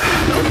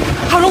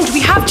 How long do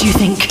we have, do you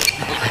think?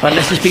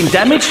 Unless it's been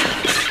damaged,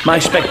 My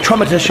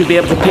spectrometer should be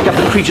able to pick up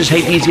the creature's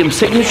Hadesium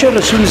signature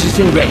as soon as it's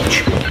in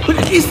range.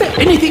 But is there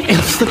anything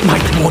else that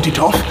might ward it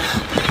off?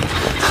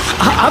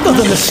 Other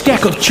than a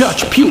stack of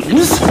church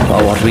pews?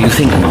 Well, what were you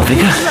thinking of,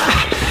 Vicar?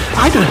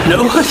 I don't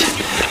know.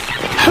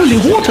 Holy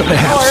water,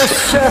 perhaps? Or a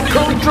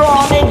circle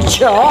drawn in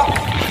chalk?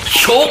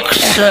 Chalk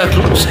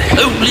circles,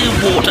 holy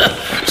water.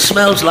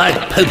 Smells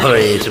like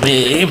potpourri to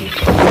me.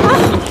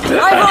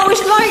 I've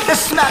always liked the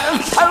smell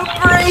of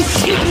potpourri.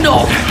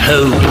 Not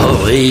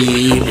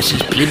potpourri,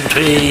 Mrs.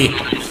 Plintry.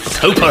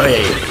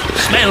 Potpourri.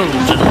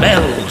 Smells and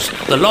bells.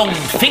 The long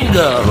finger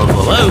of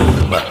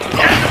Rome.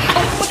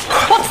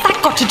 What's that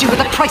got to do with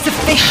the price of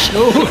fish?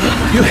 Oh,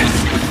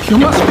 you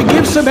must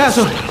forgive Sir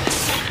Basil.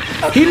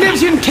 He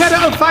lives in terror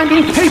of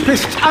finding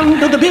papists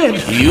under the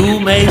bed.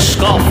 You may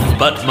scoff,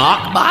 but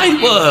mark my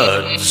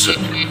words.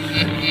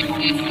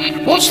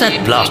 What's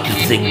that blasted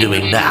thing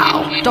doing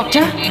now?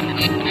 Doctor,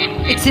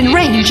 it's in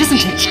range, isn't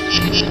it?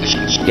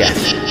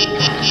 Yes.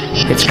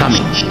 It's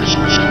coming.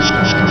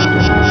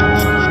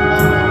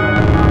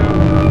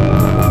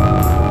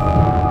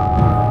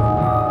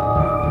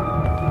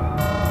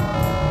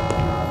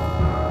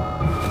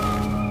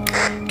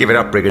 Give it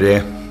up,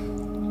 Brigadier.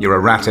 You're a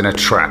rat in a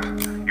trap.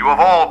 You of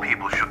all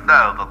people should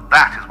know that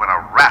that is when a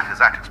rat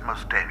is at its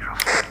most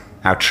dangerous.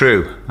 How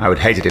true. I would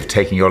hate it if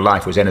taking your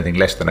life was anything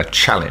less than a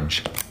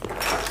challenge.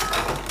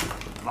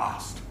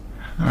 Lost.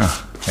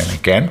 Oh, then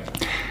again.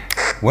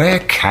 Where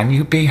can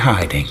you be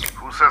hiding?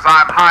 Who says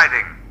I'm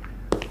hiding?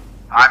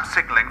 I'm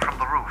signaling from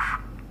the roof.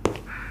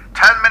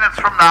 10 minutes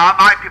from now,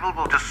 my people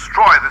will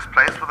destroy this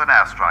place with an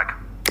airstrike.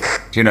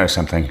 Do you know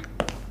something?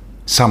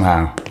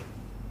 Somehow,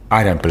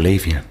 I don't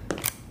believe you.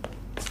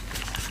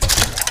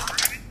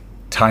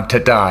 Time to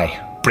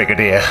die,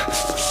 Brigadier.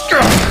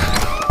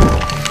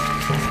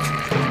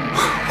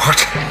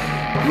 What?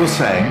 You were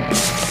saying?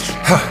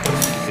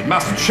 It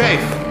must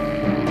chafe.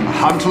 A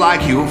hunter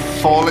like you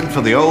falling for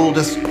the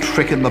oldest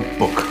trick in the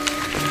book.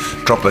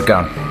 Drop the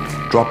gun.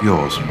 Drop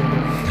yours.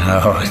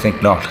 No, I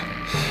think not.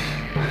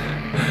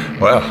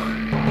 Well,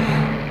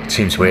 it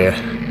seems we're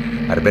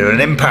at a bit of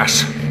an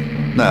impasse.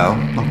 No,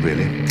 not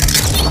really.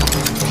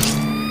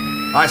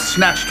 I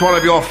snatched one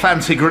of your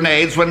fancy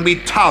grenades when we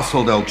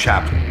tousled, old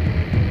chap.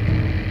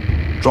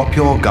 Drop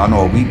your gun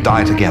or we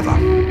die together.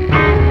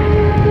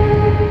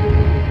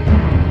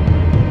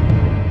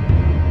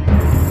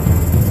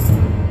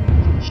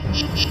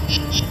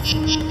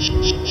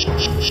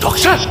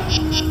 Doctor?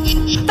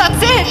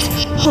 That's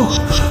it! Oh,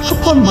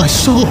 upon my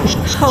soul.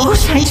 Oh,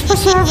 saints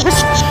preserve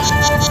us.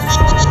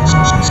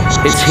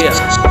 It's here.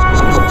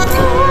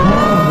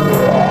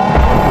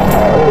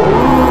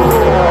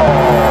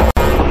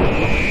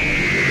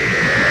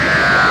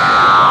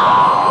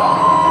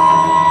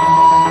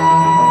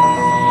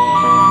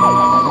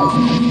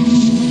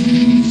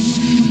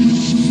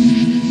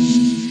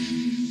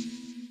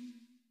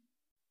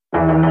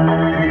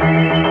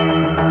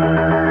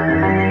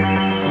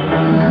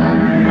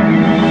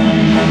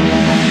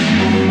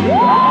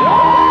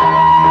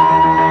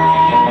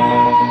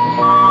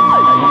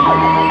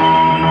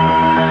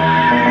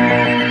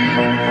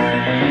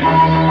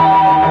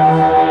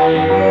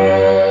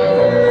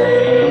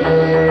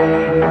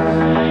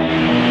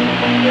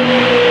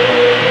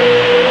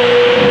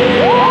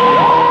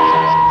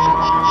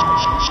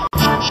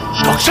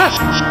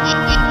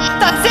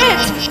 That's it!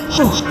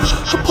 Oh,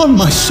 upon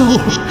my soul.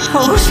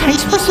 Oh,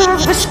 saints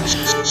preserve us.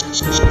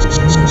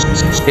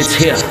 It's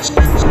here.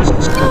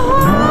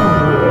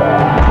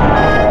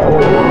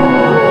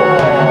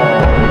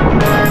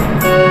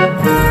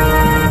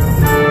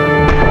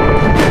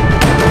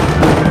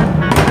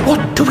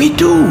 What do we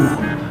do?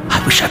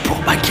 I wish I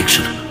brought my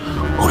Dixon,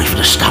 or even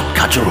a stout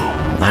cudgel.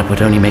 That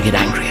would only make it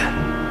angrier.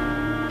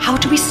 How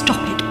do we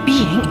stop it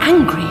being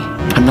angry?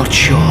 I'm not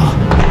sure.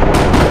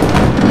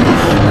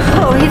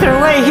 Oh, either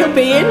way, he'll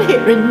be in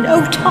here in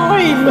no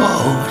time.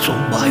 Oh, it's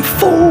all my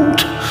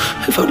fault.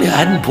 If only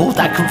I hadn't brought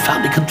that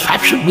confounding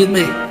contraption with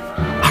me.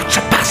 Oh,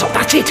 Sir Basil,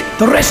 that's it!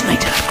 The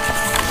resonator!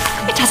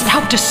 It hasn't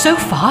helped us so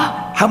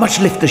far. How much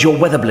lift does your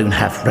weather balloon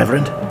have,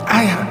 Reverend?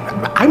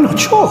 I'm not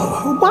sure.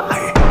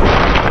 Why?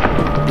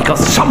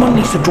 Because someone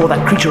needs to draw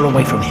that creature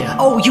away from here.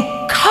 Oh, you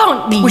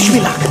can't mean... Wish me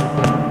luck.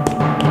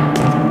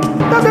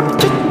 No,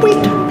 just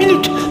wait a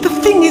minute. The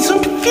thing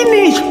isn't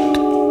finished.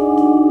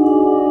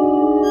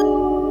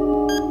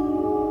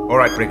 All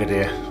right,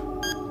 Brigadier.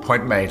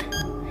 Point made.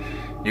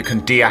 You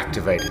can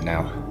deactivate it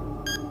now.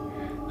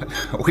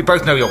 We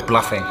both know you're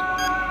bluffing.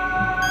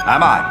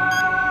 Am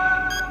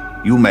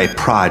I? You may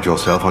pride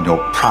yourself on your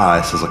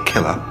prowess as a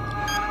killer,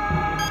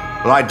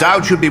 but I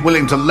doubt you'd be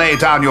willing to lay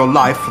down your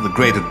life for the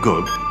greater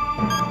good.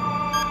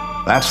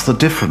 That's the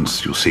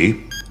difference, you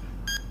see,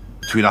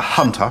 between a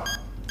hunter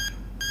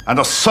and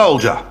a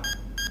soldier.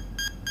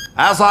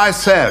 As I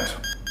said,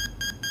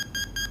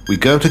 we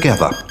go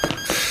together.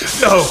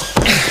 No!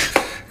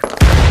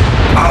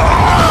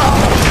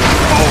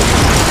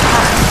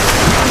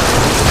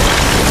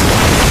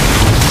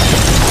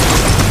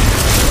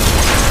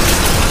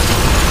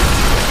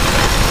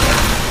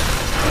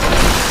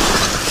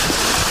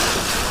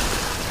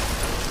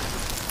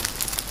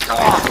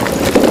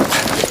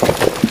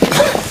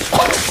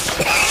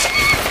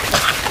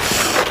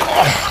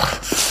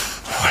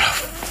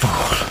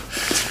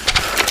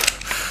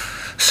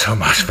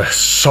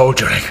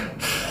 soldiering.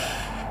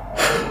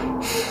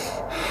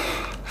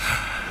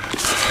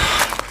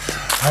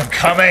 I'm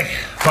coming,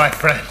 my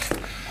friend.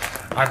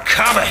 I'm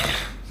coming.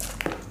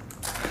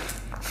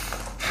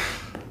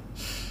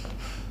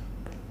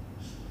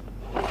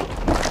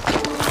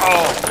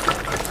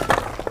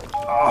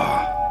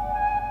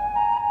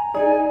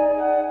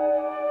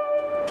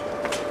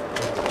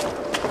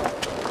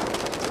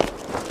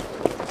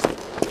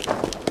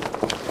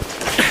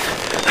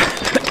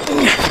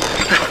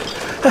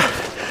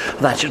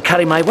 That should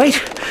carry my weight,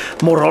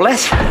 more or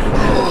less.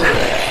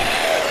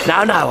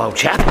 Now, old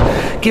chap.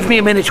 Give me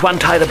a minute to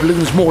untie the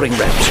balloon's mooring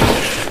ropes.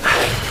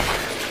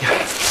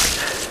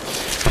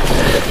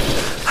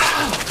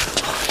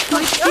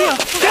 My dear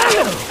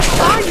fellow,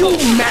 are you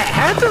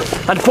mad?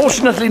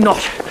 Unfortunately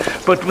not.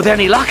 But with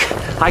any luck,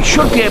 I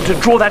should be able to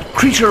draw that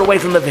creature away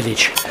from the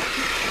village.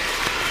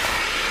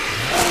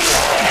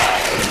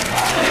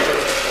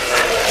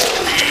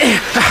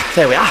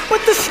 There we are.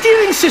 But the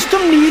steering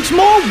system needs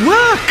more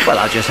work. Well,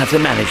 I'll just have to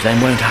manage then,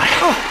 won't I?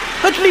 Oh,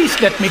 at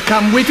least let me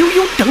come with you.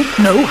 You don't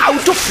know how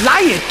to fly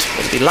it.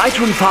 It'll be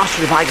lighter and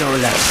faster if I go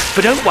alone.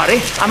 But don't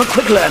worry, I'm a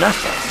quick learner.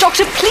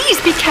 Doctor,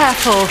 please be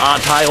careful.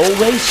 Aren't I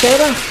always,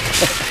 Sarah?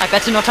 I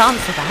better not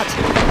answer that.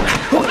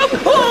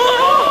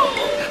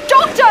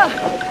 Doctor!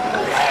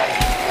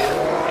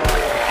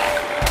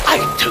 I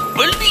don't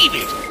believe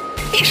it.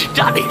 He's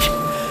done it.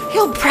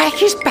 He'll break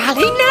his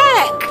bally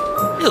neck.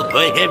 He'll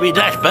break every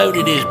dash bone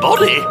in his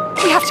body.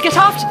 We have to get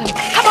after them.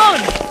 Come on!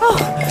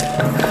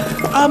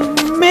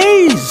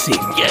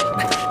 Amazing. Yeah.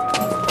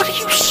 What are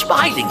you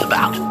smiling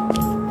about?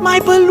 My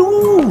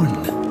balloon.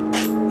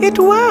 It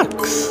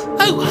works.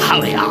 Oh,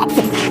 hurry up.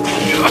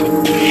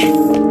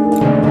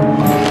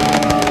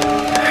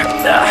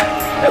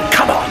 Oh,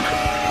 come on.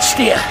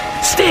 Steer.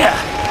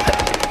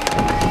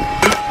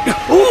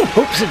 Ooh,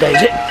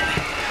 oops-a-daisy.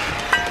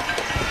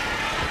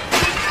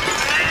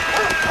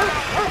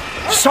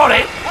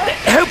 Sorry.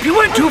 Hope you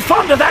weren't too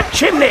fond of that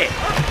chimney.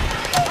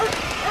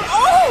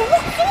 Oh,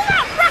 what's all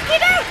that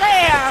racket out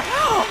there?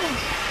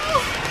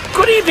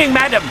 Good evening,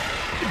 madam.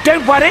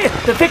 Don't worry,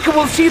 the vicar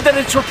will see that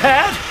it's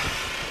repaired.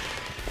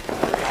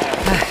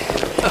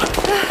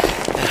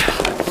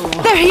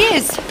 There he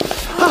is.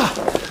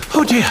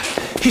 Oh dear,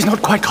 he's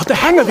not quite got the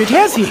hang of it,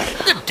 has he?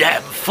 The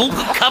damn fool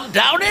can come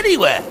down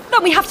anywhere.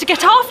 Then we have to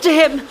get after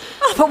him.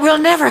 Oh, but we'll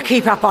never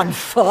keep up on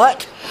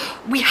foot.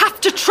 We have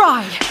to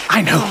try.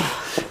 I know.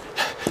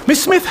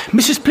 Miss Smith,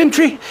 Mrs.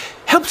 Plimtree,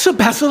 help Sir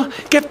Basil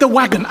get the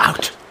wagon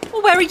out.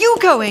 Where are you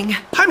going?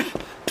 I'm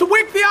to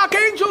wake the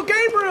Archangel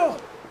Gabriel.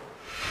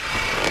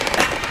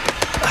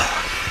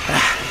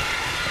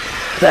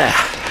 There,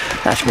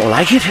 that's more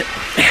like it.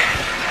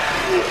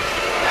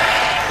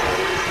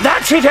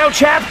 That's it, old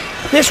chap.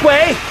 This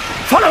way.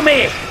 Follow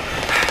me.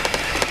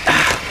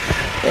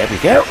 There we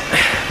go.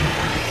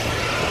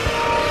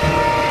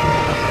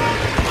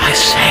 I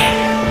say,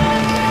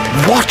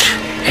 what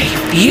a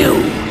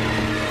view.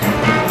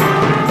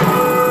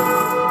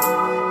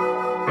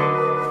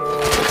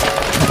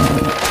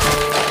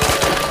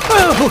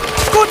 Oh,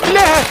 good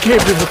lad,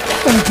 Gabriel.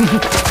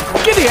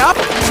 Giddy up.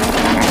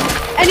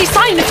 Any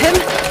sign of him?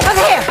 Oh,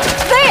 there!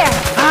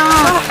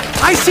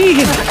 I see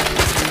him.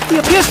 He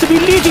appears to be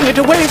leading it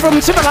away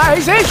from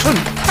civilization.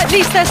 At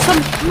least there's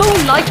some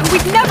moonlight or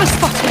we'd never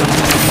spot him.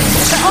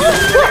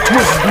 What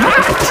was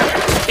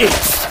that?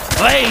 It's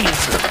flame.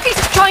 He's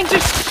trying to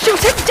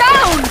shoot him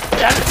down.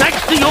 And thanks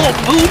to your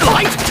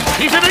moonlight,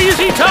 he's an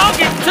easy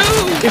target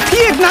too. If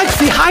he ignites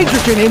the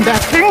hydrogen in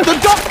that thing, the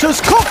doctor's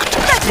cooked.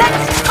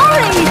 Let's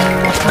hurry.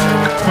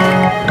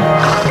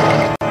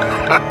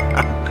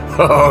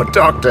 Oh,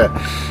 Doctor,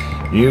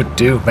 you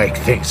do make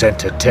things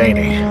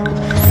entertaining.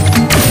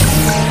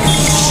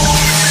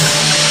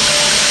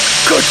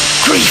 Good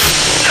grief!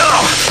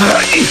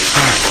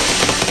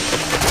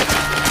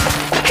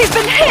 He's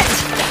been hit.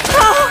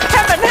 Oh,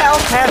 heaven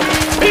help him!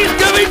 He's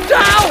going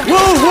down.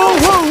 Whoa,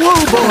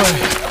 boy.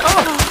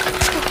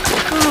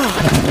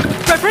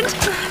 Reverend,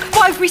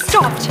 why have we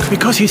stopped?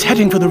 Because he's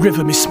heading for the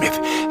river, Miss Smith.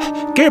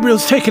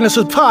 Gabriel's taken us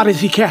as far as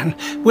he can.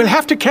 We'll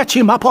have to catch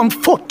him up on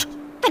foot.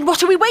 Then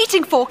what are we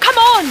waiting for? Come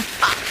on!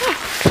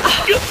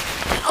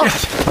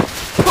 Yes.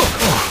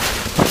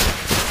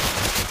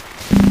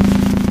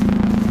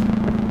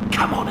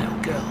 Come on,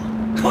 old girl.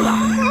 Pull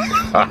up.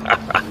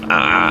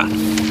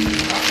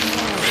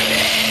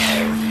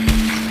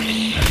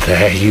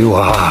 There you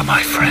are,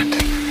 my friend.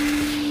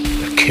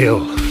 The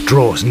kill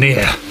draws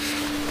near.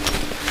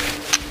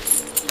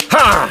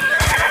 Ha!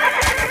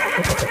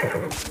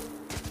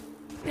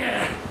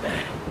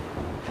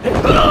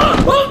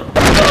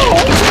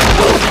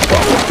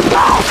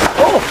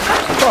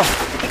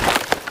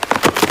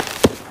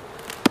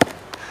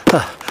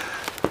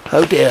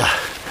 Oh dear.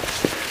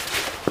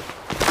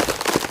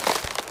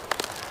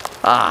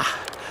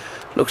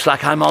 Looks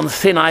like I'm on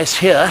thin ice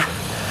here.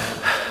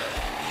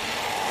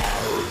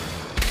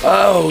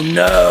 Oh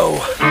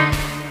no!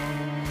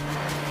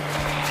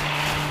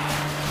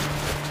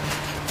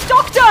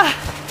 Doctor!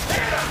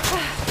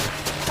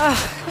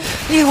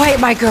 You wait,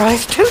 my girl.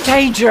 It's too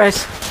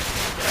dangerous.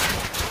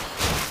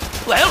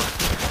 Well,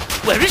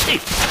 Where is he?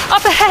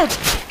 Up ahead!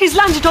 He's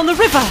landed on the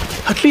river.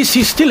 At least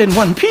he's still in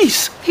one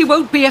piece. He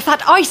won't be if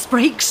that ice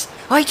breaks.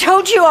 I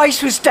told you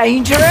ice was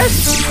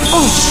dangerous.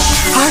 Oh,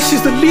 ice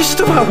is the least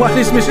of our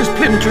worries, Mrs.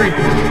 Plymtree.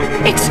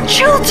 It's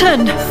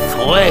Chilton!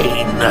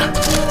 Thwain.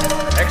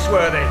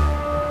 Exworthy,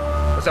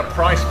 there's a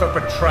price for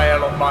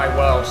betrayal on my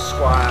world,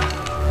 Squire.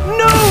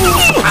 No!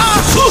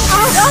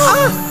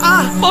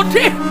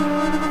 Monty!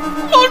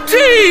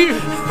 Monty!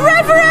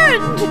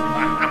 Reverend!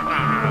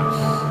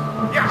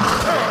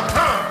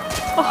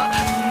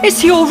 Is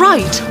he all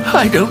right?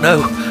 I don't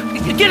know.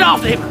 Get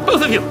after him,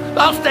 both of you.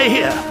 I'll stay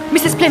here.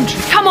 Mrs.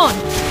 Plymtree, come on.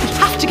 We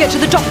have to get to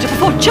the doctor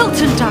before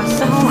Chilton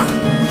does.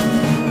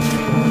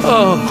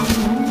 Oh,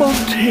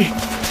 Monty.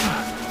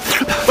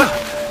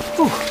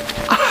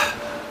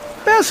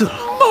 Basil!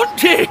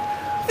 Monty!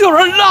 You're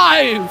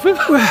alive!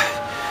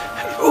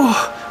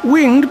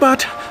 Winged,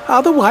 but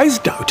otherwise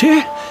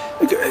doughty.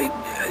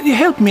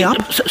 Help me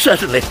up.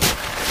 Certainly.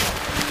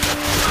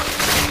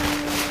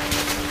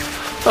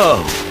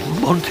 Oh,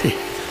 Monty.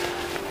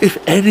 If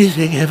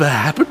anything ever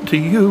happened to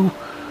you...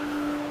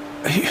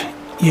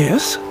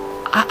 Yes?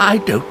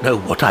 I don't know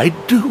what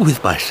I'd do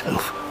with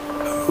myself.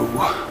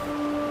 Oh.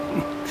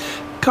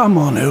 Come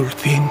on, old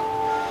thing.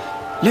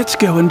 Let's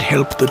go and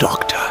help the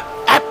doctor.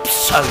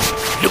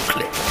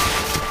 Absolutely.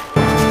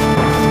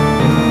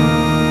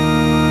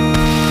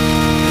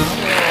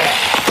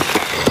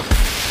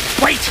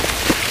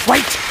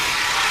 Wait!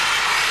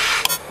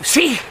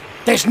 See?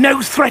 There's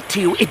no threat to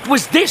you. It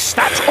was this,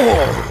 that's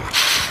all.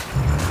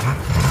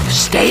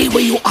 Stay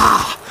where you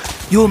are.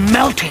 You'll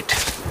melt it.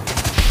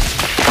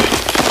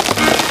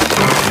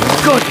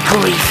 Good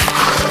grief.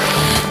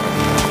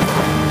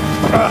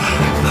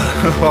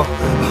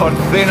 On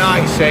thin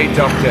ice, eh,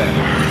 Doctor?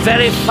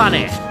 Very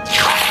funny.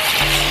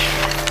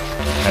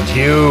 And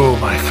you,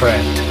 my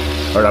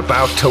friend, are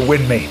about to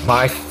win me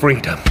my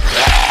freedom.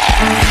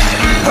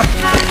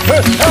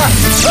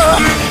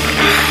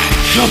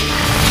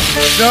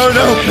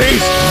 No,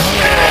 please!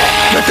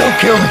 Don't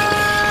kill me!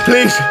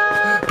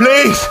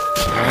 Please!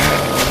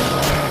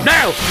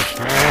 No!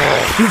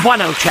 You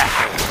won, old chap.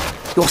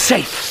 You're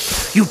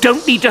safe. You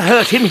don't need to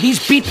hurt him. He's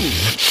beaten.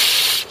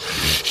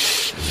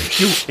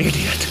 You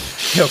idiot!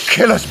 He'll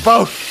kill us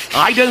both!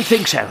 I don't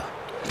think so.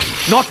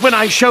 Not when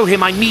I show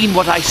him I mean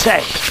what I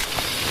say.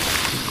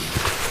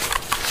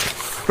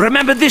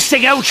 Remember this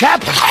thing, old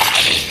chap?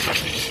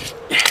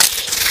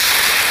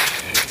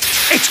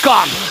 It's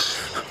gone.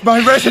 My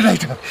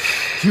resonator!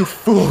 You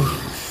fool!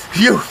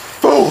 You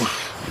fool!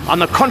 On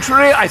the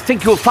contrary, I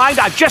think you'll find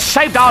I've just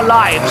saved our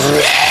lives.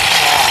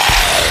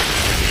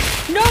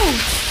 No!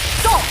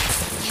 Stop!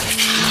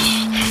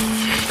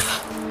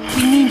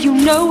 We mean you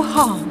no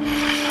harm.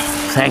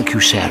 Thank you,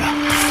 Sarah.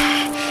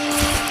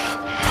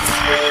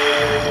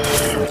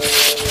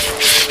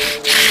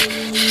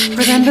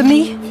 Remember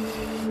me?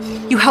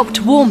 You helped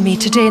warm me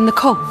today in the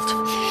cold.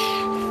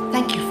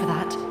 Thank you for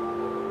that.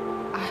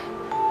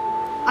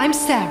 I'm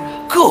Sarah.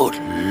 Good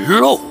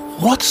Lord!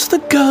 What's the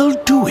girl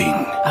doing?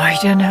 I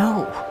don't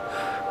know.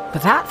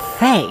 But that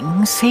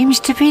thing seems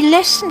to be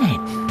listening.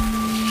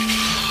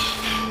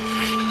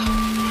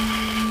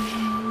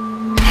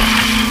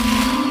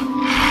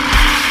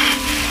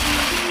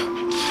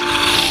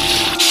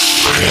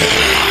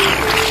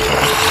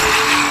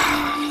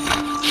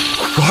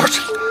 What?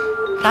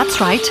 That's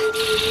right.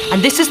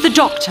 And this is the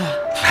doctor.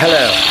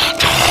 Hello.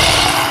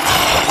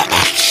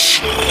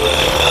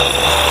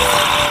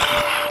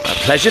 A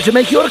pleasure to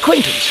make your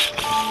acquaintance.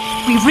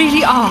 We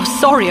really are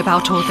sorry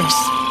about all this.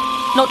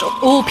 Not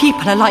all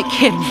people are like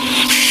him.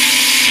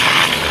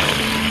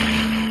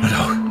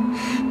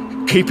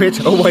 No. Keep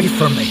it away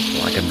from me.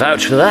 Well, I can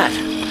vouch for that.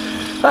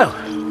 Oh,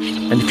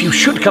 and if you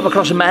should come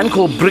across a man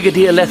called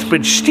Brigadier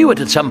Lethbridge Stewart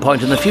at some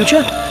point in the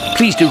future,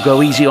 please do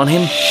go easy on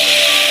him.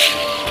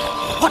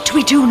 What do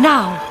we do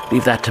now?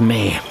 Leave that to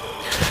me.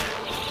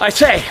 I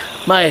say,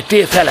 my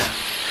dear fellow,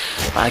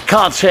 I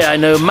can't say I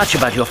know much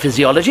about your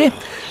physiology,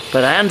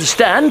 but I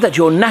understand that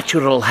your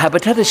natural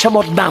habitat is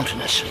somewhat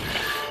mountainous.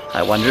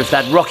 I wonder if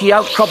that rocky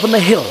outcrop on the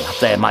hill up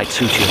there might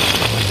suit you.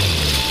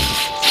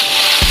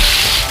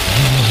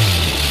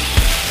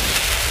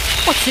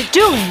 What's it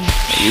doing?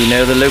 You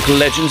know the local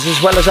legends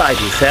as well as I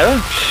do,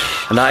 Sarah,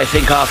 and I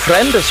think our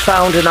friend has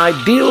found an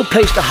ideal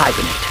place to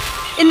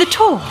hibernate. In the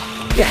Tor?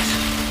 Yes,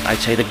 I'd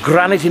say the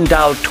granite in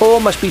Dal Tor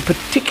must be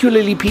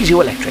particularly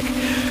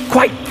piezoelectric.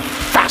 Quite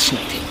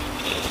fascinating.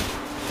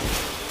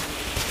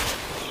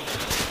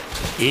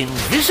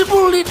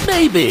 Invisible it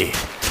may be,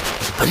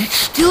 but it's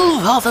still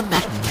rather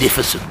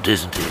magnificent,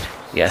 isn't it?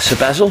 Yes, Sir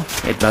Basil,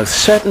 it most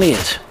certainly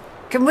is.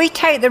 Can we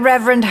take the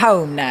Reverend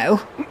home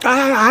now?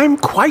 I'm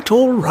quite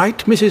all right,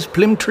 Mrs.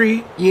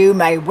 Plymtree. You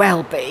may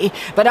well be,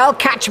 but I'll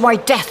catch my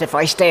death if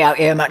I stay out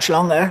here much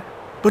longer.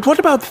 But what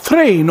about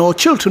Thrain or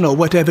Chilton or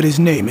whatever his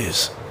name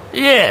is?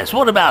 Yes,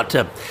 what about,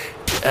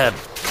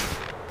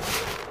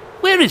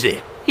 where is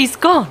he? He's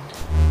gone.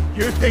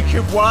 You think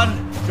you've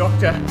won,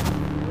 Doctor?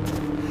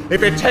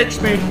 If it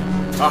takes me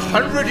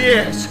 100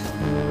 years,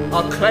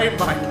 I'll claim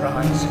my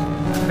prize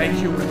and make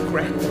you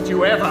regret that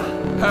you ever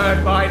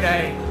heard my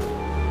name.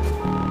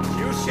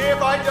 See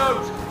if I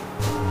don't.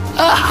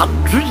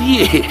 100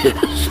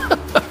 years?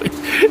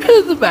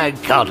 The man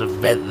can't have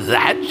meant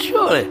that,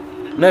 surely.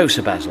 No,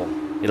 Sir Basil.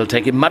 It'll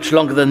take him much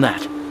longer than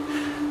that.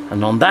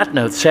 And on that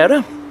note,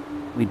 Sarah,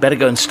 we'd better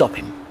go and stop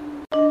him.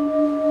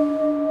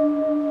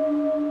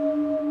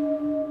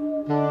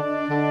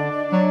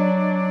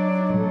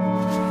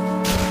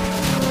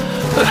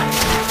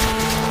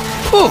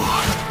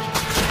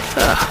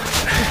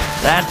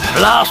 That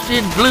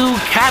blasted blue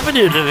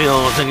cabinet of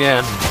yours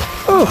again.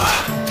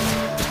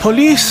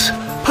 Police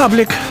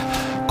public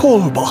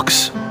call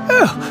box.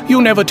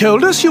 You never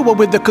told us you were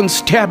with the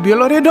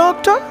constabulary,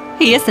 Doctor?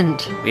 He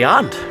isn't. We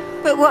aren't.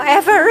 But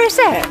whatever is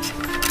it?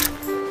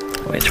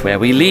 It's where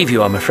we leave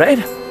you, I'm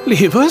afraid.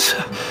 Leave us?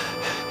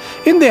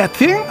 In that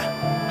thing?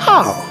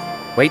 How?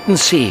 Wait and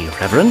see,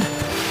 Reverend.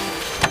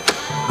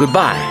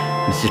 Goodbye,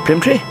 Mrs.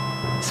 Primtree.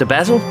 Sir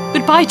Basil.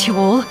 Goodbye to you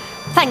all.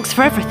 Thanks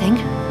for everything.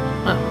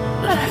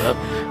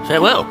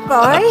 Farewell.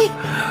 Bye.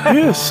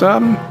 Yes,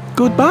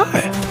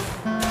 goodbye.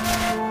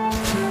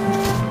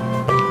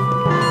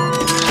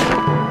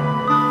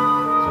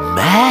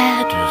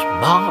 Mad as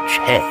March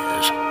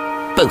hares.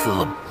 Both of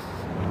them.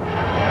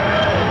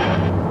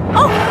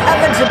 Oh,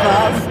 heavens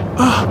above.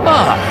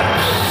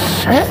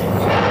 Say.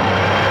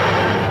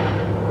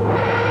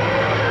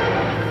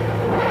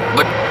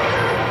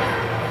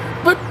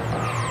 But...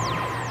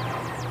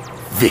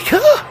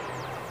 Vicar?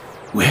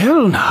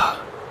 Well, now.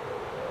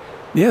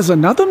 There's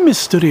another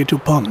mystery to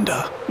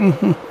ponder.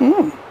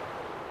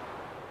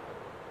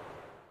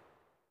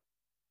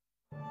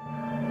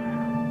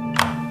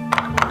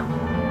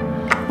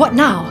 What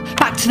now?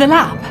 Back to the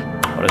lab?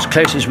 Or as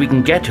close as we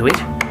can get to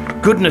it.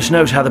 Goodness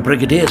knows how the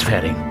Brigadier's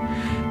faring.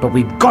 But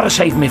we've got to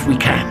save him if we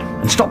can.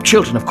 And stop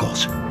Chilton, of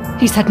course.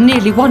 He's had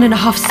nearly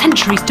 1.5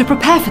 centuries to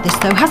prepare for this,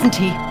 though, hasn't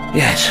he?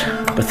 Yes,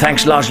 but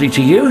thanks largely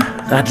to you,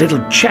 that little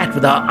chat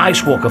with our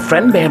Ice Walker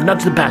friend may have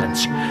nudged the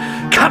balance.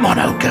 Come on,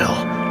 old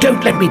girl.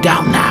 Don't let me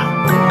down now.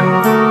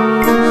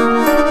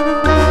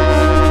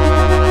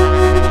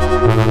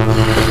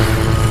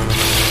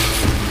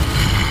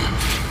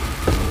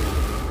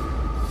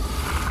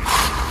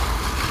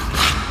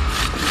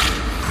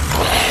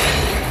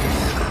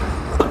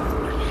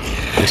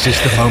 This is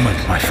the moment,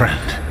 my friend.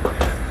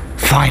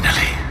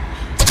 Finally.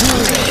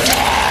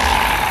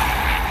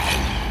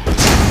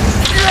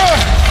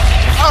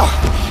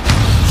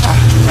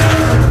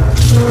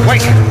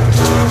 Wait!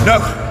 No!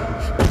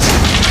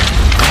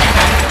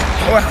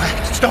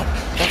 Stop!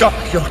 Stop!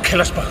 You'll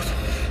kill us both.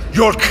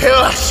 You'll kill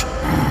us!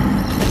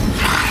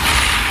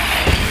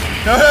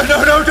 No,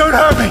 don't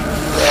hurt me!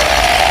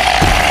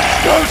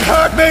 Don't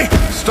hurt me!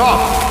 Stop!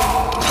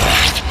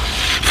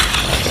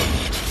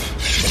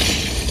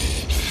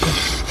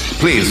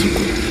 Please.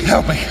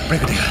 Help me,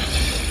 Brigadier.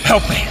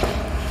 Help me.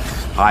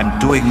 I'm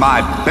doing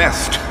my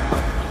best.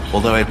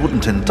 Although it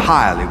wouldn't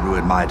entirely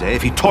ruin my day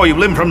if he tore you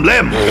limb from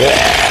limb.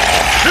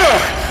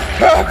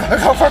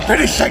 Oh, for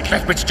pity's sake,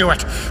 Lethbridge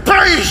Stewart.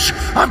 Please!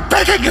 I'm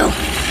begging you!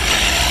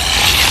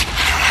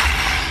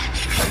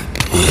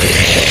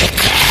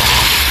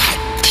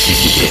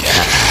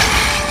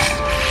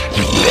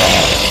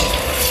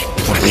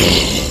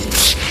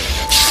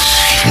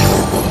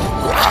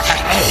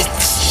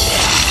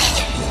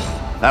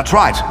 That's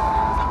right.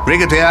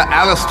 Brigadier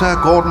Alistair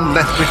Gordon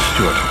Lethbridge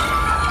Stewart.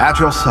 At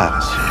your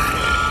service.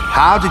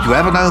 How did you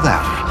ever know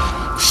that?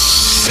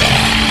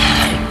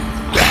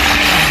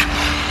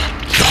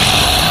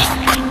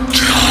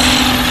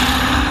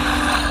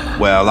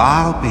 Well,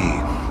 I'll be.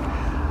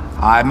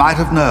 I might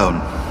have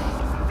known.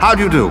 How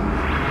do you do?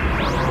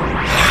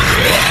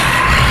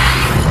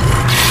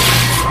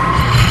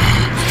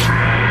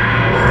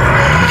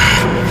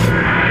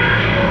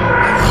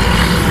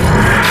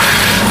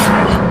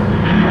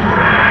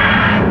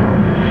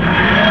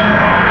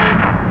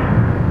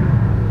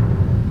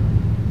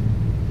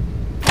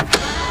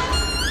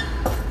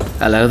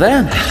 Hello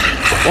there.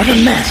 What a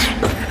mess.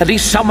 At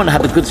least someone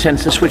had the good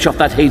sense to switch off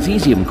that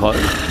hazeesium coil.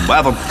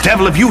 Where the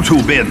devil have you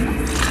two been?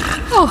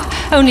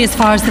 Oh, only as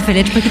far as the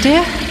village,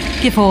 Brigadier.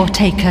 Give or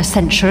take a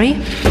century.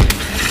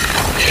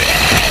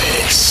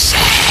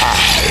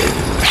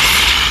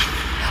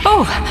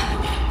 Oh,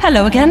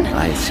 hello again.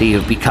 I see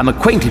you've become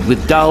acquainted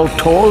with Dal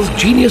Tor's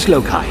genius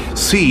loci.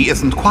 See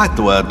isn't quite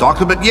the word,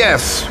 Doctor, but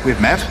yes,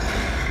 we've met.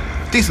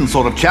 Decent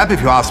sort of chap,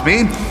 if you ask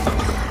me.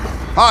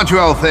 Aren't you,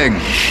 old thing?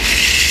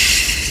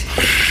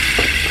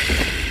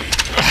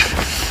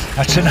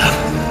 That's enough.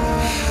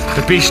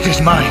 The beast is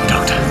mine,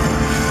 Doctor.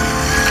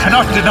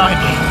 Cannot deny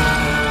me.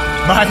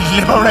 My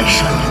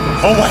liberation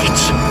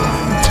awaits.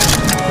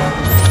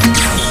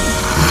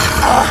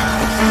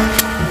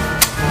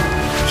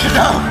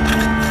 No!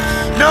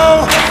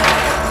 No!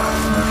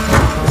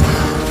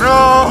 No!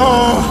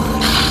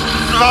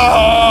 No!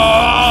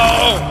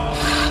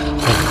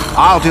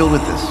 I'll deal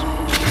with this.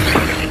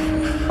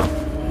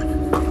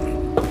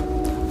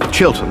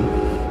 Chilton,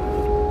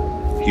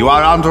 you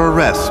are under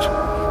arrest.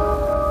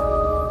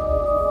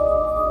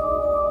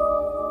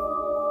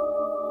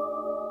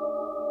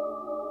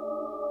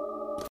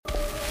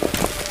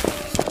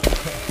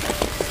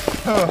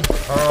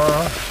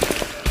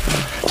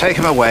 Take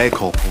him away,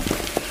 Corporal.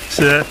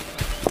 Sir.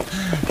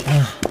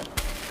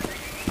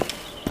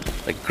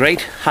 The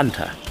great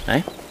hunter,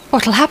 eh?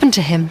 What'll happen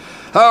to him?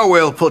 Oh,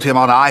 we'll put him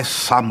on ice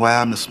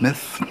somewhere, Miss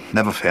Smith.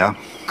 Never fear.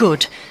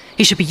 Good.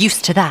 He should be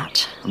used to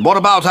that. And what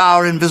about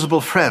our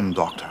invisible friend,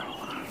 Doctor?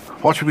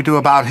 What should we do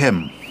about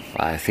him?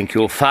 I think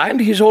you'll find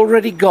he's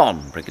already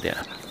gone,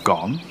 Brigadier.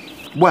 Gone?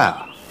 Where?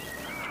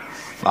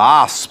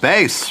 Ah,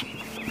 space.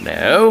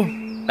 No,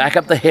 back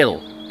up the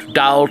hill, to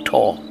Dal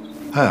Tor.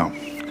 Oh.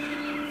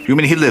 You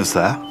mean he lives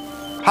there?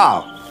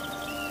 How?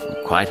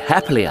 Quite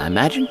happily, I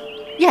imagine.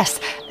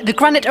 Yes, the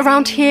granite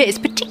around here is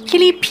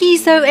particularly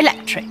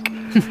piezoelectric.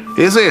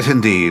 Is it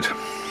indeed?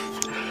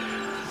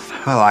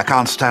 Well, I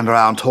can't stand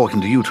around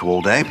talking to you two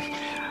all day.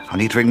 I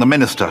need to ring the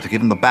minister to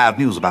give him the bad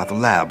news about the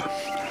lab.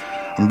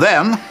 And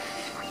then,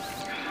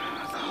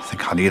 I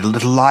think I need a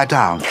little lie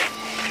down.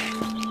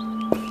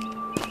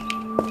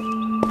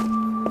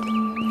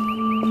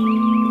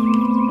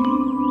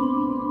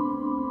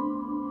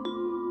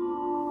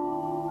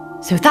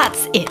 So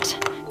that's it.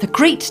 The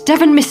great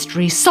Devon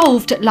mystery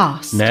solved at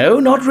last.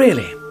 No, not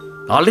really.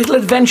 Our little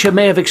adventure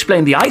may have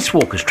explained the Ice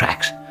Walker's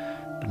tracks,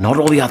 but not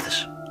all the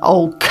others.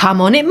 Oh,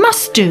 come on, it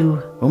must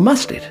do. Well,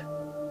 must it?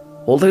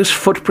 All those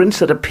footprints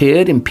that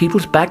appeared in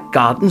people's back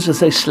gardens as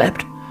they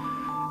slept,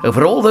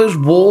 over all those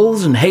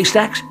walls and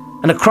haystacks,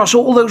 and across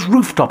all those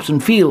rooftops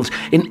and fields,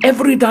 in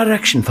every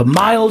direction for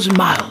miles and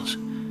miles.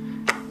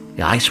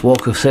 The Ice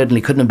Walker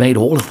certainly couldn't have made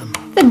all of them.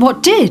 Then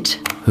what did?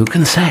 Who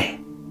can say?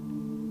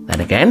 Then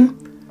again,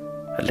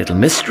 a little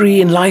mystery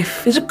in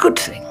life is a good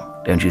thing,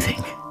 don't you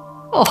think?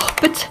 Oh,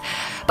 but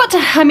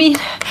I mean...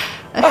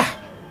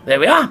 There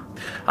we are.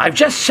 I've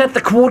just set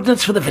the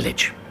coordinates for the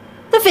village.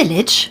 The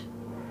village?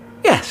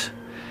 Yes.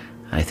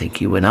 I think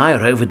you and I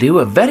are overdue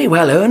a very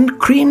well-earned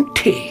cream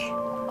tea.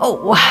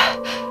 Oh...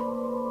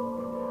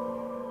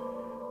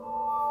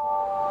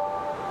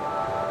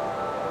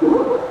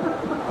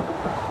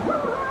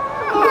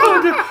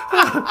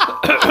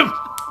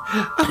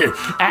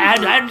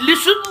 And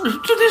listen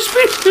to this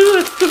bit.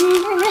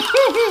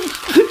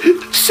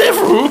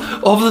 Several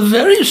of the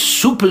very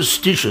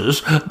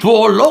superstitious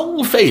draw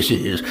long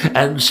faces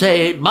and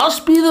say it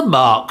must be the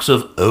marks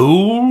of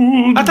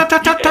old...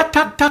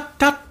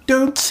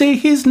 Don't say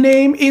his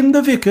name in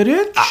the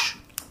vicarage.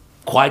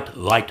 Quite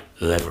right,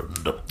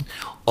 Reverend.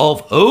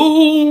 Of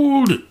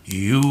old,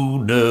 you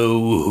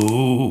know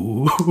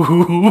who.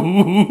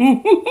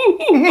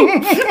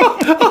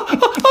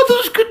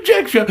 Others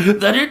conjecture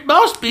that it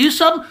must be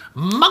some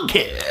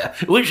monkey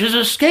which has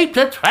escaped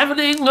a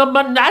travelling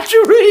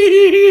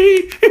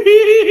menagerie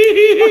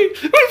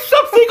with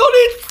something on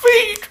its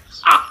feet.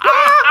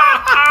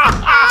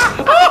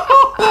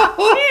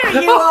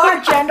 Here you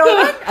are,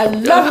 gentlemen. A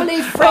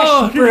lovely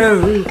fresh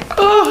brew.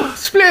 Oh,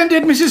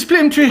 splendid, Mrs.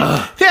 Plimtree.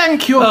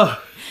 Thank you.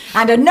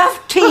 And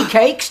enough tea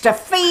cakes to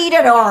feed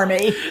an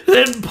army.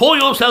 Then pour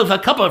yourself a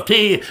cup of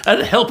tea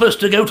and help us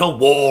to go to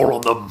war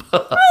on them.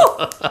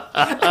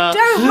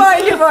 Don't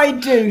mind if I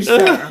do,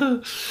 sir.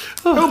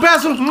 Oh,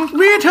 Basil,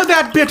 read her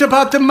that bit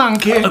about the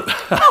monkey.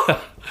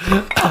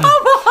 Come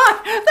on,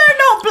 they're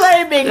not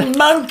blaming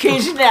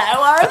monkeys now,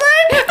 are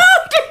they? Oh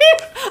dear!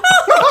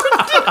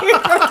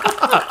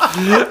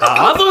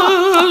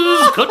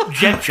 Others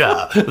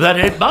conjecture that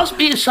it must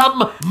be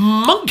some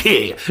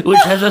monkey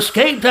which has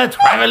escaped a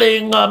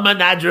travelling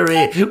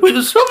menagerie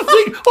with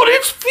something on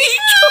its feet.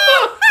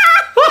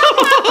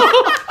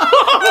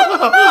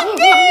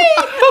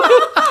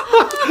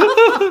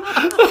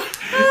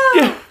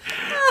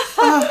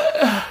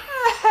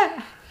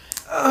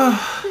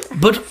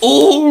 But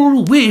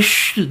all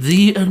wish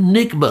the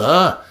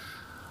enigma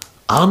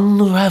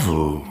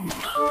unravelled.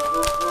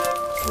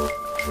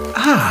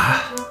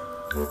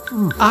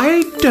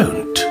 I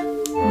don't.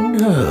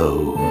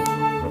 No,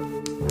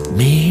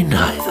 me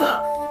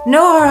neither.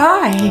 Nor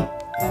I.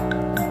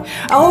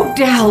 Old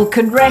Dal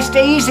can rest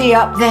easy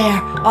up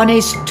there on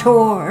his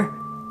tour.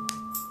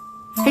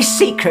 His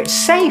secret's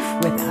safe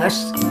with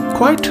us.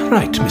 Quite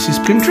right, Mrs.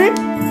 Plimtree.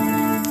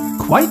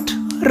 Quite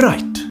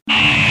right.